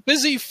do. they're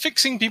busy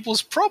fixing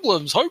people's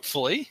problems,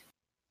 hopefully.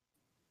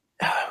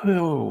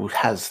 Who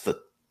has the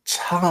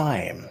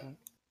time?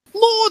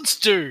 Lords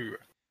do!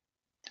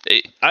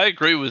 I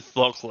agree with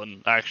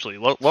Lachlan, actually.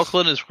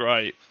 Lachlan is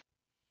great.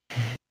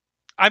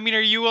 I mean,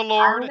 are you a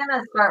lord? I'm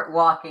gonna start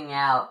walking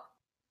out.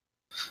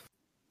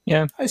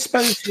 I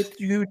suppose that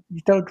you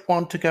don't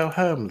want to go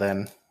home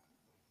then.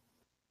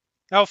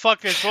 Oh,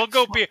 fuck this. We'll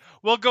go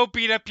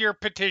beat up your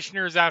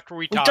petitioners after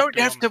we We talk don't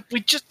to have them. to.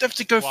 We just have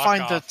to go Walk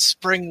find off. the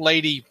spring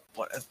lady.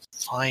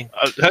 Fine.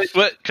 Hey,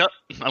 wait, cut.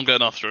 I'm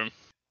going after him.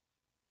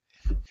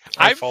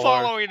 I'm follow.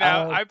 following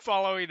out. I'm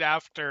following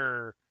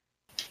after.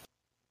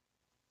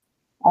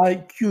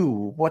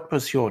 What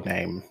was your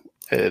name?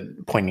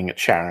 Pointing at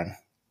Sharon.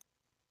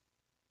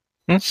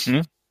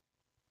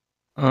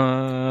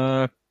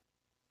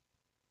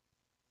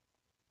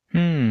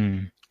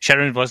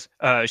 Sharon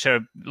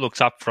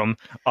looks up from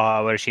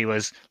where she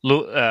was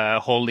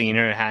holding in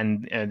her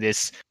hand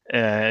this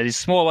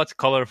small but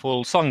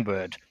colorful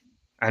songbird,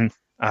 and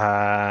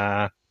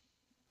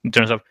in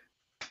terms of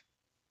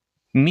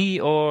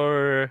me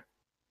or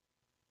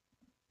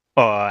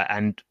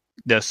and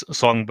the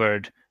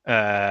songbird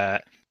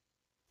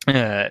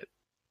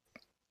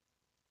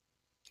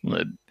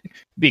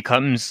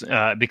becomes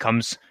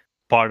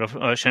part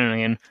of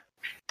Sharon,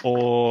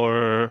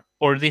 or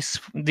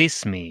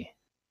this me.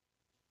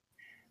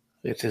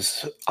 It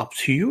is up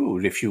to you.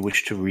 If you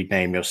wish to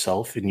rename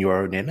yourself in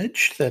your own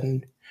image,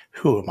 then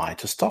who am I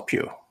to stop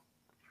you?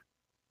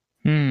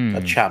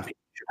 A champion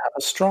should have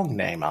a strong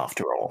name,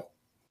 after all.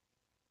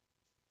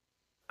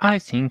 I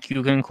think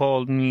you can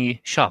call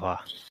me Shava.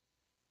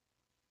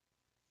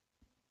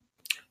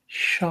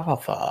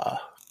 Shava.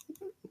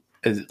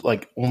 Is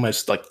like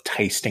almost like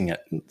tasting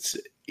it.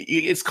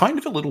 It's kind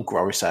of a little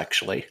gross,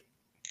 actually.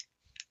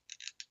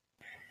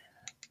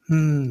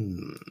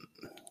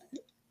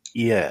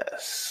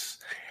 Yes.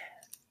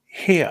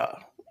 Here.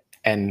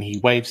 And he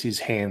waves his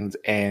hand,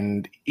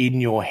 and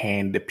in your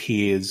hand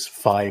appears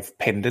 5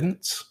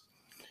 pendants.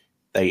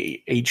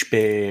 They each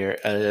bear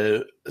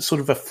a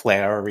sort of a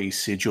flowery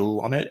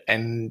sigil on it,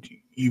 and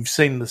you've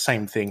seen the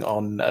same thing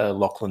on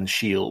Lachlan's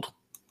shield.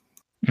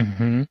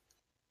 Mm-hmm.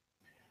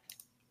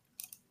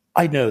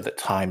 I know that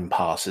time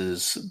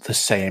passes the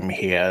same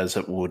here as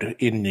it would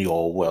in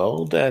your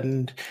world,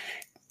 and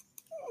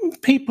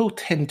people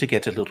tend to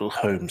get a little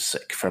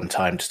homesick from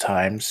time to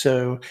time,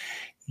 so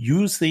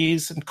use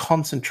these and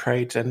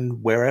concentrate,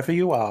 and wherever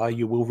you are,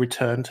 you will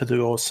return to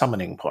your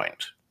summoning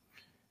point.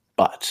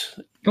 But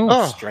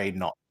stray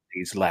not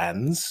these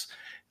lands,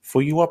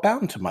 for you are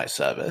bound to my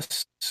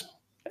service,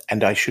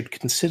 and I should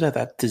consider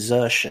that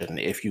desertion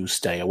if you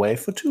stay away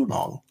for too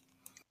long.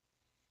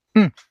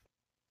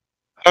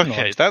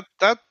 Okay, that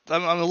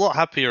I'm a lot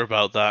happier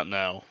about that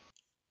now.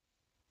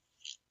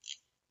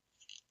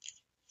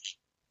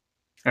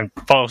 And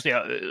follows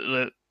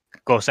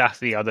goes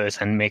after the others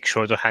and makes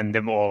sure to hand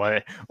them all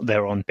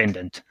their own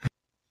pendant.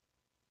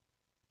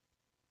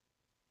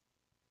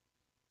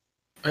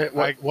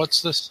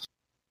 What's this?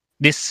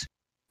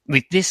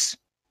 With this,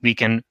 we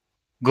can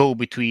go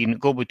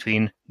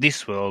between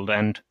this world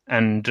and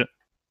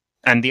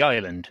the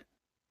island.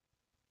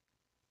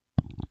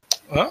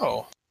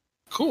 Oh,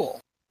 cool.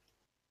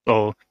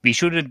 So we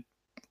shouldn't.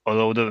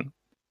 Although the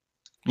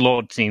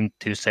Lord seemed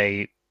to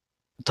say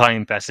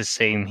time passes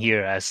same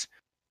here as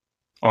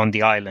on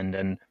the island,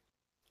 and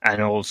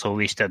also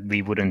wish that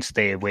we wouldn't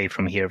stay away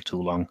from here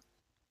too long.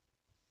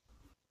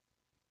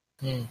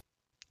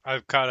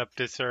 I've caught up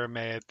to Sarah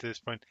May at this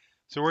point.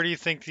 So where do you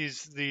think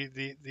these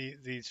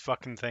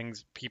fucking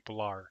things people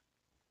are?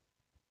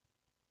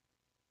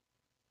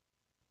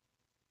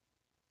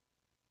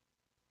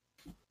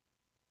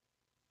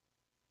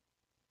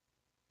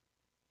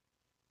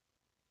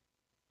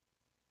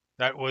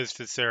 That was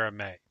to Sarah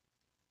May.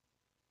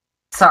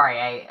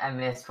 Sorry, I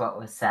missed what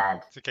was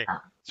said. It's okay.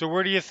 So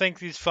where do you think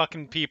these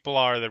fucking people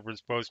are that we're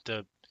supposed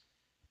to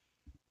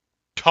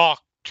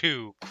talk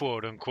to,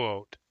 quote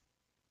unquote?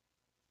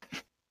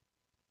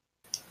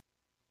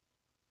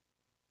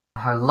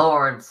 Our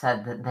lord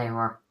said that they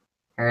were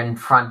in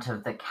front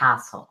of the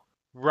castle.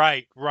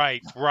 Right.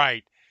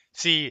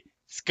 See,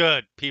 it's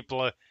good.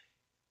 People,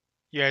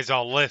 you guys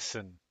all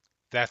listen.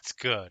 That's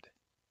good.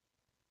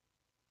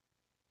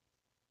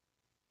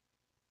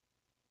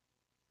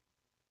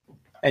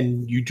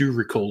 And you do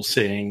recall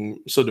seeing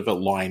sort of a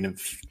line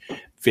of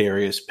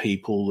various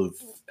people of,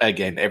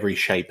 again, every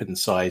shape and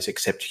size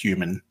except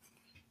human,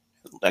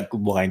 like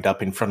lined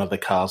up in front of the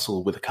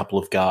castle with a couple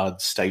of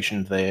guards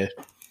stationed there.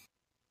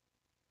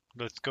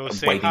 Let's go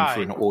say waiting hi.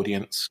 for an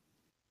audience.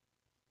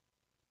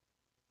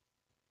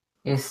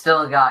 You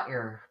still got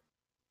your...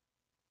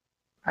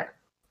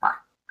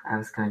 I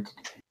was going to...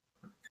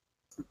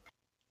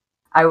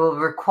 I will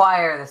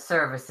require the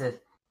services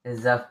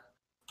of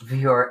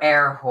your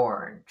air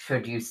horn,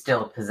 should you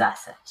still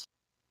possess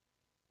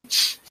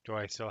it. Do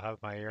I still have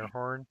my air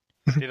horn?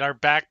 Did our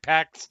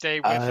backpack stay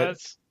with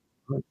us?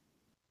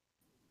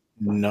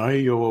 No,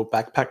 your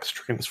backpack's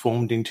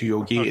transformed into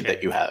your gear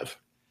that you have.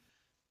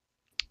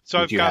 So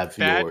I've got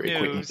bad your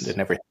equipment news.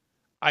 and everything.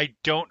 I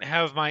don't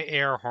have my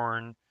air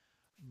horn,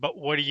 but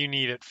what do you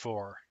need it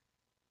for?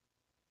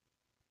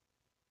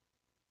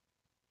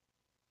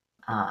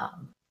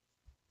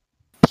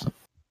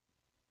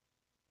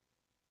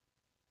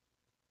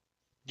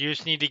 You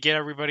just need to get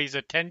everybody's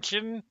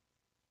attention?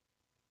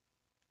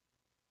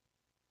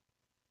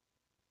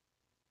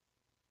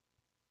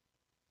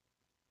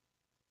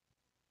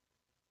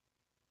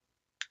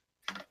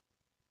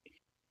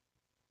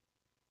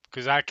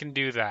 Because I can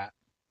do that.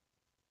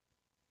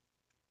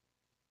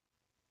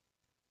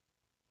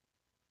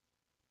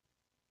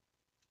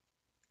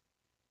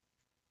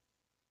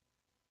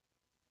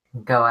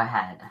 Go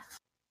ahead.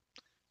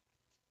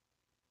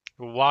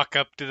 We'll walk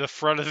up to the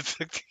front of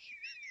the...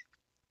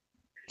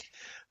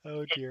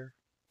 Oh dear.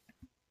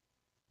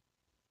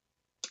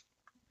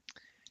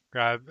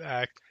 Grab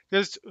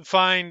just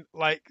find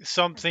like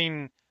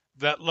something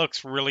that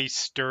looks really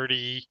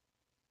sturdy.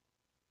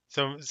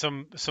 Some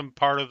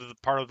part of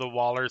the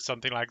wall or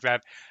something like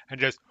that, and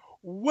just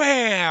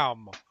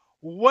wham,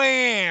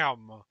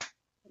 wham,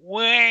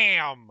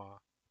 wham.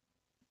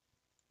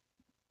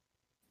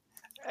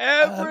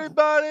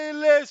 Everybody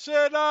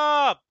listen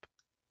up.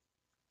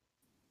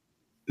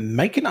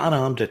 Make an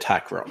unarmed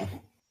attack roll.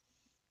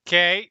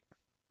 Okay.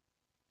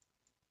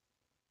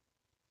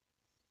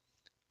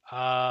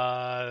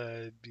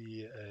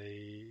 Be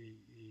a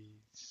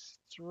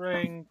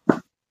strength.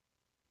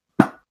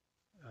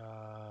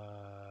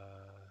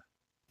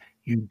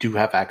 You do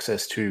have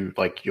access to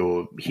like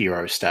your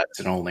hero stats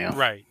and all now.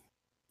 Right.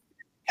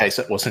 In case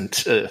it wasn't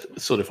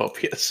sort of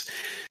obvious.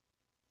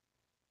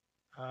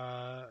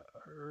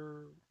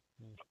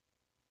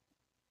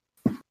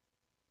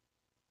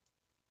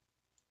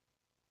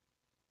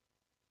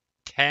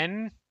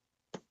 10?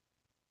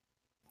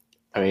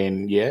 I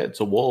mean, yeah, it's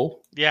a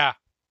wall. Yeah.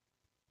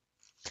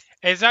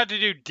 It's not to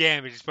do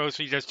damage. It's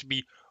mostly just to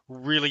be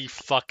really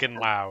fucking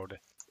loud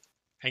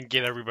and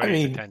get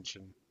everybody's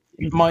attention.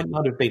 It might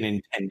not have been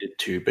intended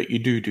to, but you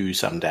do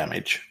some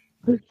damage.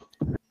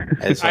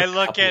 I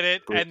look at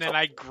it and then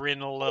I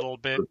grin a little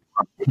bit.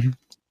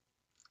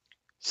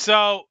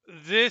 So,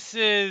 this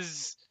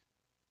is...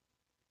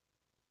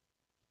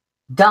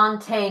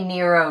 Dante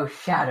Nero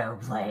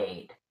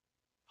Shadowblade.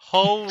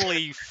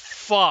 Holy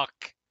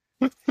fuck.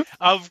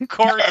 Of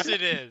course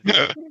it is.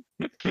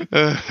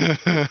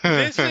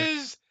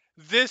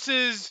 This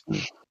is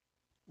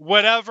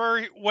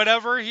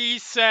whatever he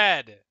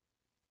said.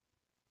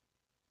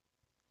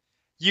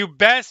 You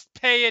best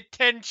pay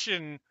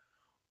attention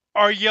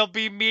or you'll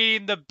be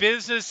meeting the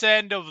business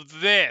end of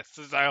this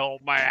as I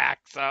hold my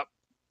axe up.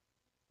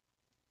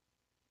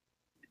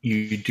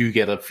 You do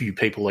get a few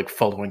people like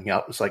following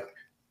up. It's like,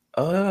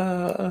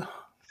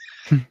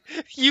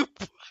 You,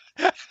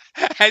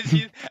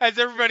 as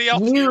everybody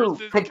else hears You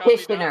this coming up.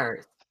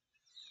 petitioners,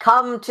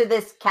 come to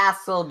this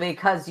castle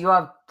because you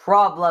have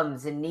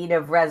problems in need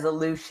of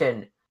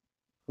resolution.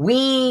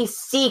 We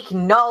seek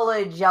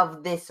knowledge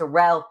of this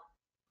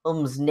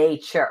realm's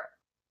nature.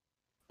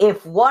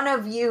 If one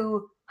of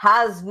you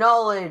has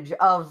knowledge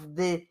of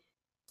the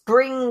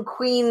Spring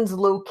Queen's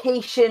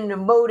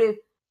location,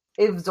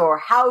 motives, or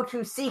how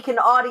to seek an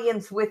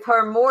audience with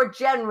her more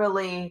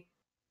generally,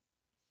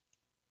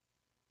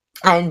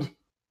 and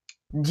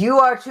you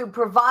are to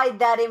provide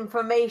that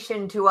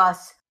information to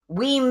us,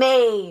 we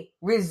may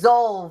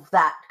resolve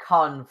that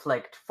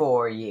conflict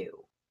for you.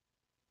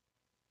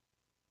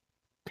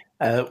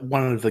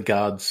 one of the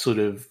guards sort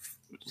of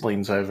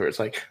leans over. It's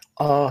like,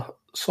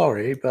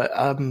 sorry, but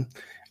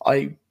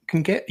I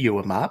can get you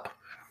a map.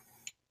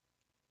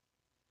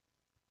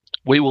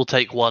 We will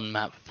take one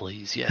map,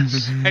 please.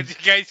 Yes. As you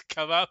guys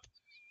come up,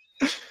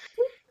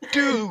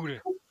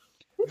 dude,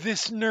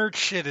 this nerd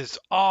shit is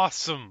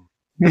awesome.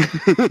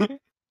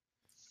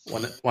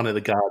 One of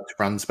the guards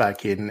runs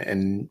back in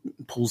and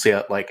pulls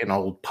out like an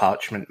old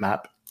parchment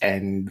map,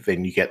 and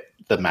then you get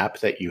the map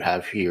that you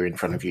have here in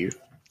front of you.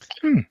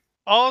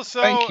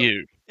 Also, Thank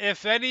you,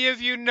 if any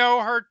of you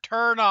know her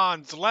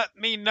turn-ons, let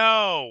me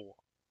know.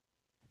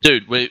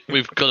 dude.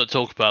 We've got to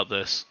talk about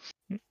this.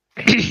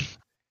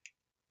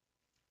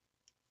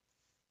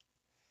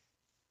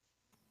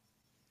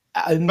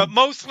 And But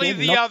mostly yeah,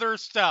 the not- other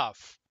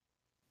stuff.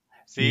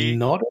 See,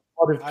 Not a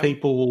lot of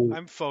people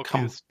I'm come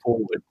focused.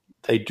 forward.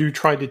 They do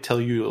try to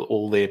tell you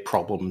all their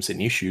problems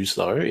and issues,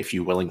 though, if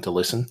you're willing to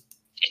listen.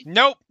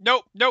 Nope.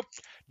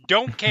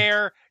 Don't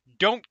care.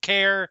 Don't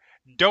care.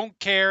 Don't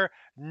care.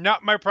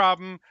 Not my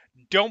problem.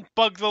 Don't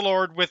bug the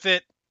Lord with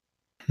it.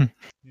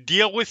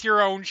 Deal with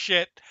your own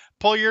shit.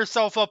 Pull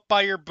yourself up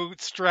by your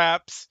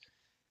bootstraps.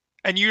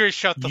 And you just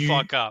shut the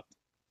fuck up.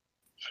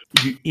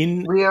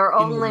 We are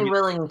only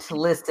willing to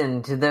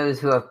listen to those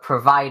who have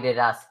provided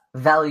us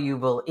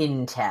valuable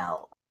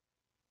intel.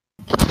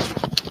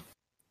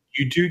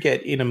 You do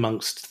get in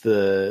amongst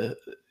the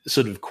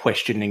sort of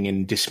questioning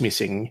and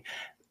dismissing.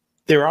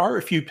 There are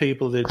a few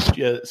people that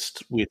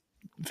just with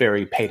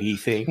very petty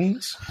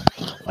things,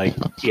 like,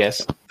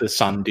 yes, the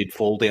sun did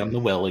fall down the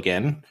well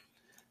again.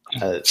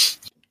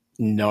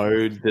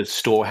 No, the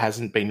store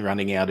hasn't been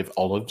running out of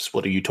olives.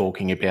 What are you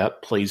talking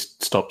about? Please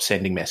stop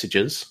sending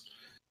messages.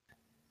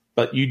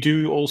 But you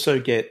do also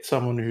get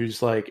someone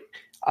who's like,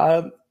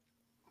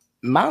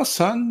 my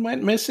son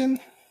went missing,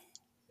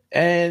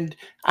 and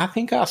I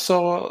think I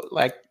saw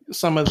like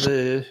some of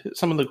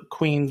the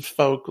Queen's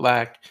folk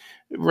like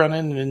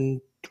running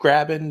and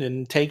grabbing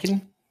and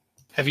taking.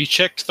 Have you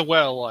checked the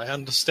well? I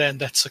understand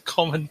that's a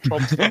common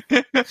problem.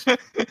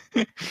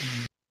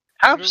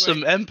 Have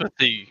some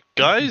empathy,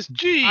 guys.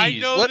 Jeez. I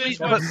know let this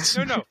me-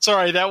 one. No.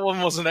 Sorry, that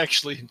one wasn't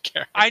actually in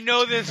character. I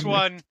know this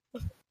one.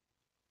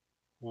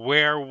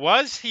 Where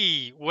was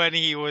he when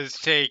he was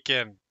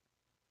taken?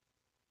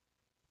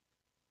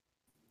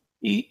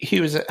 He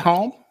was at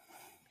home.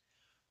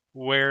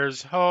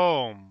 Where's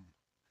home?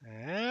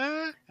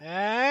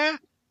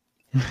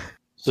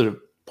 Sort of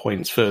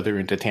points further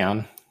into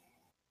town.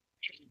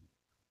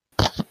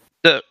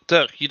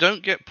 Dirk, you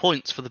don't get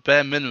points for the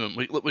bare minimum.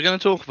 We're going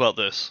to talk about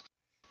this.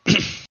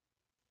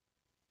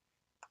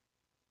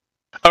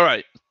 All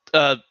right,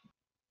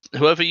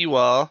 whoever you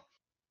are,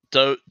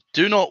 do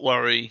not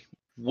worry.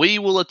 We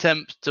will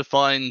attempt to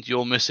find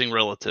your missing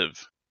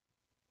relative.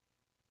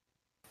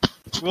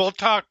 We'll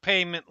talk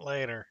payment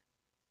later.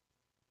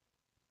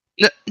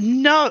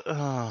 No.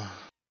 Oh,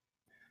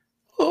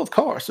 of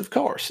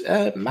course.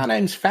 My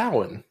name's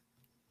Fallon.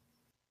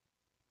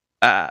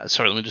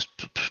 Sorry, let me just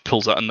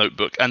pulls out a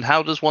notebook. And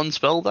how does one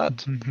spell that?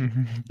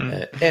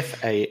 Falwan.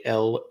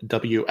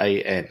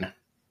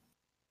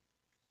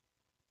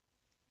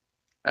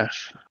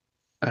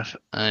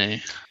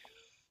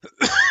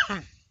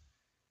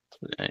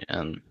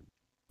 F-A-A-N.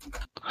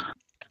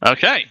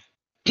 Okay.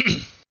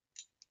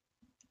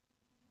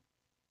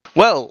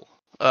 Well,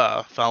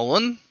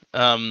 Falwyn,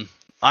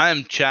 I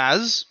am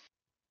Chaz,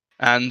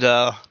 and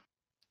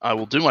I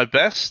will do my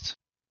best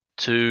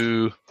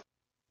to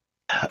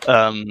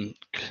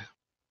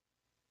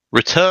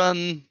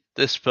return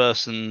this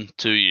person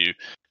to you.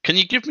 Can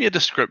you give me a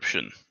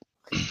description?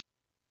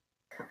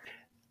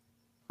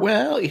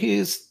 Well,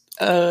 he's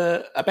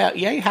about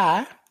yay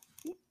high.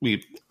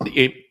 He's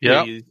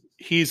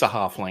a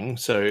halfling,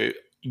 so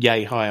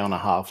yay high on a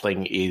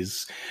halfling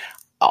is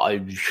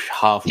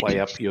halfway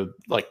up your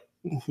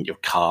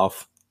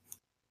calf.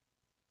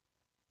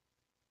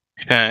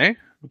 Okay.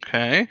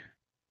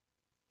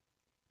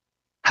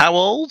 How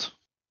old?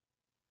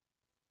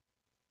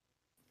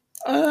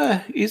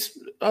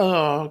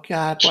 Oh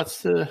God,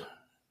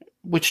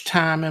 which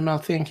time am I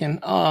thinking?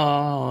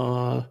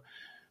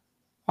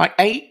 Like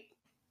 8.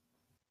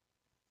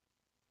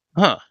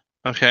 Huh.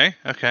 Okay.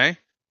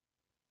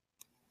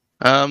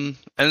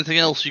 Anything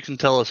else you can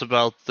tell us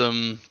about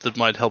them that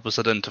might help us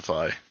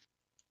identify?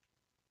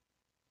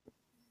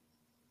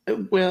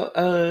 Well,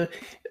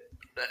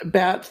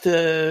 about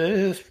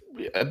a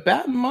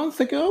month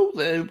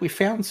ago, we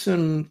found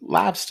some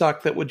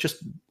livestock that were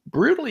just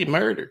brutally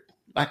murdered,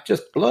 like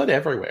just blood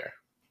everywhere.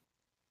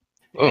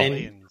 Oh. And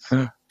Aliens.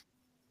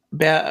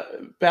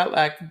 about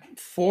like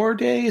 4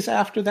 days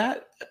after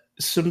that,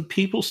 some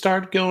people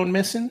started going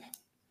missing.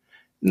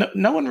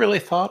 No one really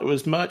thought it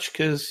was much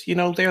because,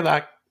 they're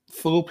like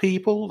full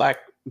people, like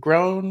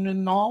grown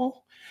and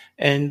all,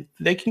 and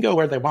they can go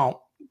where they want.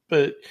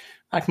 But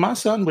like my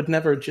son would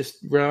never just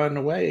run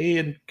away,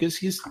 and because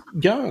he's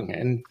young,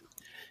 and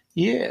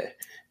yeah.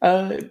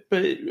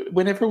 But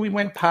whenever we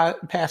went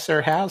past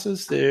their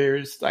houses,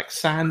 there's like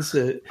signs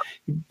that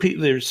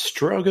there's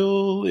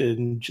struggle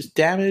and just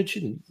damage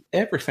and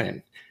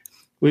everything.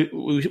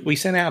 We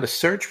sent out a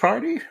search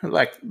party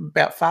like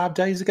about 5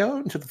 days ago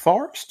into the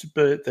forest,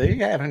 but they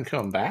haven't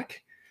come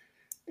back.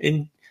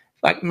 And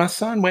like my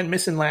son went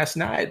missing last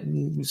night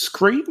and was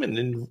screaming,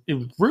 and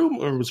his room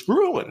was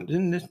ruined,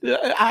 and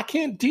I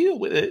can't deal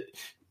with it.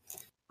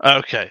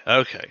 Okay.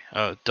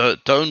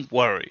 Don't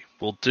worry.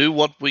 We'll do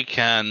what we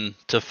can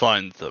to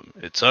find them.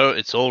 It's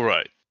all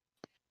right.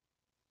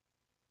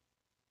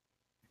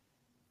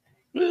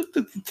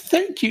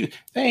 Thank you.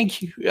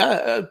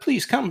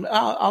 Please come.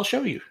 I'll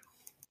show you.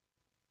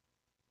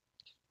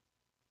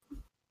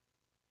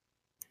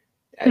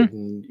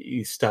 And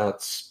he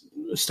starts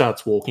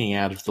walking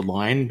out of the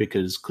line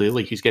because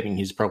clearly he's getting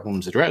his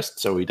problems addressed,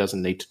 so he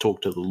doesn't need to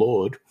talk to the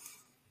Lord.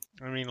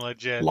 I mean,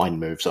 legit. Line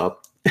moves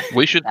up.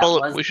 We should That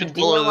follow. was We the should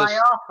deal follow this. I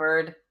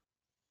offered.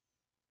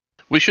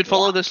 We should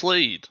follow this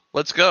lead.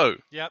 Let's go.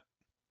 Yep.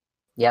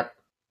 Yep.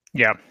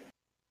 Yeah.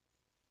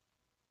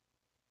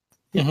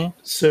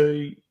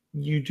 So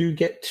you do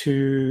get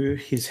to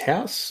his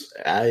house.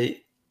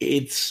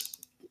 It's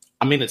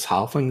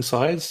halfling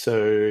size,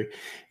 so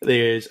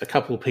there's a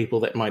couple of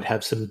people that might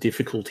have some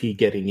difficulty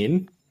getting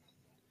in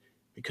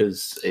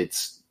because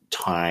it's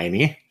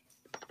tiny.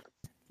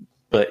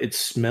 But it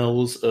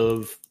smells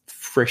of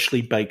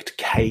freshly baked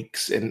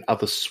cakes and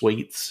other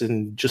sweets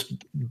and just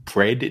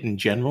bread in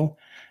general.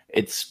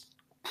 It's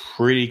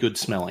pretty good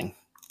smelling.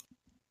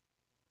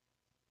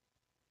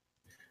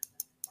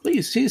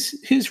 Please,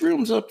 his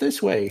room's up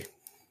this way.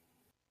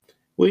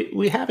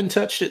 We haven't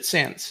touched it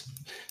since.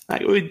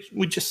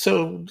 We're just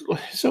so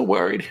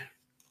worried.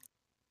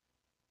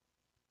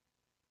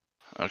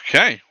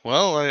 Okay.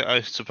 Well,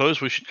 I suppose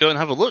we should go and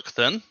have a look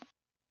then.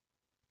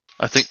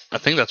 I think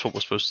that's what we're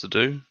supposed to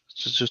do.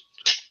 Just.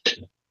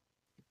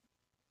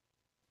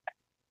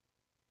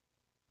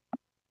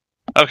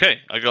 Okay,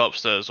 I go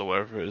upstairs or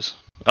wherever it is.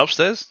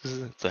 Upstairs?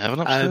 Do they have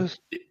an upstairs?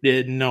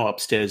 No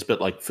upstairs, but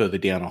like further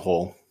down a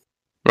hall.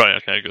 Right.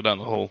 Okay, I go down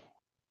the hall.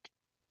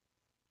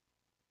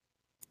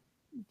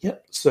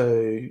 Yep.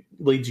 So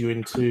leads you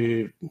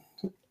into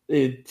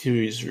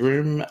his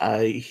room.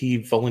 He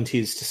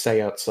volunteers to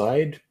stay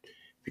outside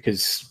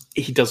because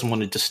he doesn't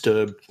want to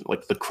disturb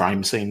like the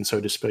crime scene,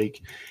 so to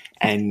speak,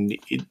 and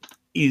it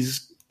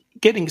is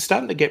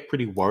starting to get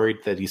pretty worried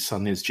that his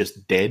son is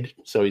just dead.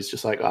 So he's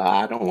just like,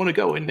 I don't want to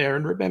go in there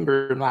and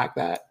remember him like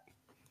that.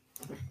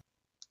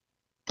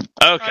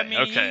 Okay.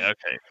 Okay.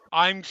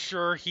 I'm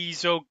sure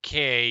he's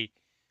okay.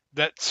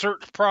 That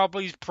search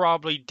is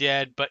probably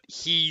dead, but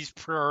he's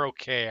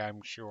okay,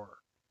 I'm sure.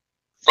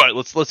 Right.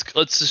 Let's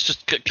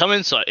just come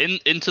inside,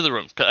 into the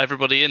room.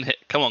 Everybody in here.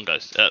 Come on,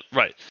 guys.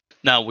 Right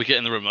now we get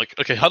in the room. Like,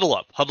 okay, huddle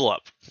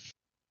up.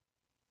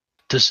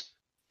 Does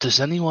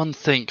anyone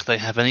think they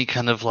have any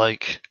kind of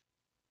like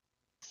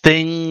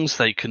things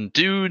they can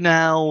do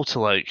now to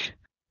like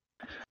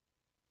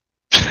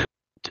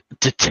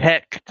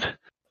detect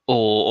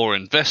or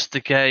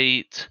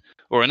investigate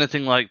or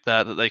anything like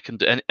that they can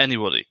do?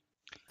 Anybody?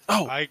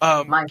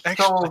 My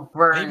soul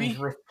burns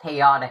with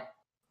chaotic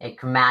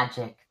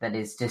magic that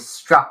is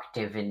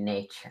destructive in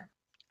nature.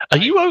 Are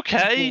you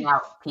okay? Taking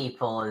out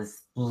people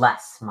is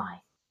less my.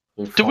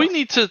 Do we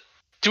need to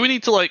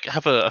like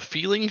have a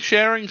feeling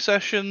sharing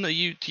session? Do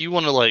you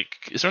want to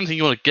like? Is there anything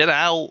you want to get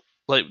out?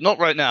 Like, not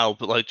right now,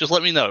 but like, just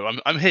let me know.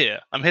 I'm here.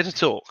 I'm here to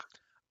talk.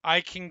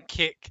 I can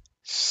kick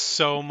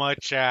so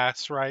much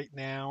ass right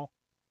now.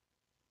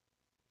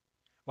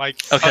 Like,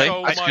 Okay,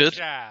 so that's much good.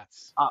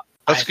 ass.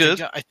 That's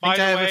good. I think By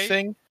the I have way, a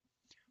thing.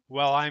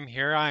 Well, I'm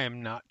here. I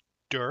am not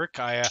Dirk.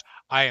 I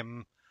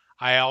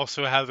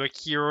also have a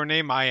hero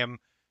name. I am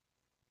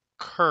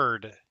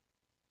Kurd.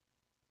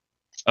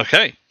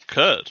 Okay,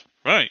 Kurd.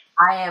 Right.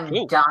 I am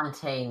Cool.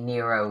 Dante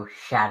Nero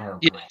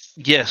Shadowblade.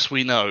 Yes,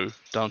 we know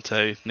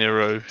Dante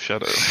Nero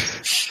Shadow.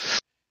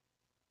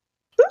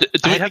 Do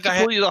we have to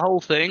tell you the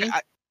whole thing?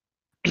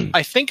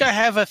 I think I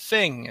have a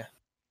thing.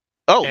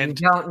 Oh, You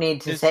don't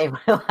need to say my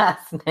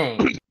last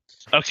name.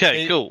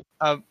 okay, cool.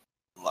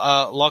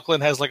 Lachlan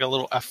has like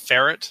a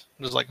ferret.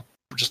 There's like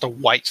just a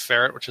white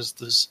ferret, which is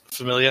this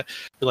familiar.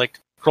 He like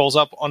crawls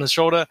up on his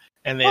shoulder,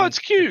 and then It's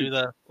cute. do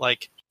the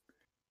like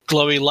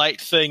glowy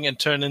light thing and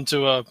turn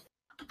into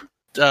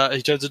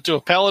he turns into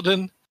a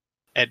paladin,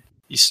 and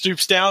He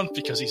stoops down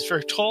because he's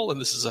very tall,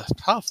 and this is a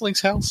halfling's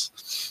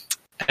house.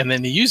 And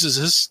then he uses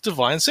his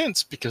divine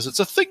sense because it's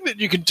a thing that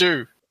you can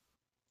do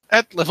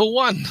at level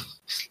 1.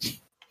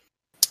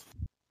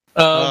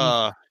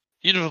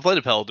 You never played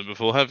a paladin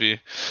before, have you?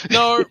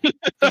 No,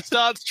 he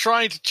starts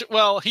trying to.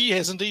 Well, he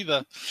hasn't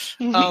either.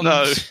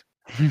 No.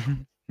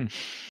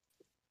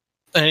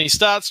 And he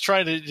starts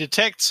trying to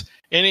detect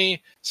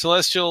any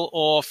celestial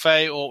or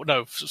fey or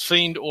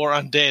fiend or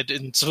undead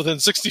within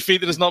 60 feet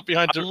that is not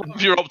behind. I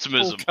love your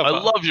optimism. cover. I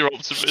love your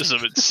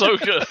optimism. It's so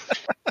good.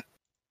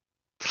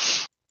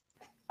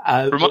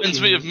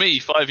 Reminds me of me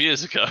 5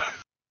 years ago.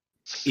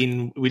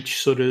 In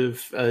which sort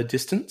of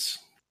distance?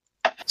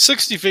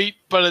 60 feet,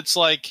 but it's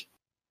like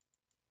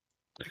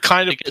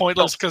kind of It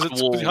pointless stops because at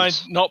it's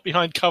walls. not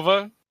behind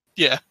cover.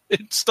 Yeah,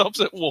 it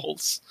stops at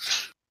walls.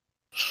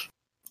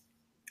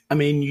 I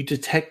mean, you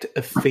detect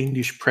a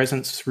fiendish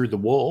presence through the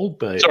wall,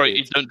 but... Sorry,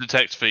 you don't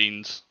detect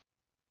fiends.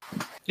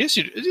 Yes,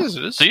 it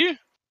is. Do you?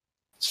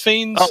 It's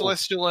fiend, Oh.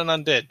 celestial, and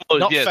undead. Oh,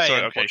 not yeah, fey, sorry,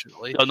 okay.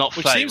 unfortunately. Oh, not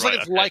Which fey, seems like right,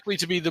 it's okay. likely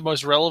to be the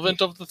most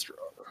relevant of the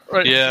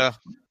right? Yeah.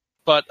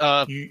 But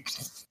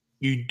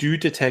You do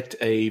detect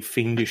a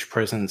fiendish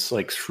presence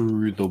like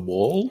through the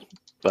wall,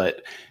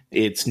 but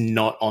it's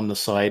not on the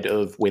side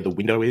of where the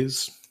window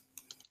is.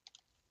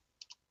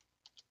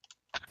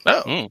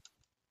 Mm.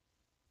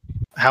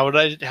 how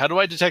do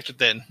I detect it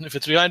then? If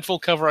it's behind full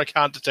cover, I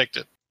can't detect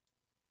it.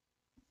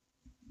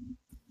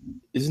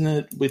 Isn't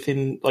it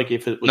within, like,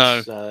 if it was...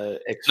 No.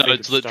 X No, feet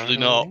it's of literally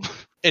stone or not. anything?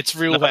 It's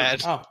real No.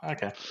 bad. Oh,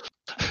 okay.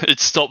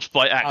 It's stopped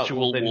by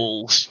actual then-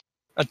 walls.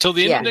 Until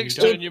the end of Yeah, next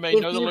if- turn, you may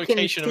know the you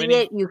location can of see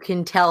any. it, you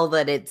can tell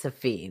that it's a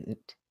fiend.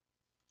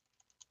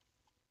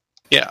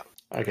 Yeah,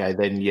 Okay,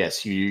 then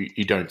yes, you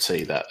don't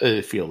see that,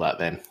 feel that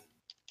then.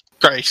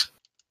 great.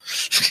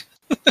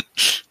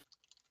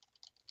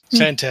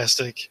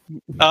 Fantastic.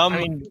 I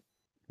mean,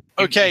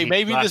 Okay, it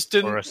maybe this lasts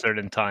didn't. for a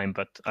certain time,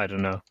 but I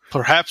don't know.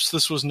 Perhaps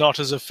this was not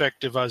as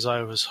effective as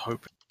I was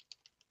hoping.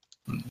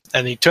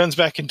 And he turns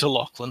back into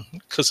Lachlan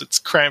because it's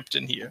cramped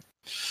in here.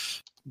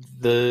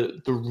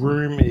 The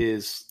room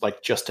is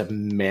like just a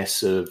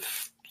mess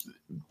of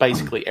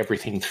basically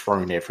everything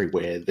thrown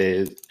everywhere.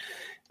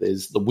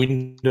 There's the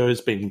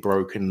windows being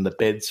broken, the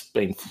bed's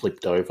been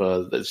flipped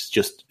over, there's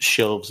just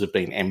shelves have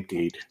been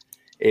emptied.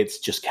 It's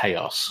just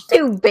chaos.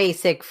 Do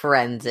basic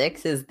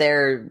forensics. Is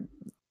there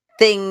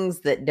things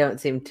that don't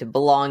seem to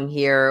belong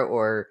here,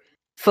 or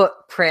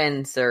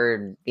footprints,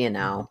 or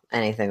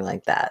anything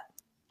like that?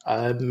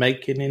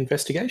 Make an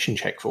investigation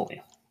check for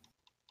me.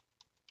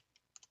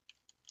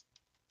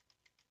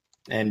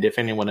 And if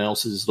anyone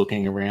else is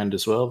looking around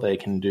as well, they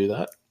can do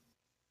that.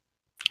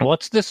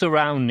 What's the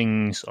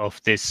surroundings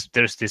of this?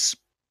 There's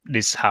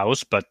this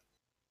house, but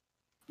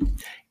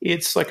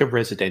It's like a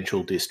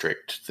residential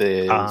district.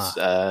 There's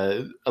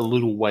a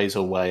little ways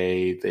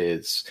away,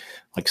 there's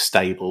like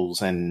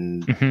stables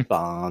and Mhm.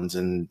 barns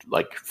and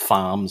like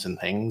farms and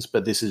things,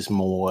 but this is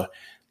more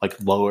like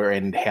lower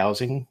end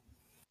housing.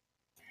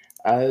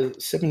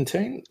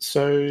 17.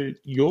 So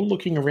you're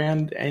looking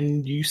around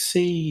and you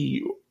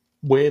see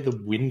where the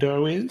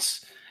window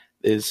is.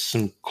 There's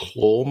some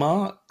claw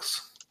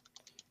marks.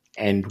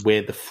 And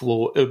where the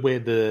floor, where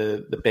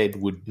the bed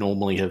would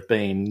normally have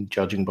been,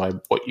 judging by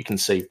what you can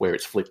see where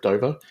it's flipped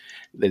over,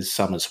 there's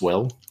some as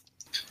well.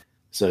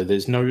 So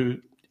there's no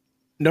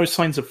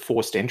signs of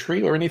forced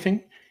entry or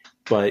anything,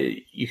 but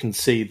you can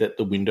see that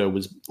the window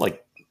was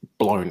like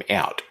blown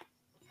out.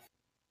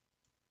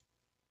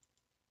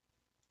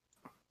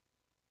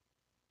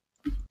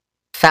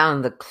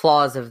 Found the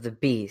claws of the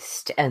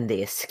beast and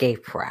the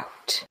escape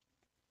route.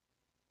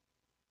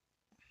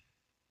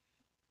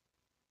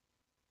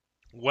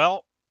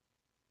 Well,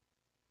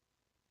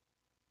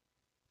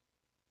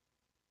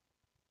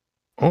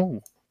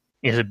 oh,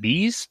 is a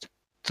beast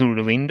through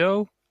the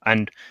window,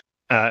 and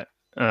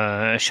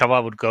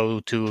Shava would go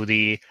to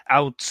the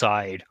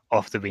outside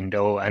of the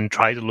window and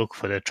try to look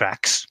for the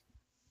tracks.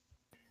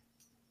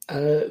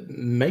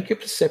 Make a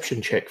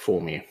perception check for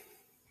me.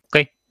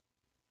 Okay.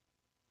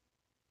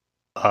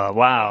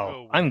 Wow,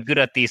 Oh, I'm good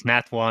at these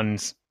nat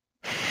ones.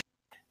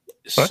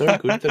 So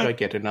good that I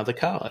get another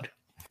card.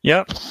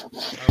 Yep.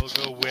 I will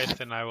go with,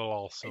 and I will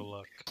also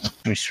look.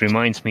 Which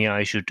reminds me,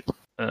 I should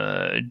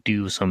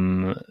do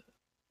some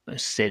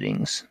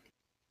settings.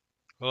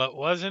 Well, it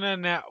wasn't a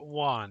nat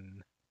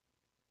 1.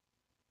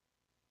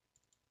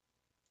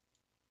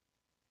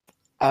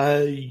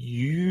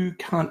 You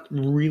can't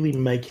really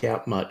make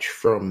out much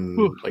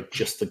from like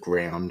just the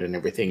ground and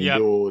everything. Yep.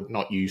 You're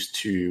not used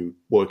to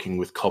working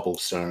with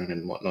cobblestone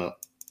and whatnot.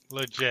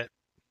 Legit.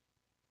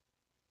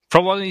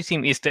 From what I've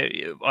seen,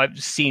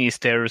 is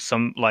there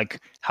some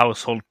like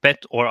household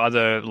pet or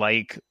other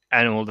like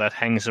animal that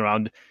hangs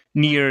around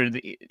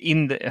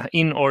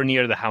in or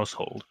near the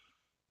household?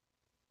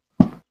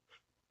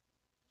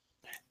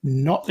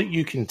 Not that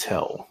you can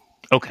tell,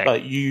 Okay.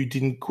 but you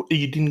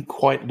didn't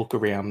quite look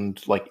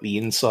around like the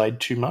inside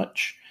too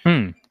much.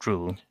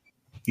 True.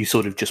 You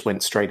sort of just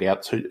went straight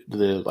out to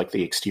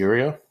the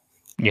exterior.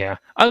 Yeah.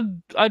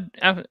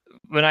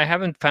 when I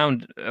haven't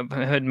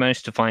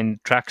managed to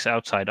find tracks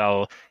outside,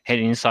 I'll head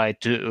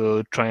inside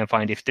to try and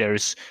find if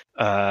there's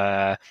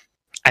an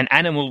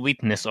animal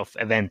witness of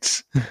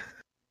events.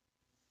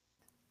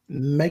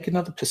 Make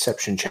another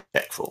perception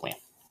check for me.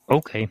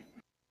 Okay.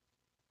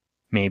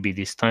 Maybe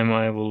this time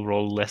I will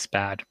roll less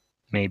bad.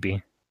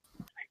 Maybe.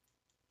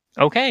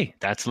 Okay,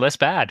 that's less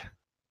bad.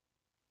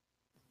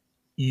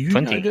 You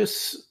 20.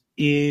 notice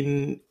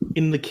in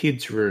the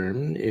kids'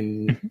 room,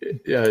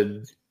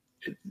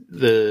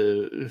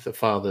 the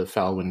father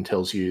Falwyn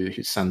tells you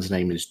his son's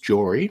name is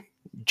Jory,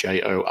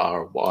 Jory.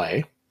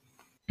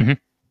 Mhm.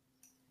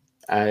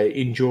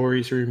 In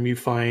Jory's room, you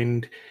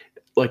find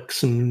like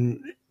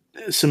some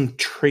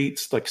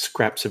treats, like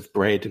scraps of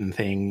bread and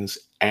things,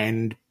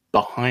 and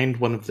behind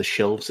one of the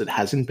shelves that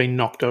hasn't been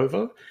knocked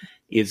over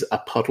is a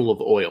puddle of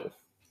oil.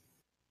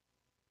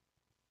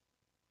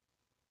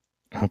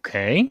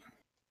 Okay.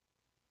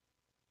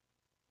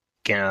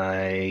 Can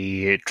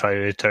I try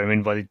to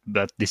determine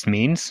what this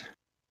means?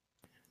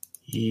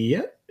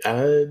 Yeah.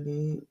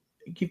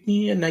 Give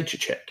me a nature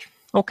check.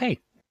 Okay.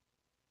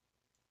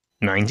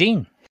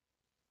 19.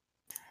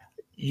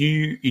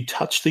 You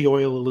touch the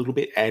oil a little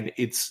bit, and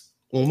it's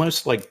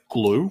almost like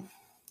glue.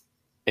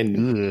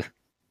 And Ugh.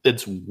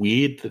 it's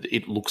weird that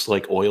it looks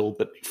like oil,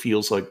 but it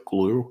feels like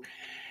glue.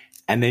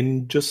 And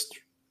then just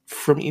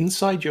from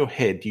inside your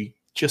head, you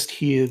just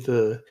hear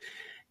the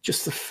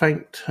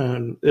faint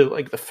tone,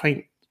 like the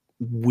faint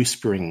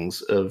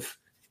whisperings of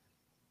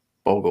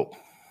Bogle.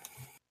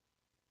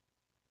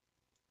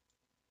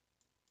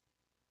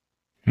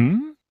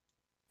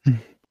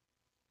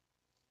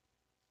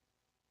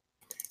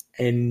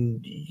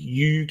 And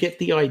you get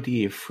the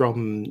idea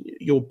from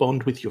your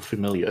bond with your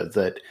familiar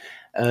that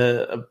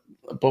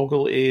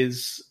Bogle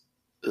is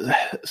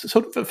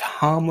sort of a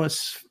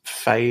harmless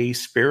fey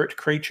spirit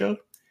creature,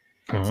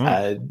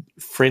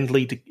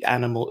 friendly to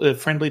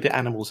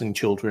animals and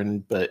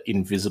children, but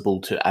invisible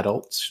to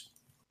adults.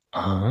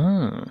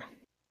 Ah.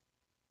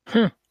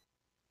 Huh.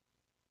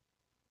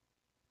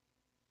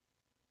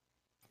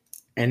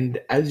 And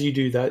as you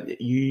do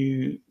that,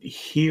 you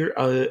hear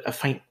a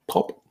faint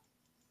pop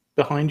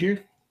behind you.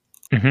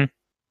 Mm-hmm.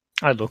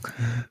 I look.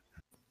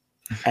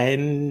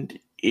 And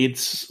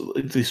it's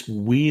this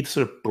weird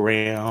sort of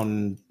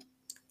brown,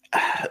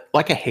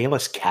 like a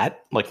hairless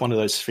cat, like one of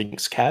those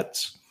Sphinx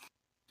cats.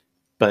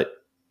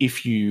 But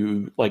if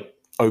you like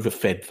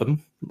overfed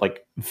them,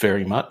 like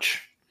very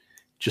much,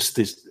 just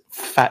this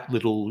fat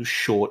little,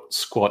 short,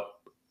 squat,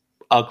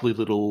 ugly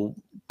little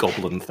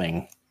goblin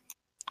thing.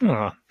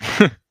 Ah.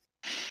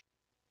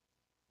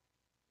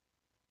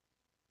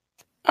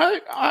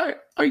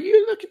 Are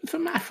you looking for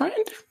my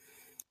friend?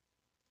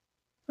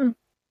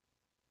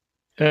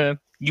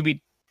 You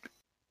mean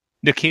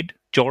the kid,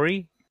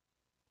 Jory?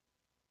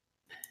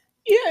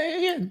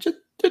 Yeah. Just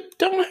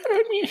don't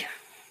hurt me.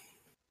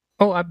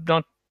 Oh, I'm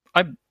not.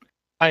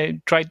 I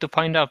tried to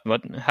find out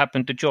what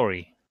happened to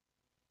Jory.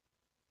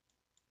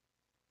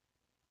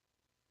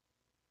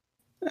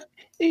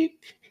 He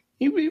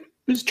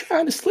was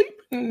trying to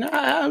sleep, and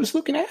I was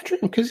looking after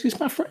him because he's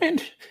my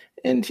friend.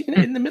 And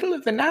in the middle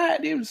of the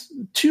night, it was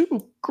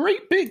two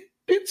great big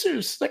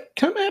pincers that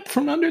come up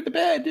from under the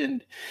bed,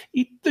 and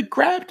they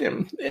grabbed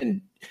him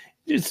and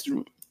just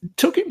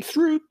took him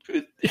through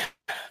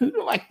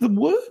like the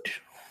wood.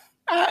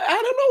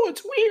 I don't know.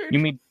 It's weird.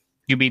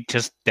 You mean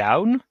just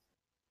down?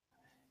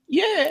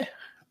 Yeah.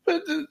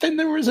 But then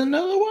there was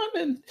another one,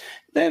 and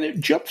then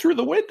it jumped through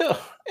the window.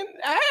 And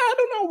I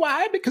don't know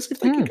why, because if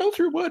they could go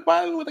through wood,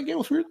 why would they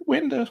go through the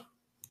window?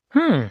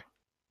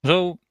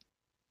 So,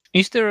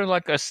 is there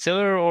like a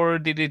cellar, or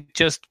did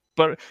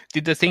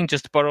the thing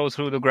just burrow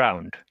through the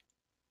ground?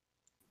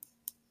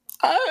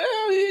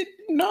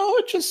 No,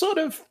 it just sort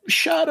of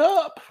shut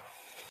up.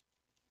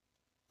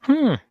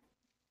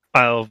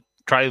 I'll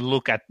try to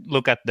look at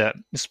the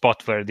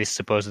spot where this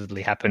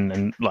supposedly happened,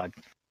 and like.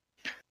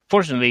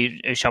 Fortunately,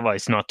 Shava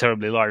is not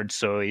terribly large,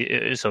 so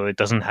it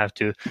doesn't have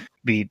to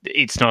be.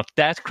 It's not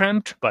that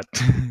cramped, but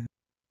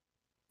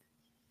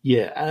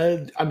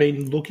yeah. I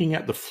mean, looking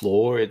at the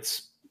floor,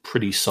 it's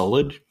pretty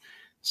solid,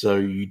 so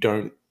you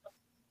don't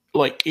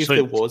like if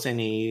there was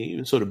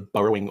any sort of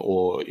burrowing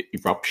or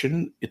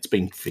eruption, it's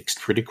been fixed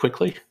pretty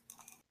quickly.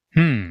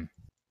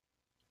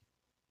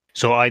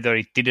 So either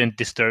it didn't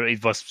disturb,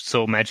 it was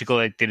so magical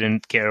it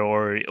didn't care,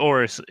 or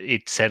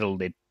it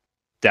settled it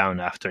down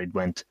after it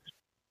went.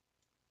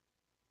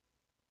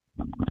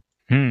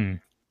 It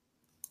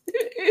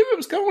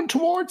was going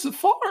towards the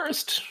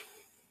forest.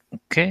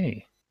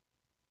 Okay.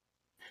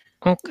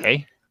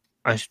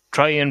 I should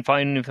try and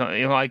find if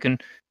I can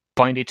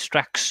find its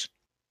tracks.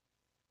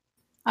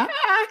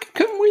 I can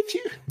come with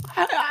you.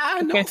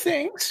 I know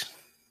things.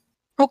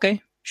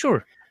 Okay,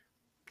 sure.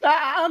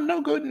 I'm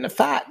no good in a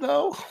fight,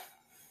 though.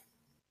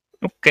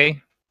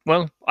 Okay.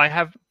 Well, I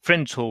have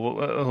friends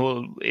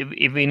who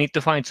if we need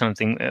to fight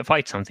something,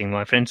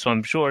 my friends, so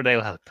I'm sure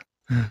they'll help.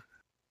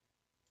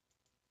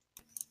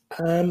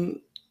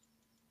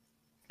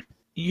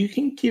 You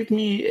can give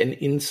me an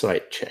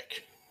insight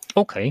check.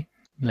 Okay,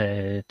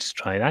 let's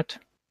try that.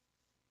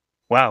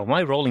 Wow,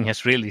 my rolling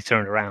has really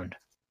turned around.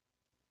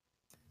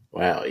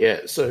 Wow,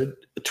 yeah. So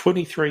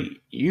 23,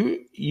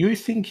 you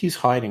think he's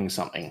hiding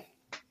something?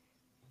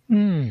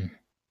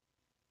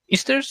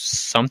 Is there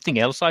something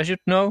else I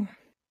should know?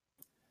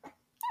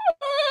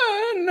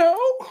 No.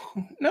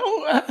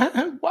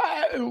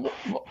 Why?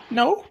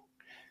 No.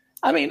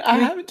 I mean, I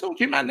haven't told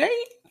you my name.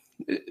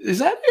 Is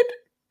that it?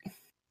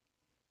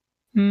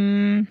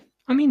 I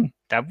mean,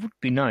 that would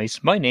be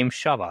nice. My name's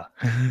Shava.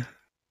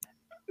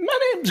 My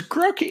name's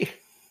Grukky.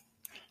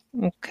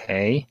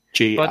 Okay.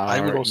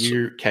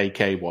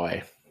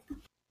 Grukky.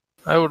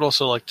 I would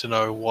also like to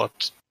know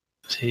what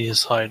he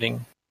is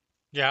hiding.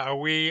 Yeah, are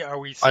we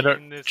I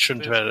seeing this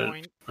shouldn't at have this had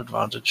point? an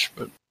advantage,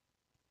 but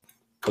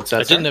What's I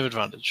that? didn't have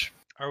advantage.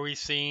 Are we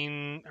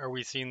seeing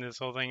this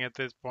whole thing at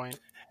this point?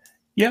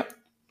 Yep.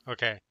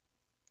 Okay.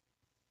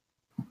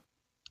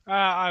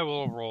 I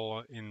will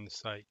roll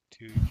insight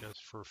too,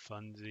 just for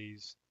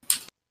funsies.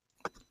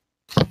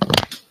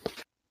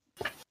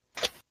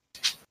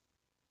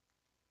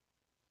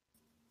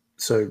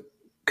 So,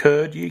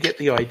 Kurd, you get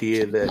the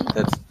idea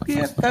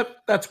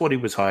that's what he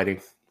was hiding.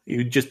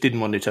 He just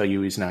didn't want to tell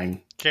you his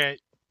name. Okay.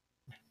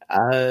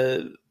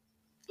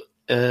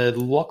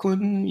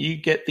 Lachlan, you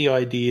get the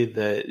idea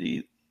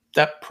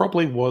that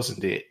probably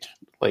wasn't it.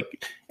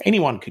 Like,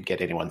 anyone could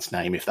get anyone's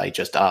name if they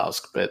just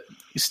ask, but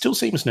he still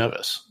seems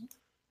nervous.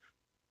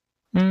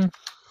 You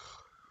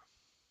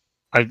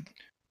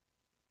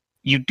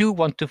do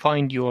want to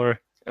find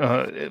your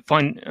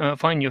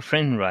find your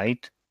friend,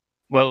 right?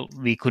 Well,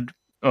 we could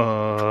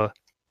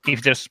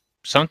if there's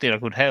something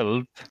that could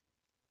help.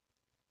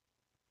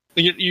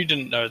 You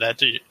didn't know that,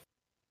 did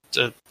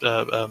you?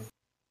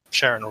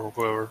 Sharon or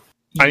whoever.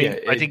 I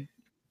think.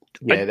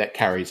 Yeah, that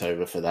carries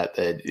over for that.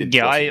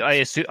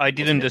 I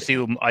didn't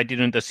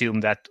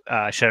assume that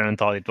Sharon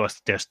thought it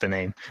was just the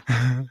name.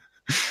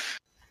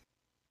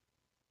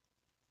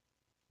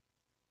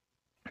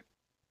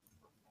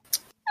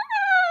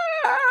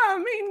 I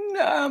mean,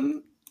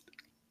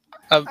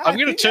 I'm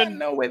going to turn. I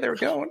know where they're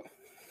going.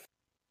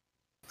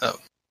 Oh,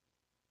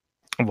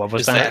 What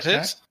was is that?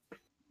 that it?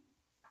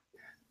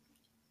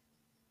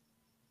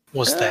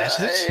 Was that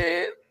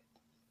it?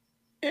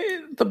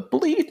 The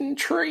bleeding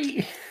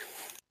tree.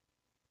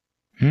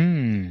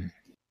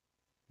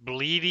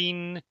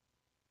 Bleeding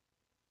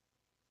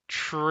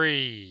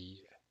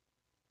tree.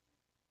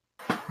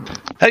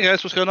 Hey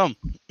guys, what's going on?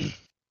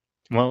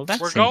 Well,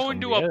 that's We're going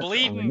to a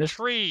bleeding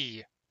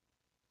tree.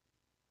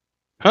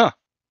 Huh?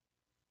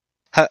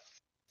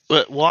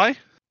 Why?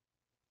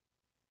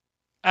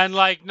 And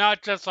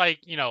not just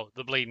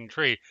the bleeding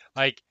tree,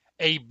 like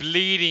a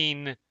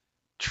bleeding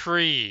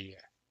tree.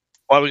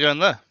 Why are we going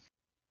there?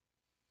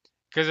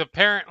 Because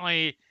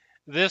apparently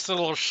this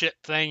little shit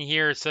thing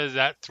here says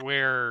that's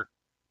where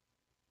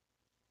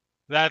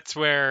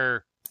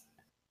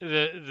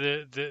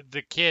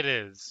the kid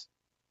is.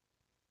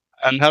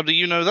 And how do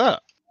you know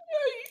that?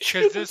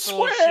 Because this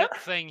little shit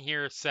thing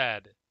here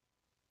said.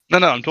 No,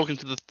 I'm talking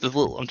to the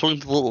little. I'm talking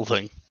to the little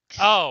thing.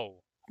 Oh.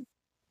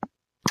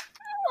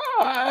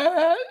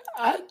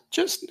 I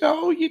just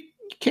know you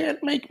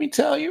can't make me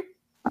tell you.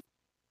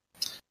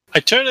 I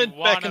turn it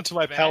Wanna back into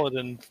my bet?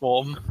 paladin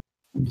form,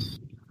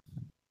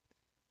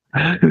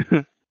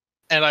 and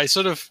I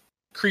sort of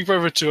creep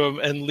over to him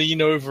and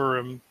lean over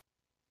him.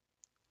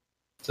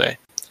 Say,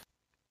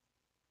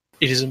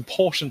 it is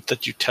important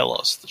that you tell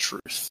us the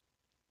truth.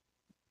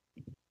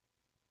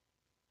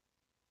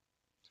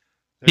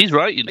 He's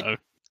right, you know.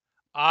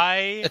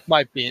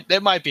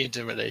 There might be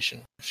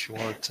intimidation if you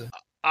wanted to.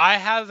 I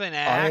have an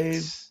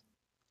axe,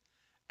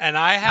 and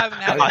I haven't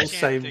had a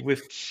chance to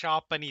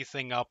chop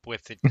anything up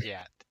with it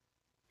yet.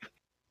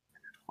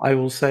 I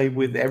will say,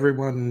 with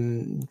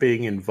everyone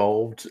being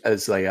involved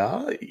as they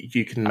are,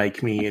 you can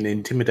make me an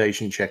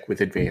intimidation check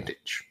with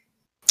advantage.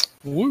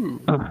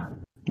 Woo!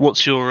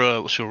 What's your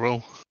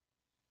role?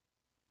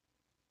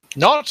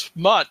 Not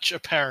much,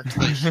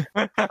 apparently.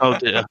 Oh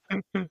dear.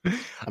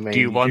 I mean, Do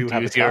you want to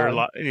have use a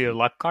card. your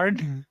luck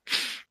card?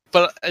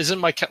 But isn't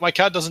my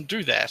card doesn't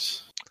do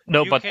that?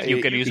 No, You but can-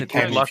 you can you use can it for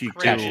if luck you to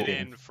cash Credit it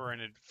in for a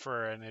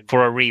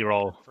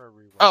reroll.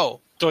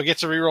 Oh, do I get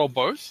to reroll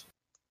both?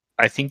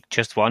 I think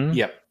just one.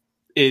 Yep.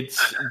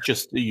 It's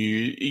just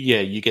you.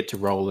 Yeah, you get to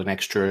roll an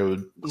extra.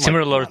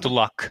 Similar to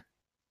luck.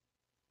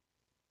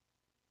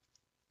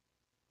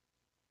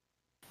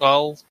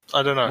 Well,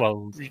 I don't know.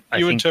 Well, I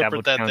you think that interpret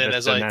would that count then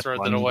as the I nat throw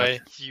one, that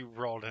away. You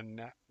rolled a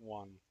net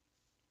 1.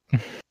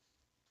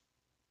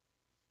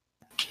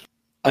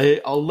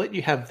 I'll let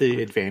you have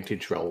the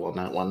advantage roll on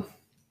that one.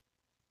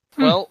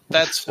 Well,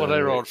 that's So what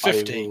I rolled.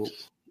 15.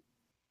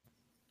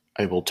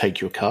 I will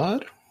take your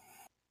card.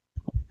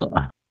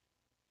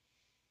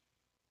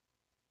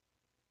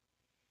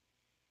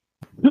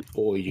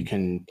 Or you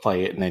can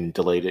play it and then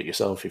delete it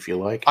yourself if you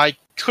like. I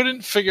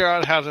couldn't figure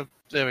out how to.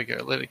 There we go.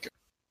 Let it go.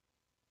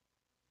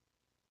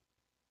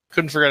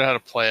 Couldn't figure out how to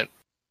play it.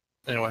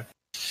 Anyway.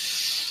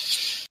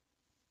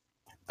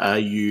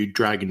 You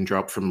drag and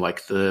drop from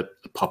the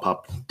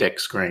pop-up deck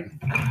screen.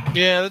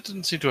 Yeah, that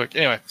didn't seem to work.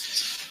 Anyway,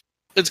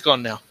 it's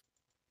gone now.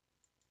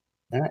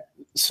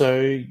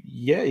 So,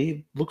 yeah,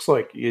 he looks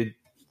like you're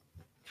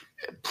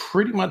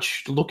pretty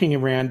much looking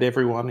around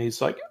everyone.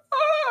 He's like,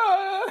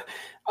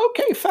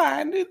 okay,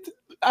 fine.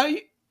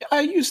 I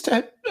used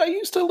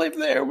to live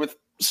there with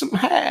some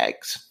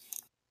hags.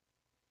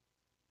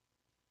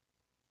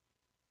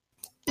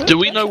 Do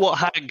we know what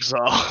hags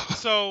are?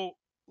 So,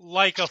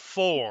 like a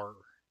 4.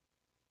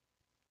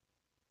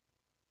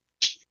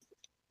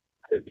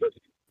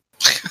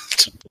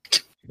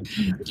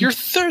 You're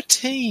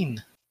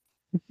 13.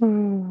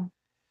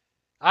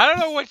 I don't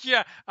know what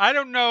I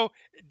don't know.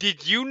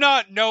 Did you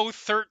not know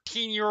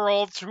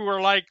 13-year-olds who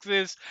are like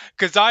this?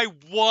 Because I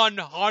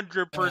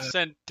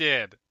 100%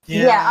 did.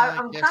 Yeah,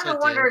 I'm guess kind I of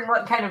did. wondering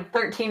what kind of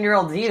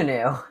 13-year-olds you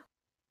knew.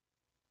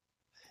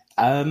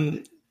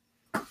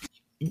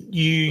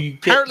 You get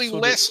Apparently sort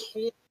of- less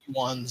horny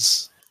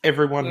ones.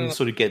 everyone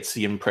sort of gets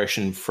the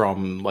impression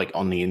from, like,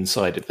 on the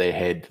inside of their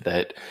head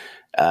that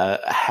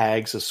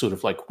hags are sort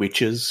of like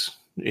witches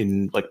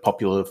in, like,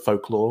 popular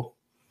folklore,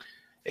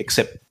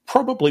 except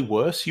probably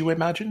worse, you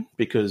imagine,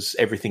 because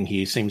everything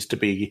here seems to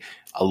be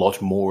a lot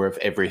more of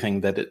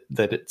everything that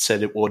it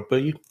said it would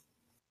be.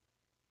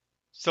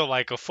 So,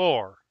 like a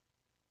 4.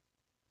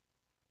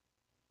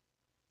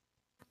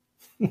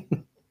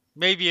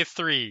 Maybe a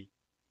 3.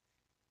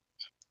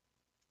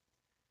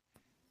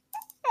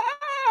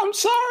 I'm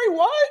sorry,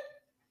 what?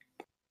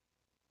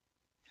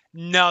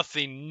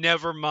 Nothing.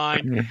 Never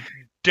mind.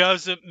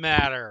 Doesn't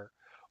matter.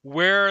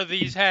 Where are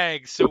these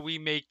hags so we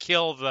may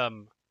kill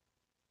them?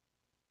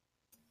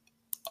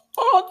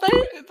 Oh,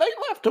 they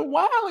left a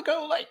while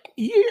ago, like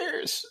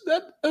years.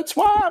 That's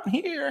why I'm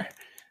here.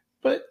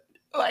 But,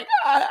 like,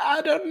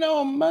 I don't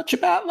know much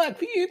about, like,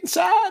 the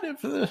inside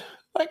of the,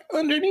 like,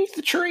 underneath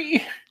the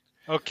tree.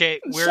 Okay,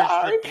 where's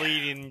Sorry. the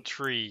bleeding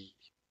tree?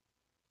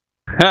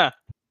 Huh.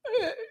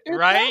 It's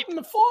Right? out in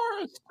the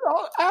forest.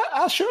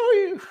 I'll show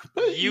you.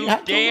 But You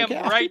have to damn look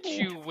after right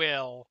me. you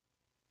will.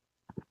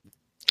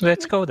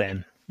 Let's go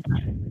then.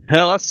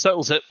 Hell, that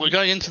settles it. We're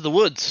going into the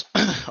woods.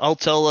 I'll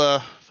tell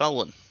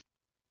Falwyn.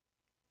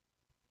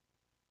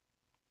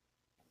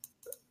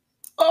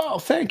 Oh,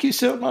 thank you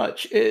so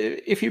much.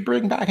 If you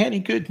bring back any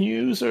good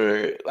news,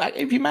 or, like,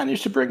 if you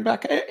manage to bring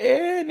back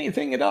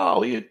anything at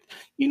all, you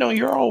know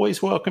you're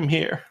always welcome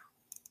here.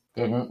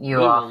 Didn't We you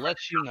will offer let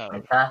you know.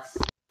 with us?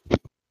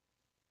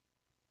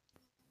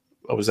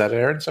 What was that,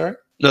 Aaron? Sorry.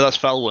 No, that's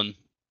Falwyn.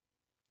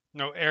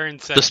 No, Aaron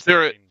said The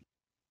spirit- something.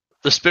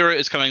 The spirit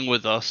is coming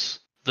with us.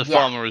 The Yeah.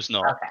 farmer is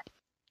not. Okay.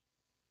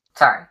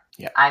 Sorry.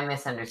 Yeah. I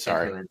misunderstood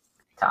Sorry. who was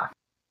talking.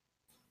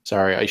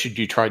 Sorry,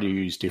 you try to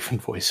use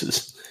different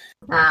voices.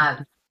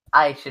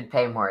 I should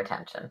pay more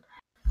attention.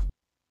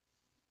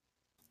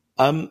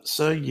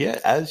 So yeah,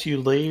 as you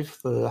leave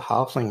the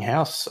halfling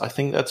house, I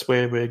think that's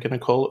where we're going to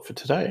call it for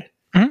today.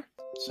 Mhm.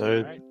 So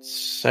Alright.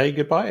 say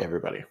goodbye,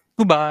 everybody.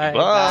 Goodbye.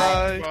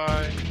 Bye.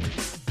 Bye.